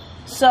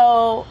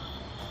 So,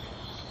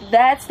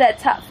 that's that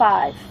top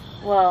 5.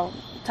 Well,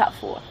 top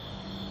 4.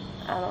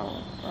 I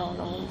don't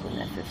know who's in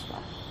that 5th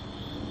spot.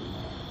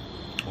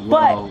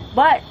 Well,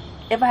 But,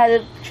 if I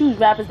had to choose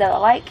rappers that I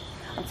like,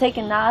 I'm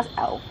taking Nas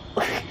out.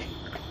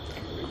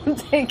 I'm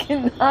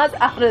taking Nas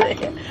out of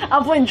there.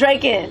 I'm putting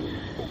Drake in.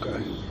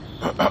 Okay.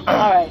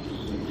 Alright.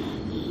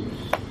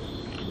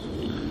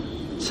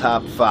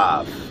 Top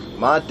 5.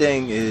 My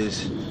thing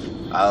is,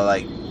 I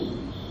like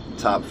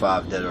top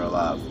 5 dead or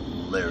alive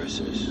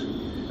lyricists.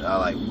 I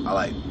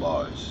like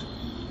bars.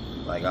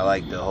 Like, I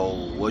like the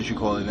whole, what you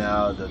call it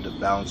now, the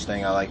bounce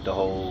thing. I like the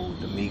whole,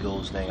 the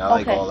Migos thing. I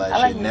like all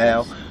that shit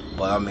now.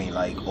 But I mean,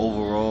 like,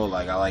 overall,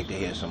 like, I like to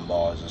hear some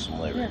bars and some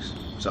lyrics.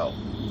 Yeah. So,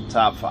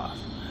 top 5.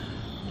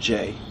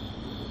 Jay.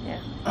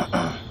 Yeah.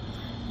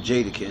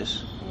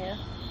 Jadakiss. Yeah.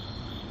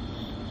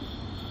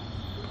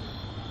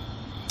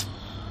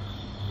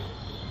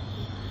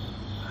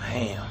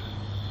 Damn.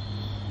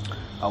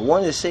 I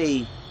want to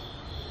say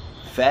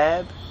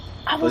Fab.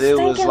 But it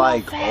was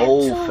like Fab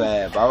old too.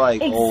 Fab. I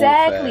like old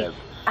Fab.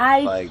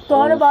 I like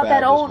thought about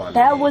that Fab old.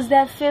 That was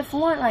that fifth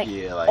one. Like,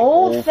 yeah, like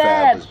old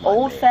Fab.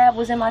 Old Fab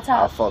was in my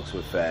top. I fucks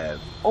with Fab.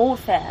 Old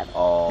Fab.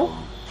 So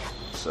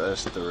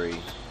that's 3.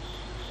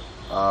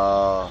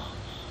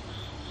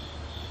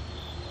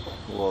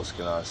 Who else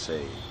can I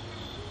say?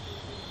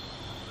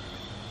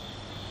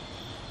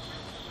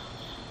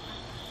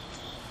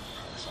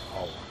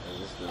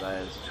 This is the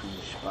last 2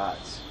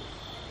 spots.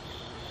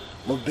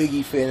 I'm a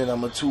Biggie fan and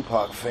I'm a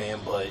Tupac fan,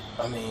 but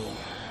I mean,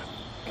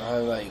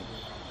 I'm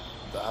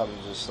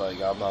just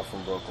like, I'm not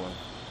from Brooklyn.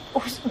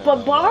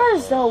 But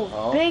bars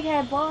though, Big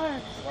had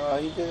bars.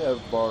 He did have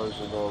bars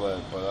and all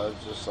that, but I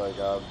just like,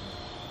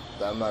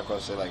 I'm not gonna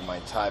say like my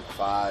top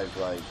 5.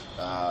 Like,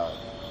 I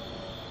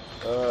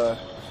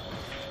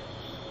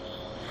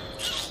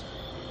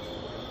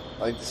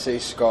like to say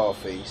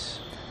Scarface.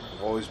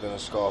 I've always been a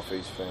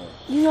Scarface fan.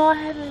 You know, I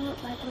haven't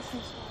like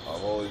listened to.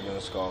 I've always been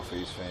a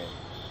Scarface fan.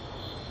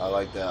 I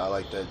like that. I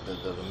like that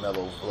the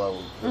mellow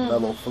flow,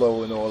 mellow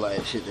flow, and all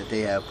that shit that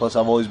they have. Plus,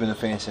 I've always been a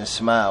fan since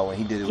Smile when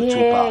he did it with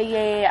Tupac.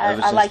 Yeah.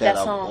 I like that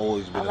song. I've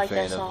always been a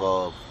fan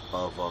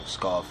of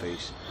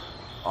Scarface.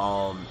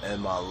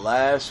 And my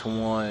last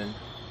one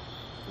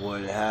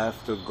would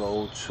have to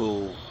go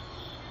to.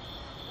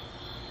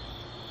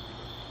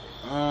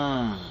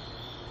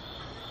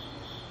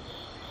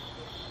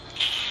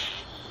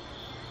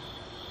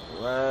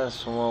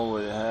 Last one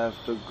would have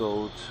to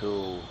go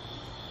to.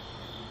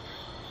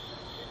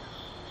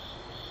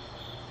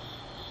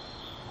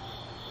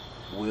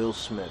 Will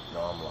Smith. No,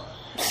 I'm lying.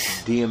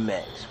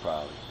 DMX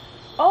probably.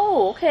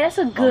 Oh, okay, that's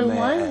a good Man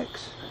one.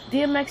 X.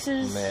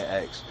 DMX's.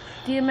 Man X.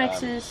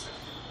 DMX's.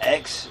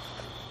 X.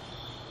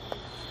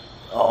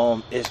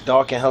 It's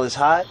Dark and Hell is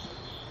Hot.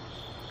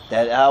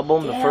 That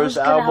album, the first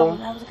album.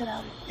 That was a good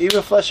album.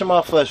 Even Flesh of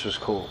My Flesh was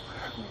cool,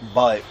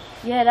 but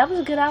yeah, that was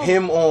a good album.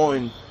 Him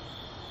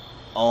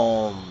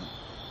on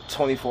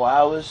 24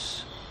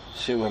 Hours,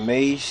 shit with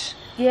Mace.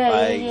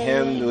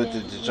 Him with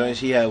the joints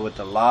he had with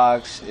the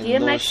locks and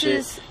DMX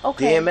is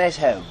okay. DMX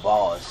had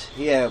bars.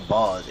 He had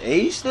bars. And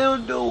he still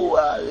do.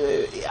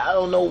 I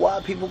don't know why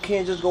people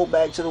can't just go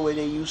back to the way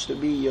they used to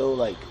be, yo.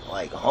 Like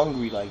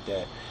hungry like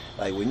that.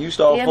 Like when you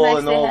start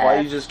falling off, why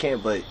you just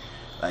can't? But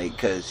like,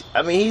 cause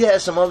I mean, he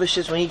had some other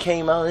shits when he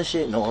came out and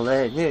shit and all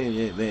that.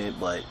 Yeah, man.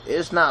 But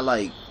it's not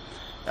like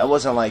that.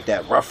 Wasn't like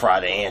that Rough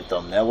Rider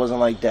anthem. That wasn't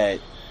like that.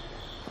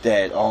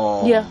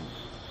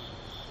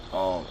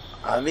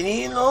 I've been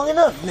eating long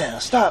enough now.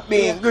 Stop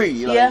being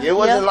greedy. Like, it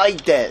wasn't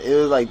like that. It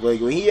was like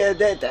when he had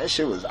that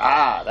shit was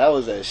that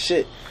was that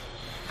shit.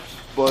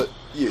 But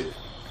yeah,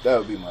 that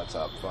would be my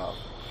top 5.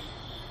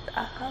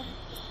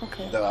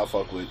 Okay. That I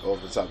fuck with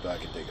off the top that I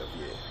can think of.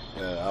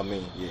 Yeah. I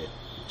mean,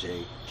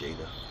 Jada.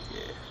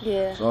 Yeah.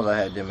 As long as I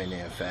had them in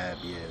there, Fab.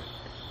 Yeah.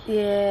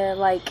 Yeah,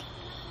 like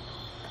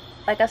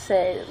I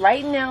said,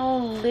 right now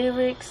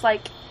lyrics,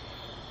 like,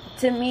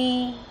 to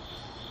me.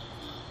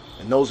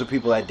 And those are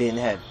people that didn't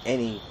have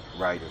any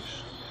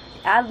writers.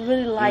 I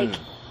really like.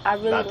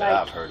 Not that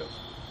I've heard of.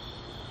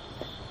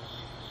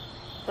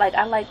 Like,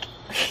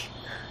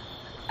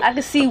 I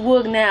can see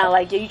Woog now.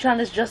 Like, you trying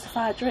to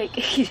justify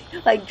Drake?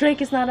 Like,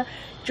 Drake is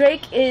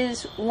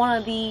one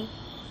of the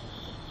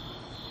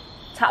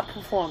top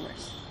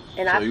performers.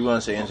 And so you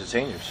want to say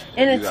entertainers?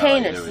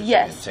 Entertainers,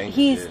 yes.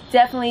 He's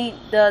definitely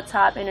the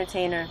top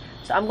entertainer.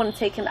 So I'm going to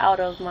take him out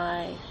of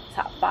my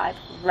top 5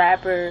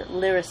 rapper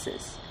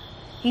lyricists.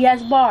 He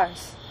has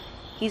bars.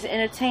 He's an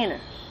entertainer.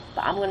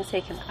 But I'm going to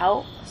take him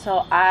out.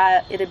 So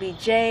it'll be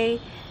Jay,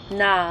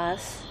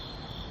 Nas,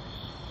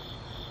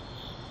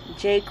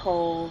 J.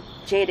 Cole,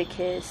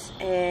 Jadakiss,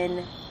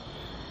 and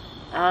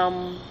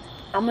I'm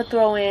going to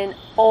throw in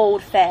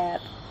Old Fab.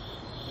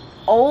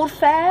 Old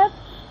Fab?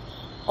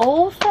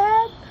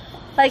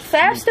 Like,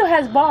 Fab still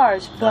has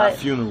bars, but... Not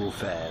Funeral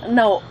Fab.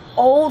 No,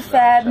 Old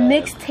Fab,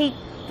 mixtape,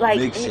 like...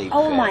 Mixtape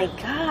oh Fab. My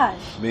gosh.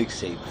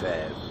 Mixtape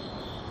Fab.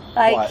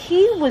 Like, What?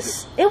 it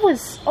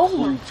was, oh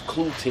my...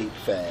 Clue tape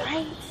Fab.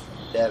 Right?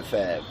 That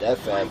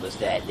Fab was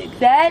that nigga.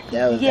 That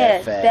was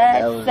yeah, that Fab.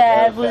 that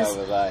Fab was...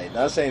 like,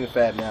 not saying the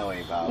Fab now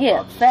ain't powerful.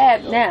 Yeah,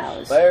 Fab now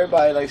is... But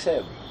everybody, like I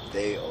said,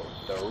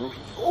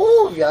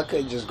 Ooh, if y'all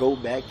could just go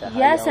back to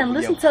Yes, and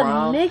listen to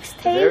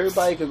mixtapes.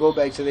 Everybody could go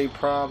back to their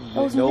prime.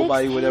 Those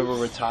Nobody would mixtapes. ever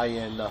retire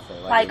and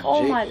nothing. Like,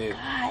 oh my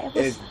God. It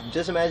was,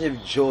 Just imagine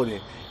if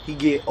Jordan, he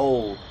get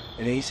old,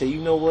 and then he say, you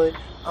know what?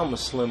 I'm going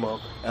to slim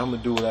up, and I'm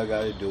going to do what I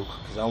got to do,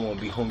 because I want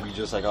to be hungry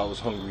just like I was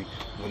hungry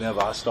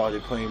whenever I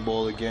started playing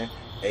ball again.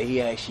 And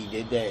he actually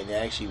did that, and it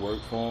actually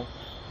worked for him.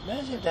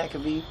 Imagine if that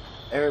could be,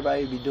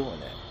 everybody would be doing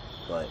that.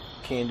 But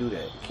can't do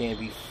that. Can't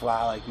be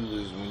fly like you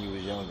was when you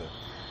was younger.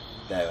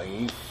 That like,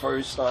 when you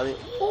first started,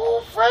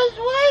 oh, fresh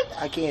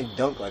what? I can't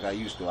dunk like I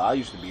used to. I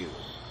used to be able.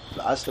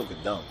 I still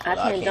could dunk. I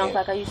can't dunk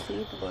like I used to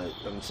either. But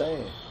I'm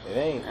saying, it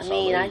ain't. I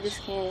mean, I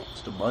just can't.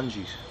 It's the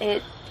bungees.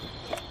 It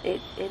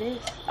is.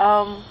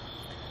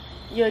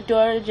 Your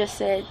daughter just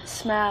said,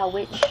 "Smile,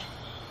 witch."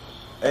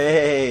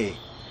 Hey,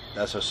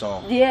 that's her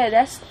song. Yeah,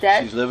 that's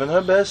that. She's living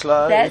her best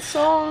life. That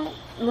song,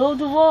 Lil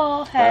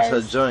Duval has. That's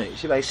her joint.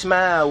 She like,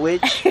 smile,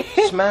 witch.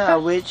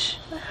 Smile, witch.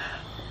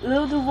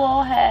 Lil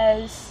Duval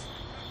has.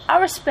 I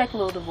respect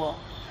Lil Duval.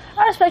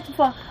 I respect him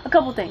for a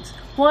couple things.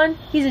 One,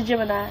 he's a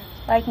Gemini,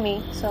 like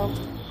me, so.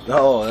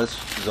 Oh, that's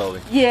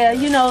Zoe. Yeah,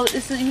 you know,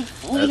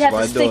 we have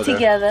to stick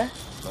together.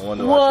 I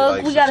wonder why she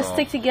likes we gotta the song.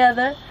 stick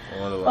together. I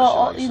wonder why she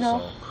likes you know,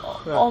 the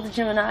song. all the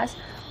Geminis.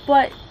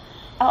 But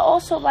I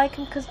also like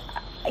him because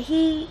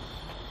he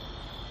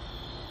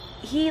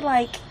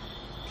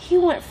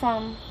went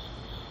from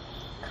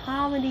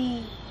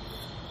comedy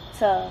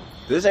to.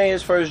 This ain't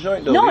his first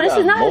joint though. No, he this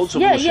is not.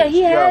 Yeah,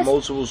 he got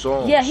multiple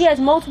songs. Yeah, he has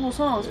multiple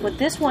songs, but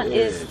this one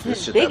is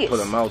his biggest. Put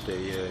him out there.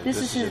 Yeah, this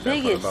is his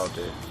biggest. Put him out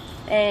there.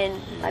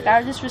 And like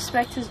I just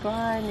respect his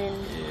grind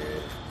and. Yeah.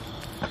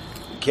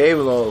 Came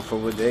along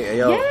from what they.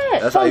 Yo, yeah,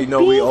 that's how you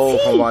know we old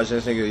BT. from watching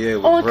this nigga. Yeah,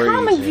 with On braids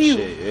Comic and View.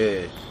 shit.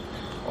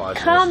 Yeah.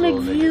 Watching Comic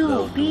this little View, nigga,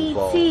 Lil BT,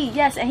 Duval.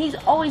 yes, and he's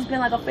always been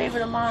like a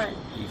favorite of mine.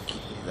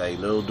 Like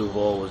Lil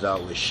Duval was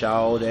out with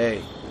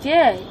Sade.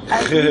 Yeah,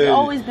 he's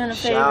always been a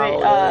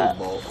favorite all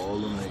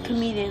them niggas.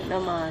 comedian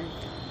of mine.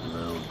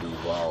 Lil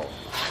Duval.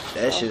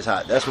 That shit's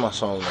hot. That's my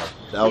song though.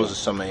 That was a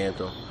summer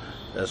anthem.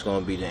 That's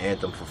gonna be the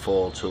anthem for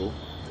fall too.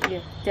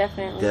 Yeah,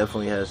 definitely.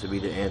 Definitely has to be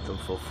the anthem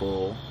for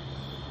fall.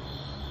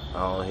 I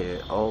don't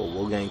hear. Oh,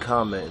 Woog ain't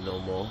commenting no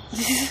more.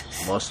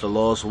 Must have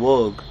lost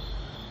Woog.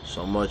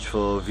 So much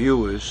for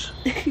viewers.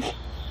 You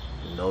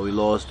know we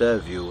lost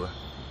that viewer.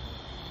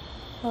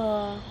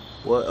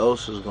 What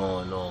else is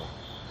going on?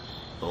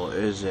 Or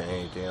is there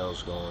anything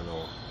else going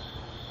on?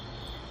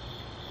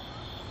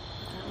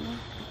 I don't know.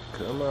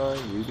 Come on,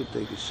 you can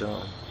think of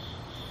something.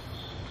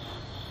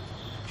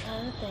 I'm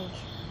trying to think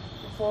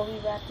before we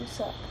wrap this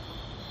up.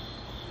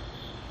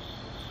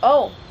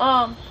 Oh,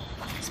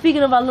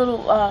 speaking of our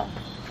little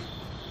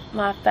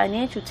my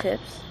financial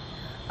tips,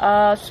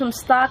 some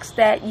stocks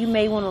that you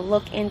may want to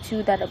look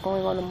into that are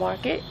going on the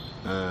market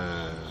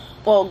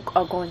or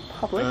are going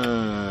public.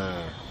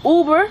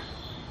 Uber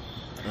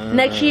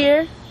next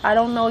year. I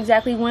don't know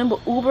exactly when,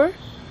 but Uber,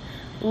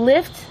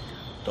 Lyft.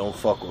 Don't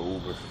fuck with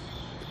Uber.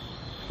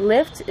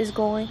 Lyft is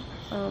going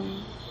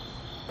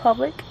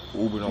public.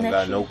 Uber don't next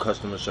got year. no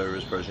customer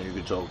service person you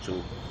can talk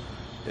to.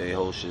 They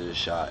whole shit is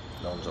shot.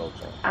 Don't talk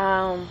to them.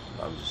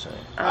 I'm just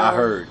saying. I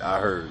heard.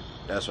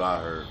 That's what I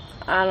heard.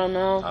 I don't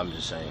know. I'm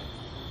just saying.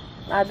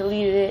 I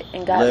deleted it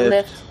and got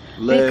Lyft.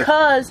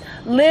 because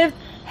Lyft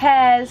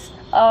has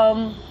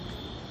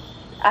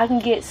I can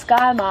get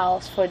Sky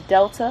Miles for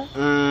Delta.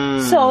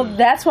 So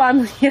that's why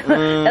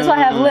that's why I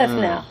have Lyft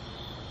now.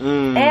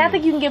 And I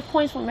think you can get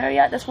points from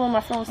Marriott. That's one of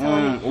my friends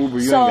telling me. Uber,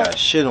 you ain't got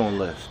shit on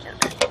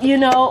Lyft. You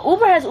know,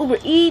 Uber has Uber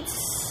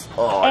Eats.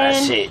 Oh,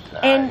 that's it.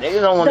 And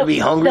niggas don't want to be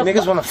hungry.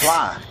 Niggas want to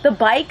fly. The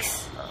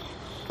bikes.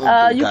 You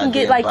can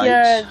get like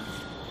your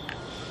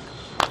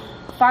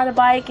find a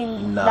bike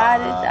and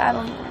ride it. I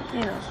don't,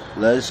 you know.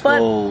 Let's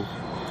go.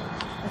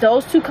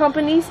 Those two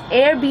companies,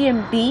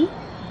 Airbnb.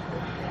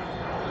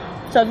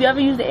 So if you ever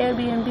use the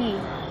Airbnb,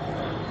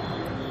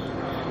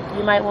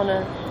 you might want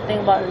to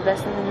think about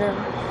investing in them.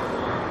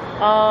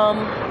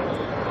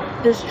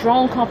 This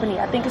drone company,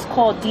 I think it's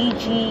called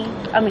DJI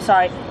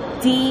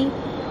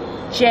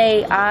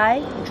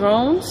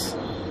drones.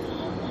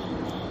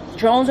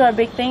 Drones are a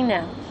big thing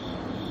now.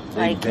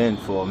 They've been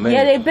for a minute.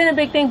 Yeah, they've been a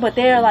big thing, but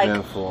they've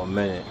been for a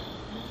minute.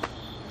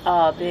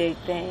 A big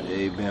thing.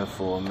 They've been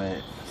for a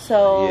minute.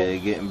 So yeah, they're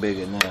getting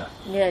bigger now.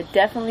 Yeah,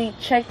 definitely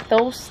check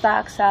those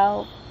stocks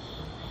out.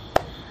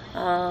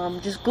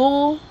 Just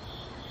Google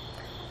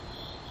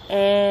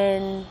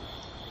and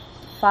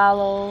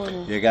follow.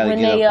 And you gotta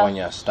get up on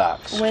your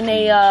stocks. When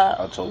they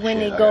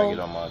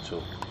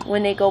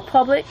go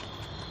public,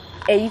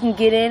 and you can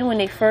get in when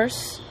they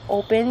first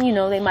open. You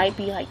know, they might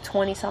be like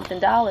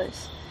 $20-something. A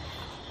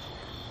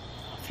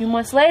few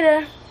months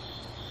later,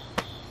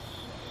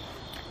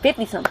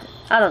 50-something.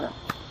 I don't know.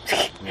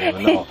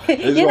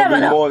 You never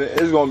know.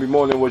 It's gonna be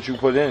more than what you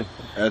put in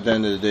at the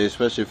end of the day,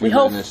 especially if you're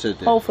letting it sit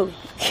there. Hopefully.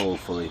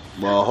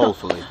 Well,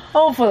 hopefully.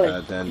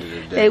 At the end of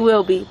the day, they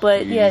will be.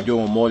 But you're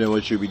doing more than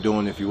what you'd be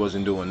doing if you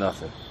wasn't doing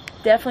nothing.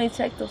 Definitely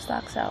check those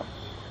stocks out.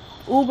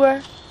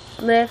 Uber,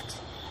 Lyft,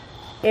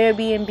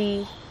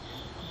 Airbnb,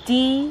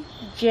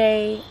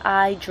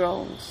 DJI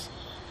drones.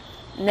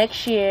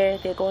 Next year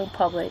they're going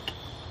public,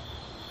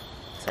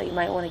 so you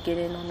might want to get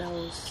in on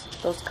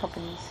those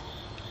companies.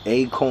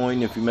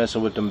 Acoin, if you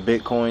messing with them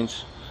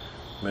bitcoins,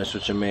 mess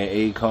with your man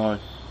Akon.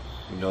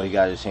 You know he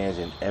got his hands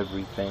in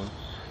everything,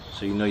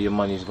 so you know your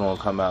money's gonna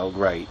come out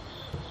right.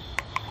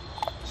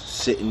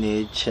 Sitting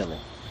there chilling.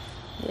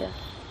 Yeah.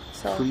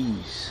 So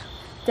please,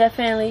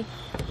 definitely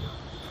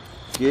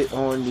get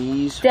on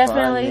these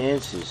definitely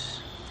finances.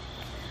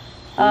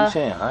 Who you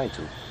saying hi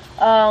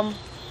to?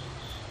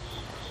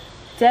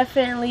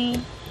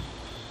 Definitely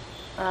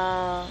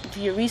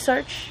do your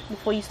research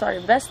before you start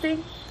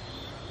investing,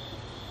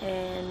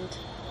 and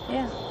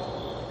yeah.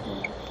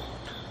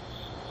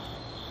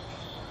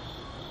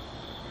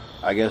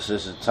 I guess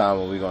this is the time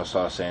when we're gonna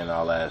start saying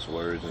our last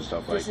words and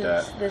stuff like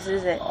that. This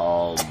is it.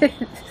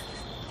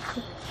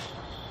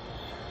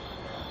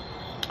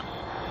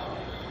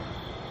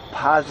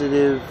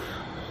 Positive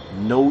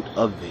note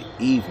of the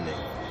evening.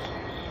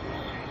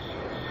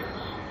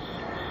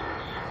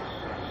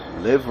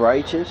 Live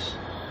righteous.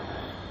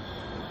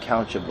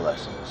 Count your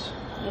blessings.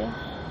 Yeah.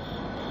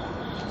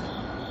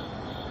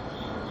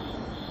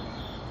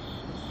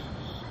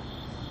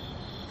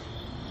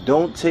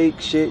 Don't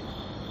take shit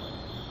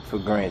for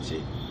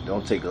granted.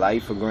 Don't take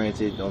life for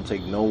granted. Don't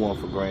take no one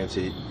for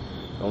granted.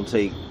 Don't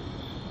take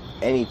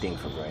anything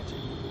for granted.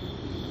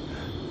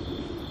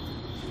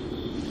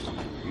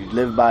 If you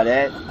live by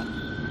that,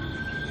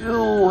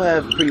 you'll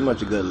have pretty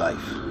much a good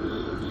life.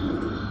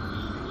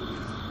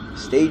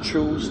 Stay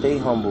true, stay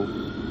humble,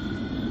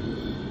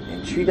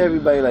 and treat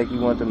everybody like you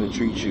want them to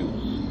treat you.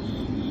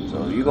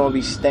 So if you're gonna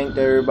be stank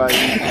to everybody,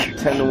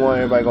 10 to 1,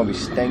 everybody gonna be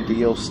stank to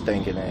your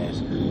stinking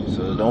ass.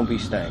 So don't be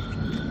stank.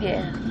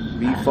 Yeah.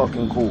 Be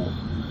fucking cool.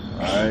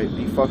 Alright?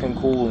 Be fucking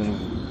cool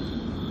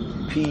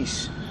and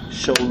peace.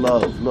 Show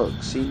love.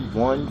 Look, see?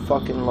 One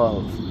fucking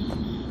love.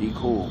 Be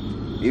cool.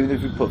 Even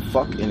if you put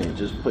fuck in it,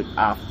 just put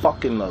I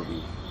fucking love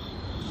you.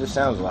 This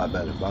sounds a lot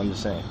better, but I'm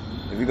just saying.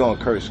 If you're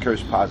gonna curse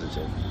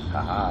positive.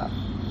 Haha.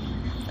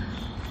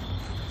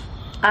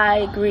 I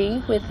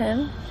agree with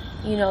him.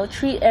 You know,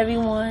 treat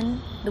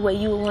everyone the way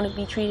you would want to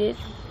be treated.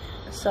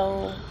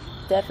 So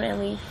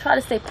definitely try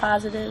to stay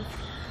positive.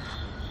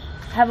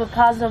 Have a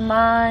positive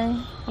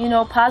mind. You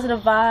know,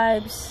 positive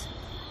vibes.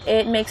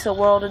 It makes a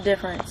world of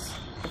difference.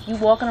 If you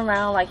walking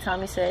around, like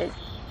Tommy said,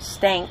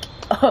 stank,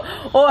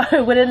 or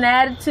with an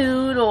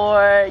attitude,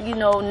 or, you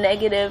know,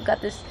 negative,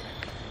 got this,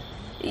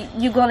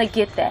 you're gonna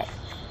get that.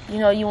 You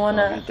know, you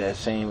wanna get that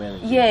same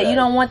energy. Yeah, back. you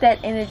don't want that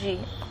energy.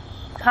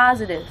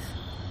 Positive.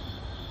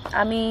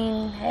 I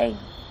mean, hey,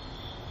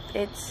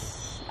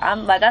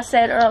 I'm like I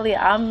said earlier,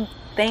 I'm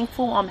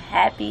thankful, I'm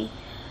happy.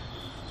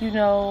 You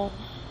know,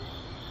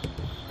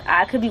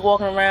 I could be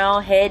walking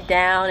around head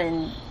down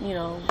and, you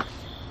know,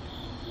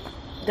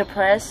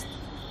 depressed,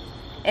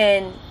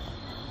 but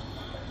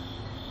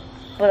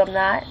I'm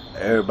not.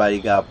 Everybody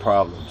got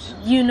problems.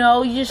 You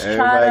know, you just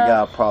Everybody try to.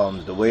 got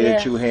problems. The way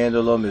that you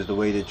handle them is the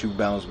way that you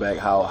bounce back.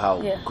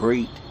 How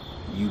great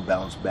you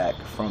bounce back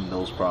from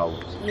those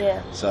problems.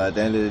 Yeah. So at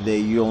the end of the day,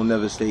 you don't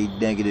never stay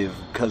negative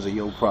because of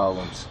your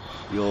problems.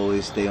 You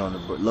always stay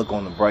look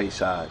on the bright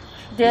side.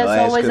 There's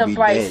always a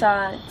bright dead.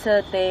 side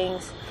to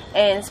things.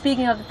 And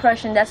speaking of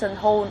depression, that's a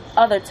whole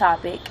other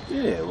topic.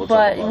 Yeah,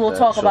 we'll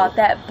talk about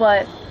that.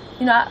 But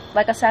you know,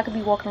 like I said, I could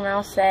be walking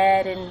around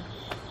sad and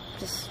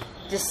just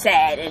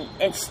sad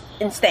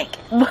and stink.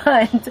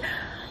 But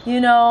you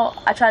know,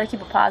 I try to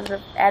keep a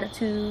positive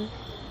attitude,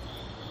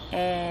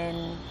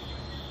 and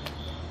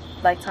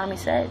like Tommy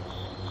said,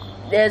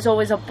 there's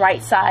always a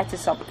bright side to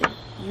something.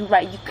 You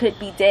could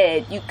be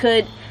dead. You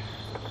could,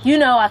 you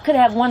know, I could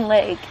have one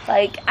leg.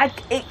 Like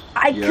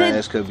your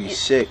ass could be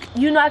sick.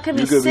 You know, I could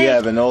be sick. You could be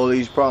having all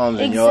these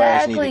problems, and your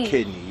ass need a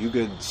kidney. You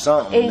could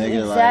something.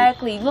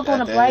 Exactly. Nigga, look on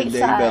the bright side.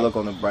 You better look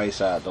on the bright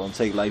side. Don't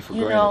take life for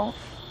granted. Know,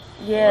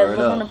 yeah, Word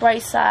look up. on the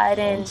bright side,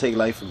 and don't take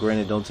life for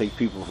granted. Don't take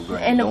people for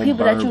granted. And the don't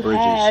people that you bridges.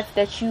 have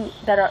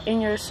that are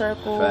in your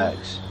circle,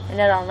 facts, and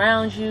that are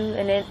around you,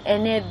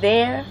 and they're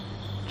there.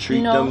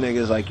 Treat them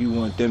niggas like you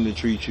want them to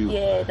treat you.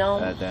 Yeah,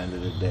 don't. At the end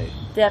of the day,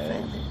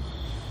 Definitely. And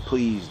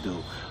please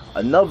do.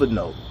 Another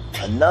note.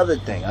 Another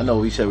thing. I know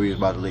we said we was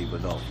about to leave,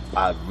 but no,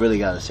 I really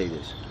gotta say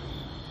this.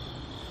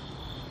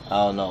 I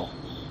don't know,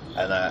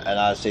 and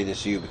I say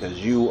this to you because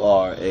you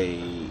are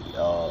you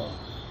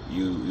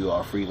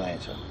are a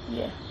freelancer.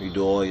 Yeah. You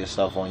do all your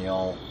stuff on your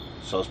own,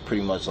 so it's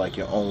pretty much like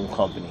your own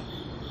company,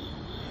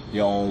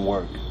 your own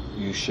work.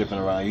 You shipping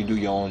around, you do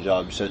your own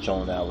job, you set your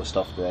own hours,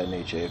 stuff of that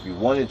nature. If you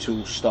wanted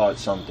to start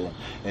something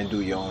and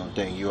do your own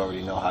thing, you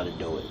already know how to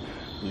do it.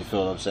 You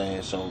feel what I'm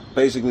saying? So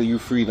basically, you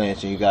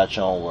freelancing, you got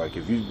your own work.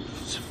 If you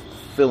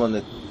filling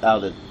it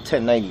out a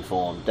 1090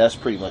 form, that's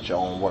pretty much your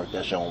own work.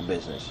 That's your own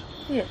business.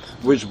 Yes.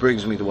 Which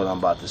brings me to what I'm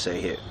about to say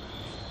here.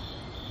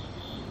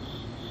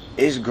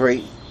 It's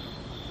great.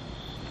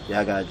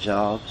 Y'all got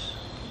jobs.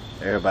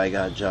 Everybody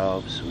got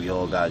jobs. We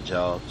all got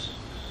jobs.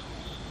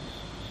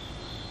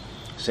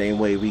 Same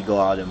way we go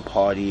out and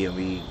party and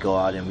we go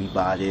out and we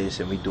buy this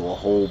and we do a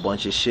whole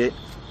bunch of shit.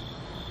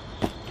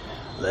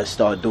 let's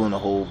start doing a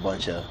whole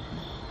bunch of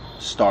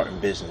starting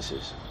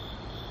businesses.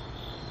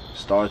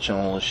 Start your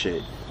own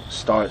shit.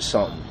 Start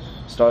something.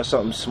 Start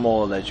something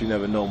small that you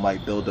never know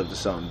might build up to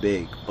something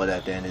big. But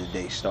at the end of the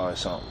day, start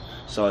something.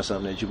 Start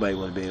something that you might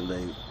want to be able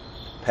to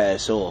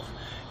pass off.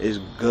 It's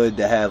good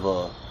to have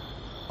with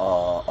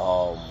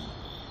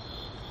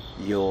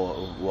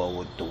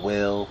the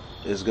will.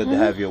 It's good to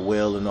have your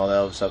will and all that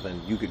other stuff,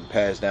 and you can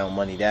pass down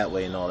money that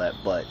way and all that.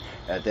 But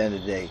at the end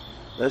of the day,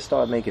 let's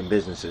start making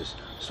businesses.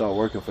 Start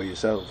working for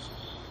yourselves.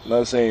 I'm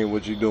not saying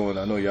what you're doing.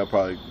 I know y'all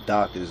probably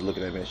doctors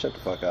looking at me and shut the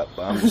fuck up.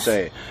 But I'm just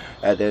saying,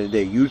 at the end of the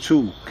day, you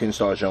too can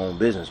start your own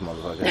business,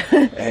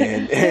 motherfucker,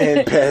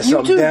 and pass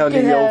something down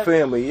to your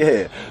family.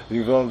 Yeah,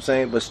 you know what I'm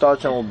saying. But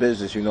start your own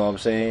business. You know what I'm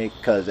saying?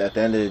 Because at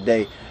the end of the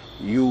day,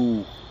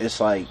 it's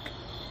like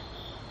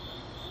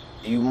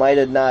you might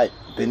have not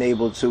been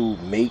able to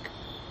make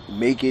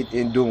it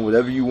in doing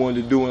whatever you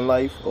wanted to do in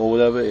life or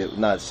whatever.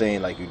 Not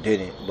saying like you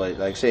didn't, but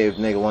like say if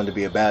nigga wanted to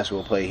be a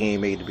basketball player, he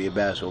ain't made to be a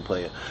basketball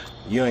player.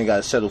 You ain't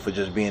gotta settle for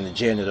just being a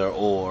janitor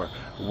or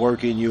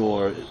working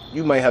you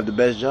might have the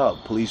best job,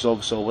 police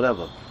officer or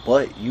whatever,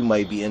 but you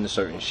might be into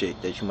certain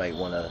shit that you might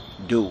want to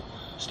do.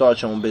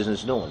 Start your own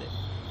business doing it.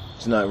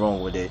 There's nothing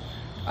wrong with it.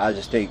 I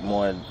just think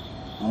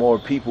more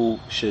people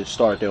should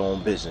start their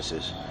own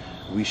businesses.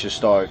 We should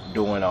start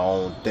doing our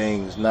own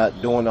things,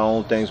 not doing our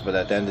own things, but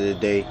at the end of the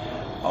day,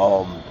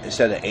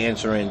 instead of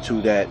answering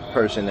to that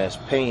person that's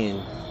paying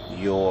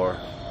or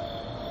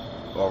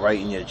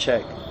writing your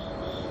check,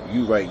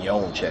 you writing your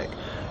own check.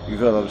 You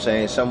feel what I'm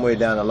saying? Somewhere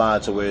down the line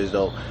to where as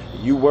though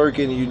you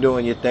working and you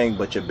doing your thing,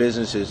 but your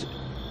business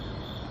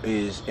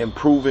is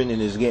improving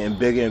and is getting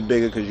bigger and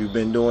bigger because you've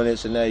been doing it.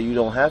 So now you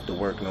don't have to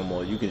work no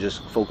more. You can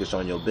just focus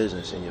on your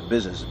business, and your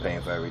business is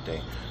paying for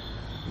everything.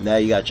 Now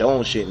you got your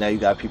own shit. Now you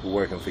got people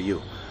working for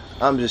you.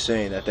 I'm just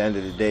saying, at the end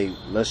of the day,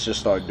 let's just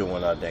start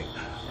doing our thing.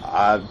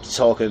 I'm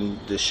talking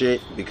the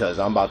shit because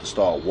I'm about to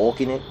start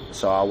walking it.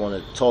 So I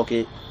want to talk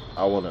it.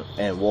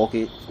 And walk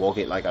it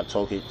like I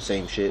talk it,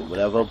 same shit,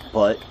 whatever.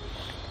 But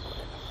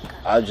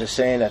I'm just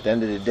saying, at the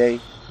end of the day,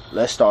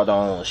 let's start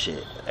our own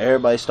shit.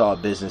 Everybody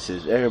start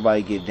businesses.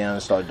 Everybody get down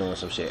and start doing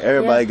some shit.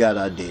 Everybody got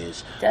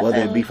ideas. Definitely.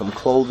 Whether it be from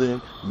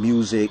clothing,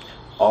 music,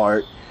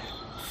 art,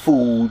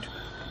 food,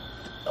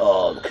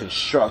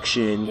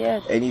 construction,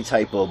 any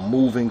type of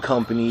moving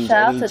companies.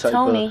 Shout out to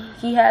Tony.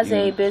 He has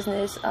a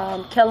business,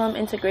 Kellum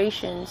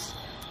Integrations,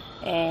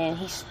 and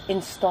he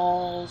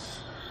installs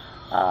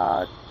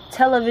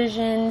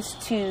televisions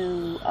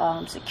to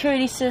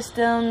security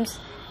systems,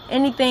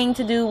 anything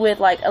to do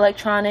with like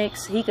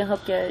electronics. He can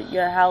hook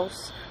your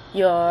house,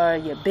 your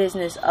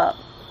business up.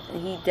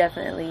 And he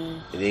definitely.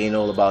 It ain't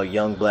all about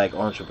young black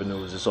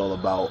entrepreneurs. It's all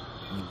about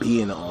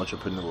being an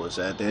entrepreneur.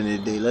 So at the end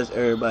of the day,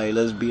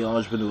 let's be an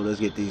entrepreneur. Let's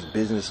get these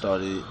business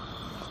started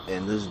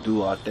and let's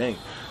do our thing.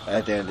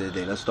 At the end of the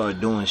day, let's start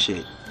doing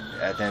shit.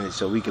 At the end,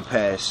 so we can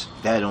pass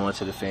that on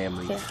to the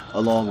family,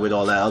 along with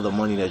all that other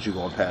money that you're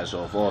gonna pass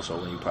off also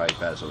when you probably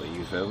pass away.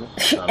 You feel me?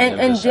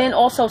 and then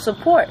also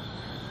support.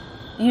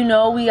 You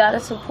know, we gotta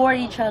support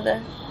each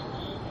other.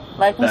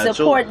 Like we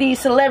support these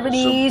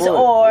celebrities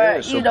people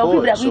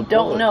that we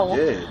don't know.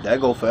 Yeah, that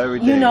go for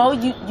everything. You know,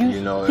 you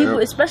people,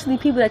 especially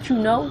people that you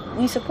know,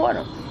 we support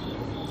them.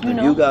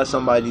 You got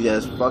somebody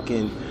that's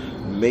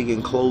fucking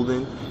making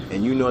clothing,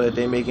 and you know that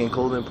they making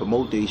clothing,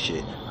 promote their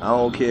shit. I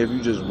don't care if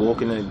you just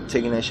walking and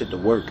taking that shit to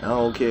work. I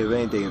don't care if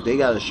anything. If they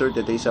got a shirt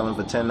that they selling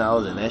for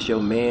 $10 and that's your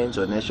man's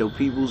or that's your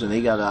people's, and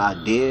they got an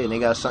idea and they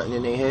got something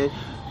in their head,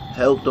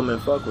 help them and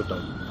fuck with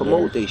them.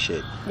 Promote their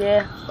shit.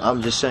 Yeah.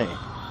 I'm just saying.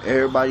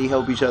 Everybody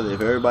help each other.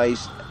 If everybody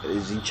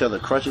is each other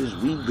crutches,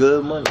 we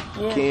good money.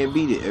 Can't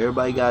beat it.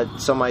 Everybody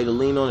got somebody to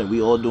lean on, and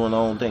we all doing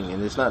our own thing.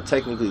 And it's not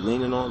technically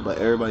leaning on, but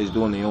everybody's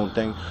doing their own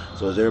thing.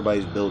 So as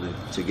everybody's building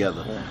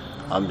together. Yeah.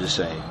 I'm just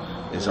saying.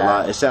 It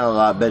sounds a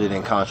lot better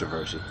than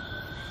controversy.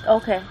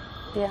 Okay.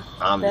 Yeah.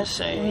 I'm just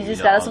saying. We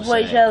just gotta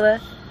support each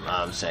other.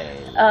 I'm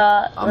saying.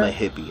 I'm a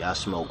hippie. I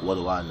smoke. What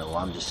do I know?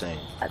 I'm just saying.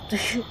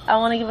 I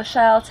want to give a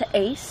shout out to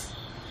Ace.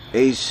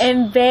 Ace.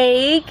 And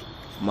Vague.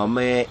 My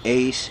man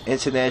Ace,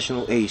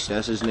 International Ace,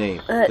 that's his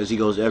name, because he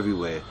goes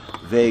everywhere.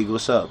 Vague,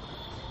 what's up?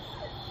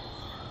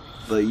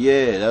 But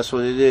yeah, that's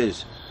what it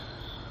is.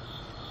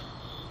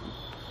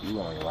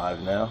 You on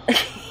live now?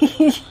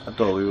 I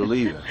thought we were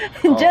leaving.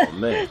 Oh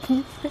man.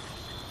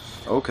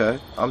 Okay,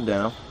 I'm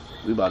down.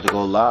 We about to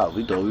go live.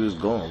 We thought we was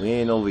going. We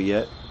ain't over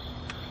yet.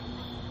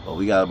 But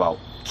we got about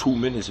 2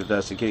 minutes if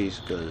that's the case,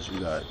 because we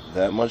got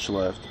that much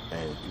left,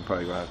 and you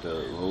probably gonna have to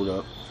load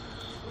up.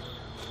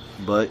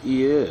 But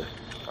yeah.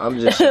 I'm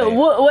just saying.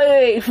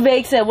 Wait.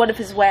 Vague said, what if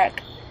it's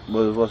whack?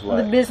 What's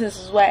whack? The business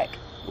is whack.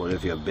 What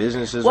if your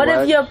business is whack?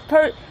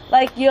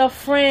 What if your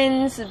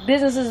friend's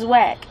business is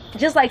whack?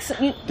 Just like...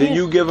 Then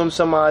you give them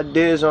some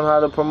ideas on how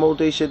to promote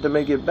their shit to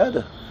make it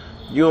better.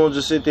 You don't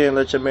just sit there and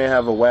let your man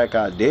have a whack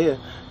idea.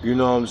 You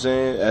know what I'm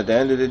saying? At the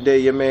end of the day,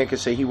 your man can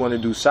say he want to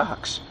do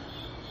socks.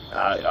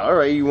 All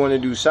right, you want to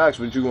do socks,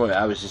 but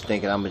I was just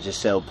thinking I'm gonna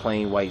just sell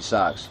plain white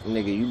socks.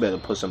 Nigga, you better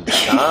put some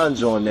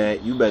designs on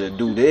that. You better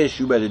do this.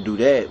 You better do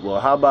that. Well,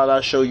 how about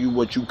I show you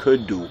what you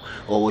could do,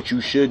 or what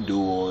you should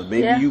do, or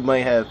maybe you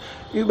might have.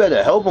 You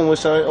better help them with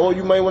something, or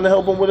you might want to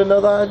help them with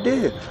another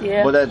idea.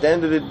 Yeah. But at the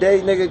end of the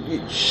day,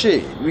 nigga,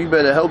 shit, we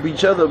better help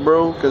each other,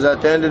 bro. Cause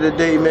at the end of the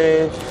day,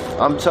 man,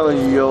 I'm telling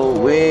you,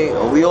 yo,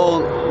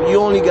 you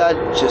only got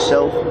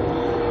yourself.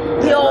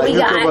 You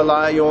can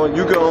rely on.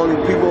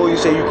 People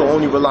always say you can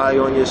only rely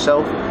on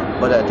yourself,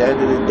 but at the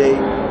end of the day,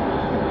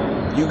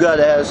 you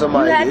gotta have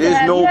somebody.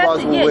 There's no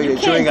possible way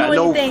that you ain't got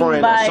no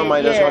friend or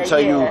somebody that's gonna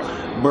tell you,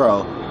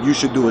 bro, you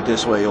should do it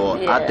this way, or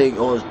I think,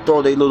 or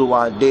throw their little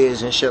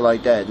ideas and shit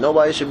like that.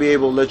 Nobody should be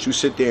able to let you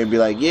sit there and be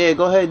like, yeah,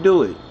 go ahead,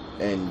 do it,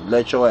 and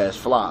let your ass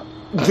flop.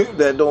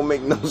 That don't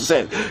make no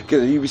sense.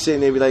 Because you be sitting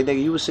there and be like,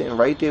 nigga, you was sitting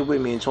right there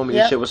with me and told me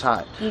this shit was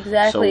hot.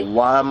 Exactly. So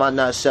why am I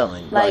not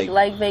selling?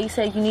 Like Vay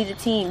said, you need a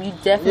team. You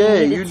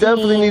definitely need a team.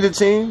 Definitely need a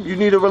team. You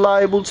need a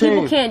reliable team.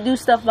 People can't do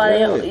stuff by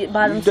themselves. You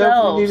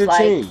definitely need a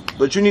team.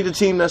 But you need a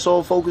team that's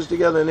all focused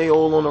together and they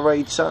all on the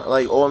right side,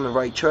 like all on the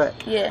right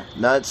track. Yeah.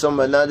 Not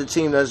a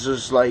team that's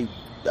just like,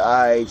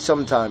 alright,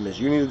 sometimes.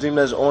 You need a team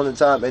that's on the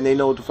top and they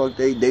know what the fuck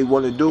they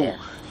want to do. Yeah.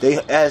 They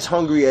as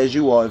hungry as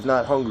you are, if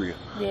not hungrier.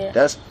 Yeah.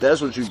 That's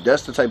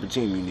the type of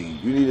team you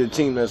need. You need a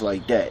team that's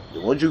like that.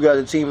 Once you got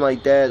a team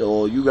like that,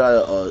 or you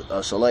got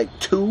a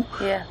select two,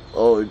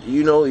 or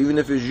even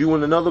if it's you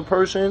and another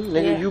person,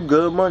 nigga, you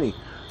good money.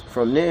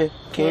 From there,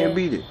 can't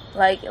beat it.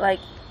 Like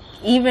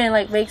even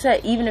like Vay said,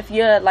 even if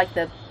you're like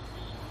the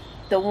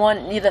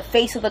one, you're the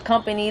face of the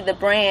company, the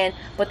brand,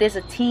 but there's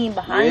a team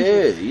behind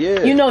you.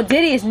 Yeah. You know,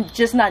 Diddy is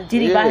just not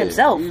Diddy by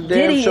himself.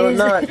 Diddy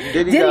not.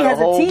 Diddy got a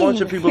whole bunch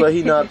of people that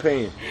he not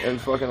paying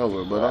and fucking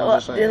over. But I'm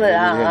just saying.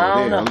 I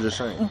don't know. I'm just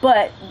saying.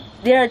 But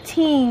there are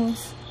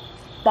teams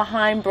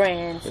behind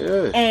brands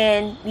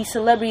and these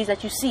celebrities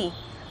that you see,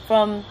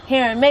 from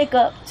hair and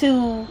makeup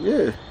to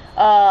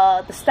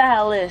the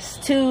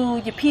stylist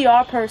to your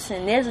PR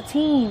person. There's a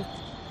team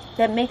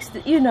that makes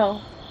I'm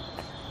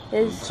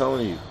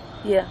telling you.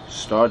 Yeah.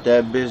 Start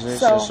that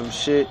business and some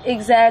shit.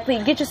 Exactly.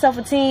 Get yourself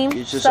a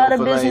team. Start a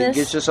business.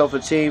 Get yourself a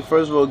team.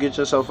 First of all, get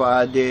yourself an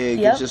idea.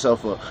 Get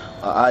yourself an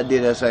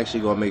idea that's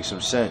actually going to make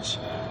some sense.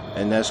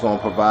 And that's going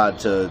to provide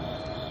to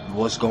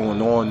what's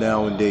going on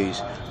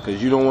nowadays.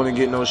 Because you don't want to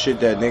get no shit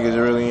that niggas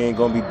really ain't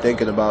going to be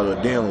thinking about or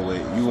dealing with.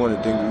 You want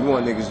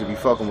niggas to be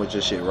fucking with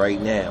your shit right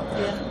now.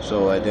 Yeah.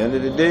 So at the end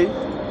of the day,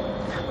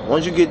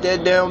 once you get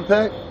that down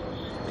packed,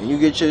 and you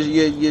get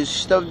your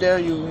stuff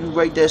down, you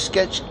write that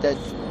sketch, that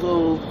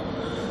little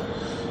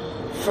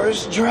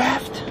first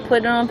draft.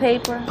 Put it on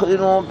paper.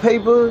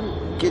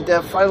 Get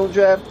that final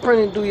draft,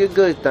 print it, do your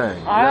good thing.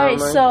 All right,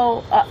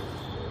 so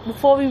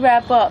before we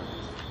wrap up,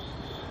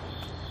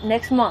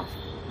 next month,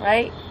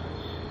 right?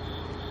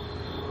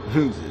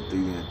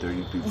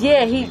 30 people.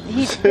 Yeah, he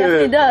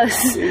definitely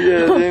does.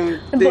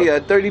 They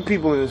got 30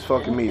 people in this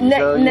fucking meeting.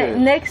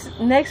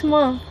 Next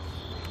month,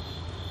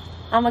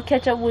 I'm gonna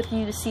catch up with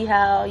you to see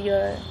how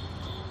the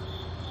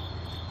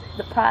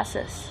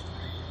process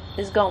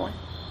is going.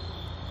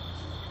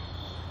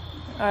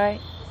 All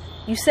right,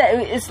 you said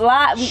it's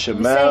live.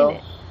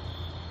 Shamel,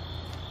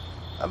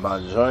 my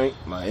joint,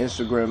 my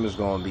Instagram is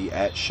gonna be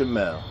at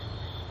Shamel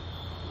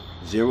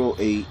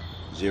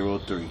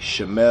 0803.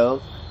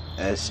 Shamel,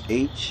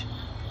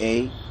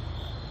 SHAMEL.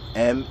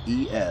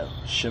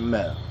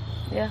 Shamel.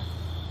 Yeah.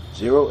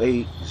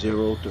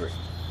 0803.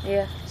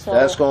 Yeah. So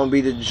that's gonna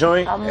be the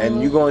joint,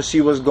 and you're gonna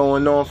see what's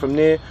going on from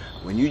there.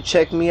 When you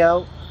check me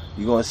out,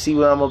 you're gonna see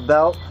what I'm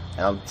about.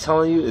 And I'm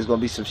telling you, it's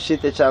gonna be some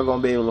shit that y'all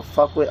gonna be able to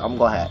fuck with. I'm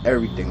gonna have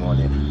everything on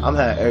it. I'm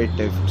having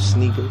everything from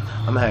sneakers.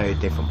 I'm having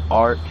everything from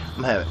art.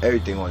 I'm having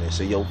everything on it.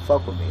 So yo,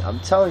 fuck with me. I'm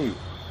telling you.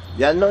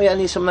 Y'all know y'all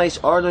need some nice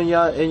art on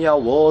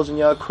y'all walls and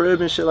y'all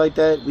crib and shit like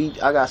that.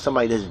 I got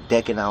somebody that's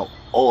decking out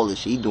all this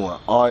shit. He doing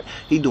art.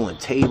 He doing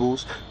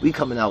tables. We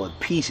coming out with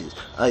pieces.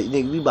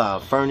 We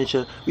buying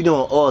furniture. We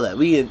doing all that.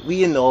 We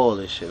into all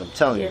this shit. I'm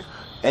telling you.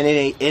 And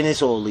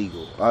it's all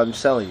legal. I'm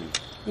telling you.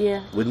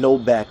 Yeah. With no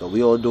backup.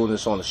 We all doing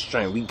this on the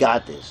string. We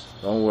got this.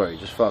 Don't worry.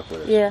 Just fuck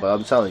with us. Yeah. But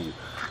I'm telling you.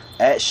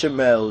 At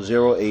Shamel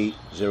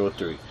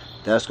 0803.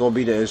 That's going to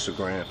be the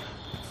Instagram.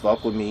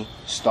 Fuck with me.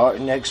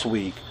 Starting next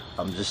week.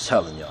 I'm just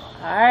telling y'all.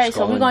 Alright.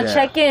 So we're going to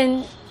check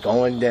in.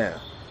 Going down.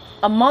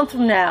 A month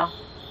from now.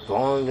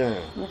 Going down.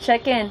 I'm going to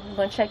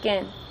check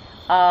in.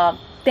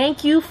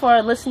 Thank you for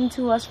listening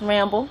to us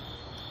ramble.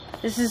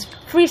 This is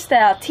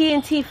freestyle.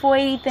 TNT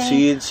 480 thing.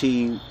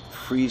 TNT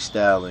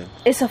freestyling.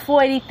 It's a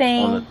 480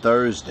 thing. On a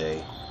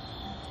Thursday.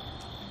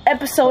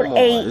 Episode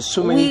 8. There's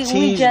too many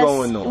T's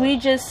going on. We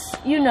just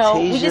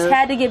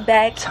had to get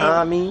back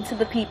Tommy to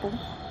the people.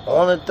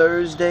 On a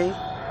Thursday.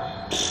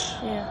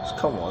 Yeah.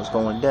 Come on, it's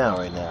going down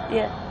right now.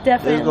 Yeah,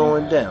 definitely. It's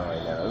going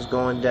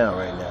down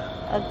right now.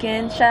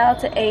 Again, shout out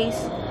to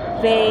Ace,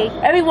 Vay,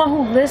 everyone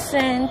who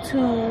listened,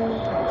 who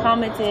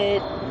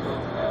commented,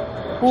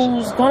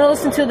 who's going to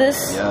listen to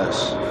this.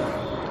 Yes.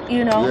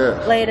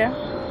 Later.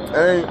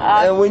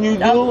 And when you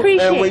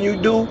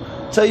do,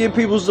 tell your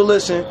peoples to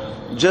listen.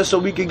 just so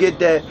we could get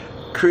that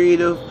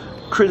creative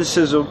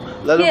criticism.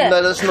 Let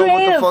us know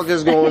what the fuck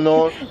is going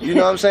on. You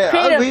know what I'm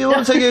saying? We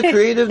want to take it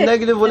creative,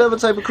 negative, whatever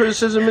type of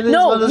criticism it is.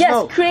 Let us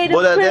know.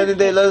 But at the end of the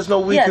day, let us know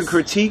we can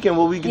critique and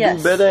what we can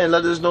do better, and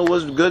let us know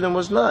what's good and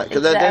what's not.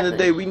 Because at the end of the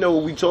day, we know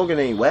what we talking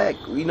ain't whack.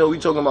 We know we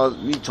talking about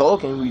we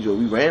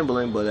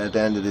rambling. But at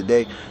the end of the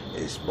day,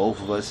 it's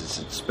both of us. It's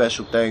a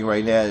special thing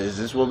right now. Is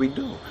this what we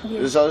do?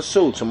 This is our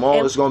show.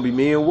 Tomorrow it's gonna be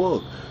me and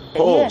Wook.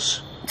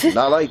 Pause.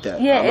 Not like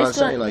that. I'm not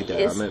saying like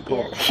that. I meant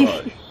pause.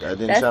 Sorry. That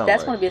didn't sound right.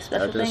 That's gonna be a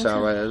special thing. That didn't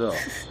sound right at all.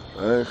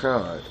 That didn't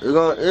sound right. It's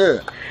gonna,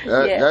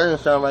 that didn't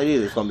sound right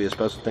either. It's gonna be a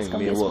special thing to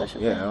me and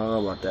Wook. Yeah, I don't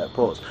know about that.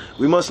 Pause.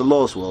 We must have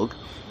lost Wook.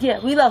 Yeah,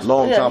 we lost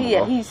long time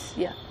ago. He's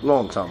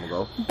long time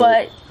ago.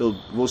 But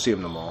we'll see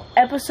him tomorrow.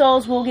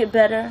 Episodes will get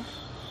better,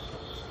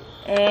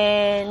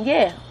 and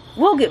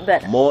we'll get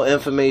better. More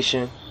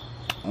information,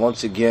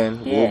 once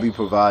again, will be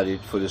provided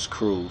for this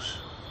cruise.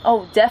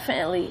 Oh,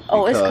 definitely.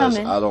 Oh, it's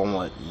coming. I don't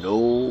want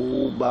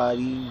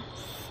nobody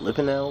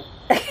flipping out.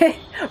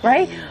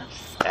 Right?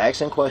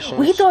 Asking questions.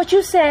 We thought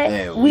you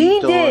said. We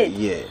did.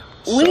 Yeah.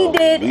 We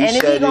did, and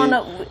if we're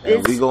gonna,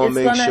 we're gonna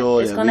make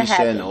sure that we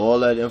send all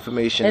that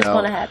information out. It's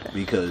gonna happen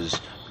because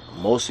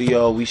most of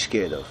y'all we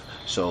scared of.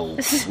 So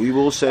we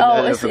will send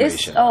that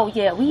information.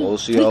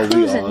 Most of y'all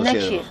we are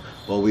next year.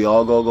 But we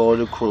all gonna go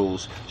to the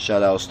cruise.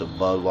 Shout outs to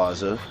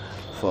Budweiser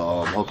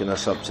for hooking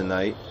us up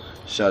tonight.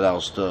 Shout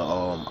outs to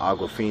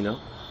Aquafina.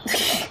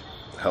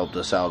 Helped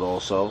us out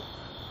also.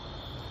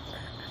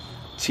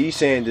 T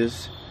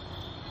Sanders,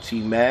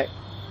 T Mac,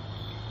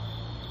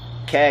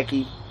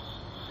 Khaki.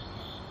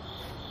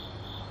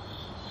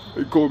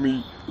 They call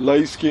me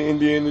Light Skin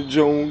Indiana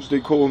Jones. They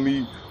call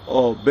me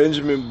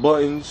Benjamin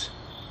Buttons.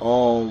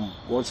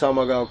 One time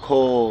I got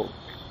called.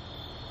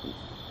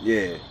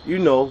 Yeah, you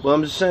know, but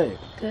I'm just saying.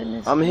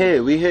 Goodness. I'm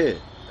here. We here.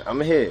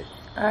 I'm here.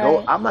 All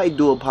right. I might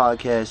do a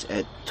podcast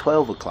at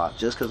 12 o'clock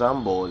just because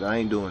I'm bored. I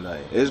ain't doing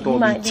nothing. It's going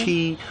to be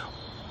tea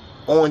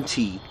on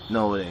tea.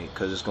 No, it ain't,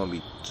 because it's going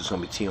to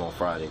be tea on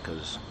Friday because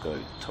it's going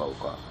to be 12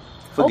 o'clock.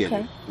 Forget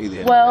it. Neither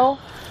here nor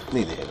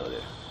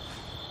there.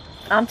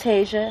 I'm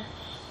Tasia,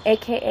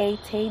 a.k.a.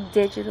 Tay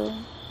Digital,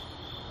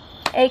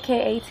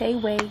 a.k.a. Tay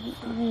Way.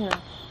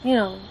 You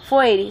know,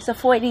 480. It's a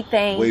 480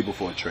 thing. Way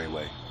before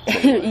Treyway.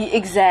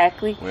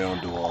 Exactly. We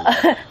don't do all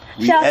that.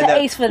 Shout out to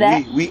Ace for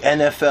that. We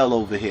NFL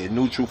over here.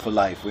 Neutral for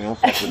life. We don't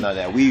fuck with none of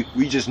that.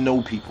 We just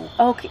know people.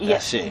 Okay.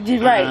 That's it.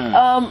 You're right.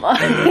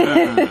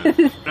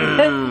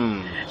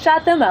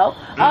 Shout them out.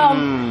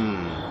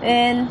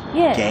 And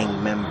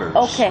gang members.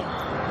 Okay.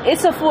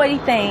 It's a 40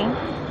 thing.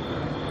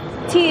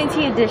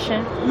 TNT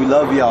edition. We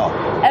love y'all.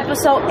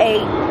 Episode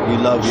 8. We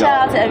love y'all.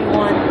 Shout out to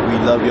everyone. We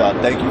love y'all.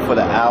 Thank you for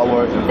the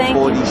hour and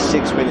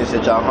 46 minutes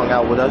that y'all hung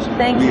out with us.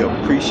 We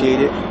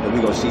appreciate it. And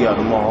we're going to see y'all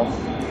tomorrow.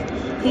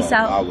 Peace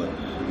out. I will.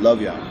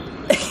 Love y'all.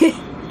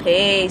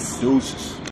 Peace. Deuces.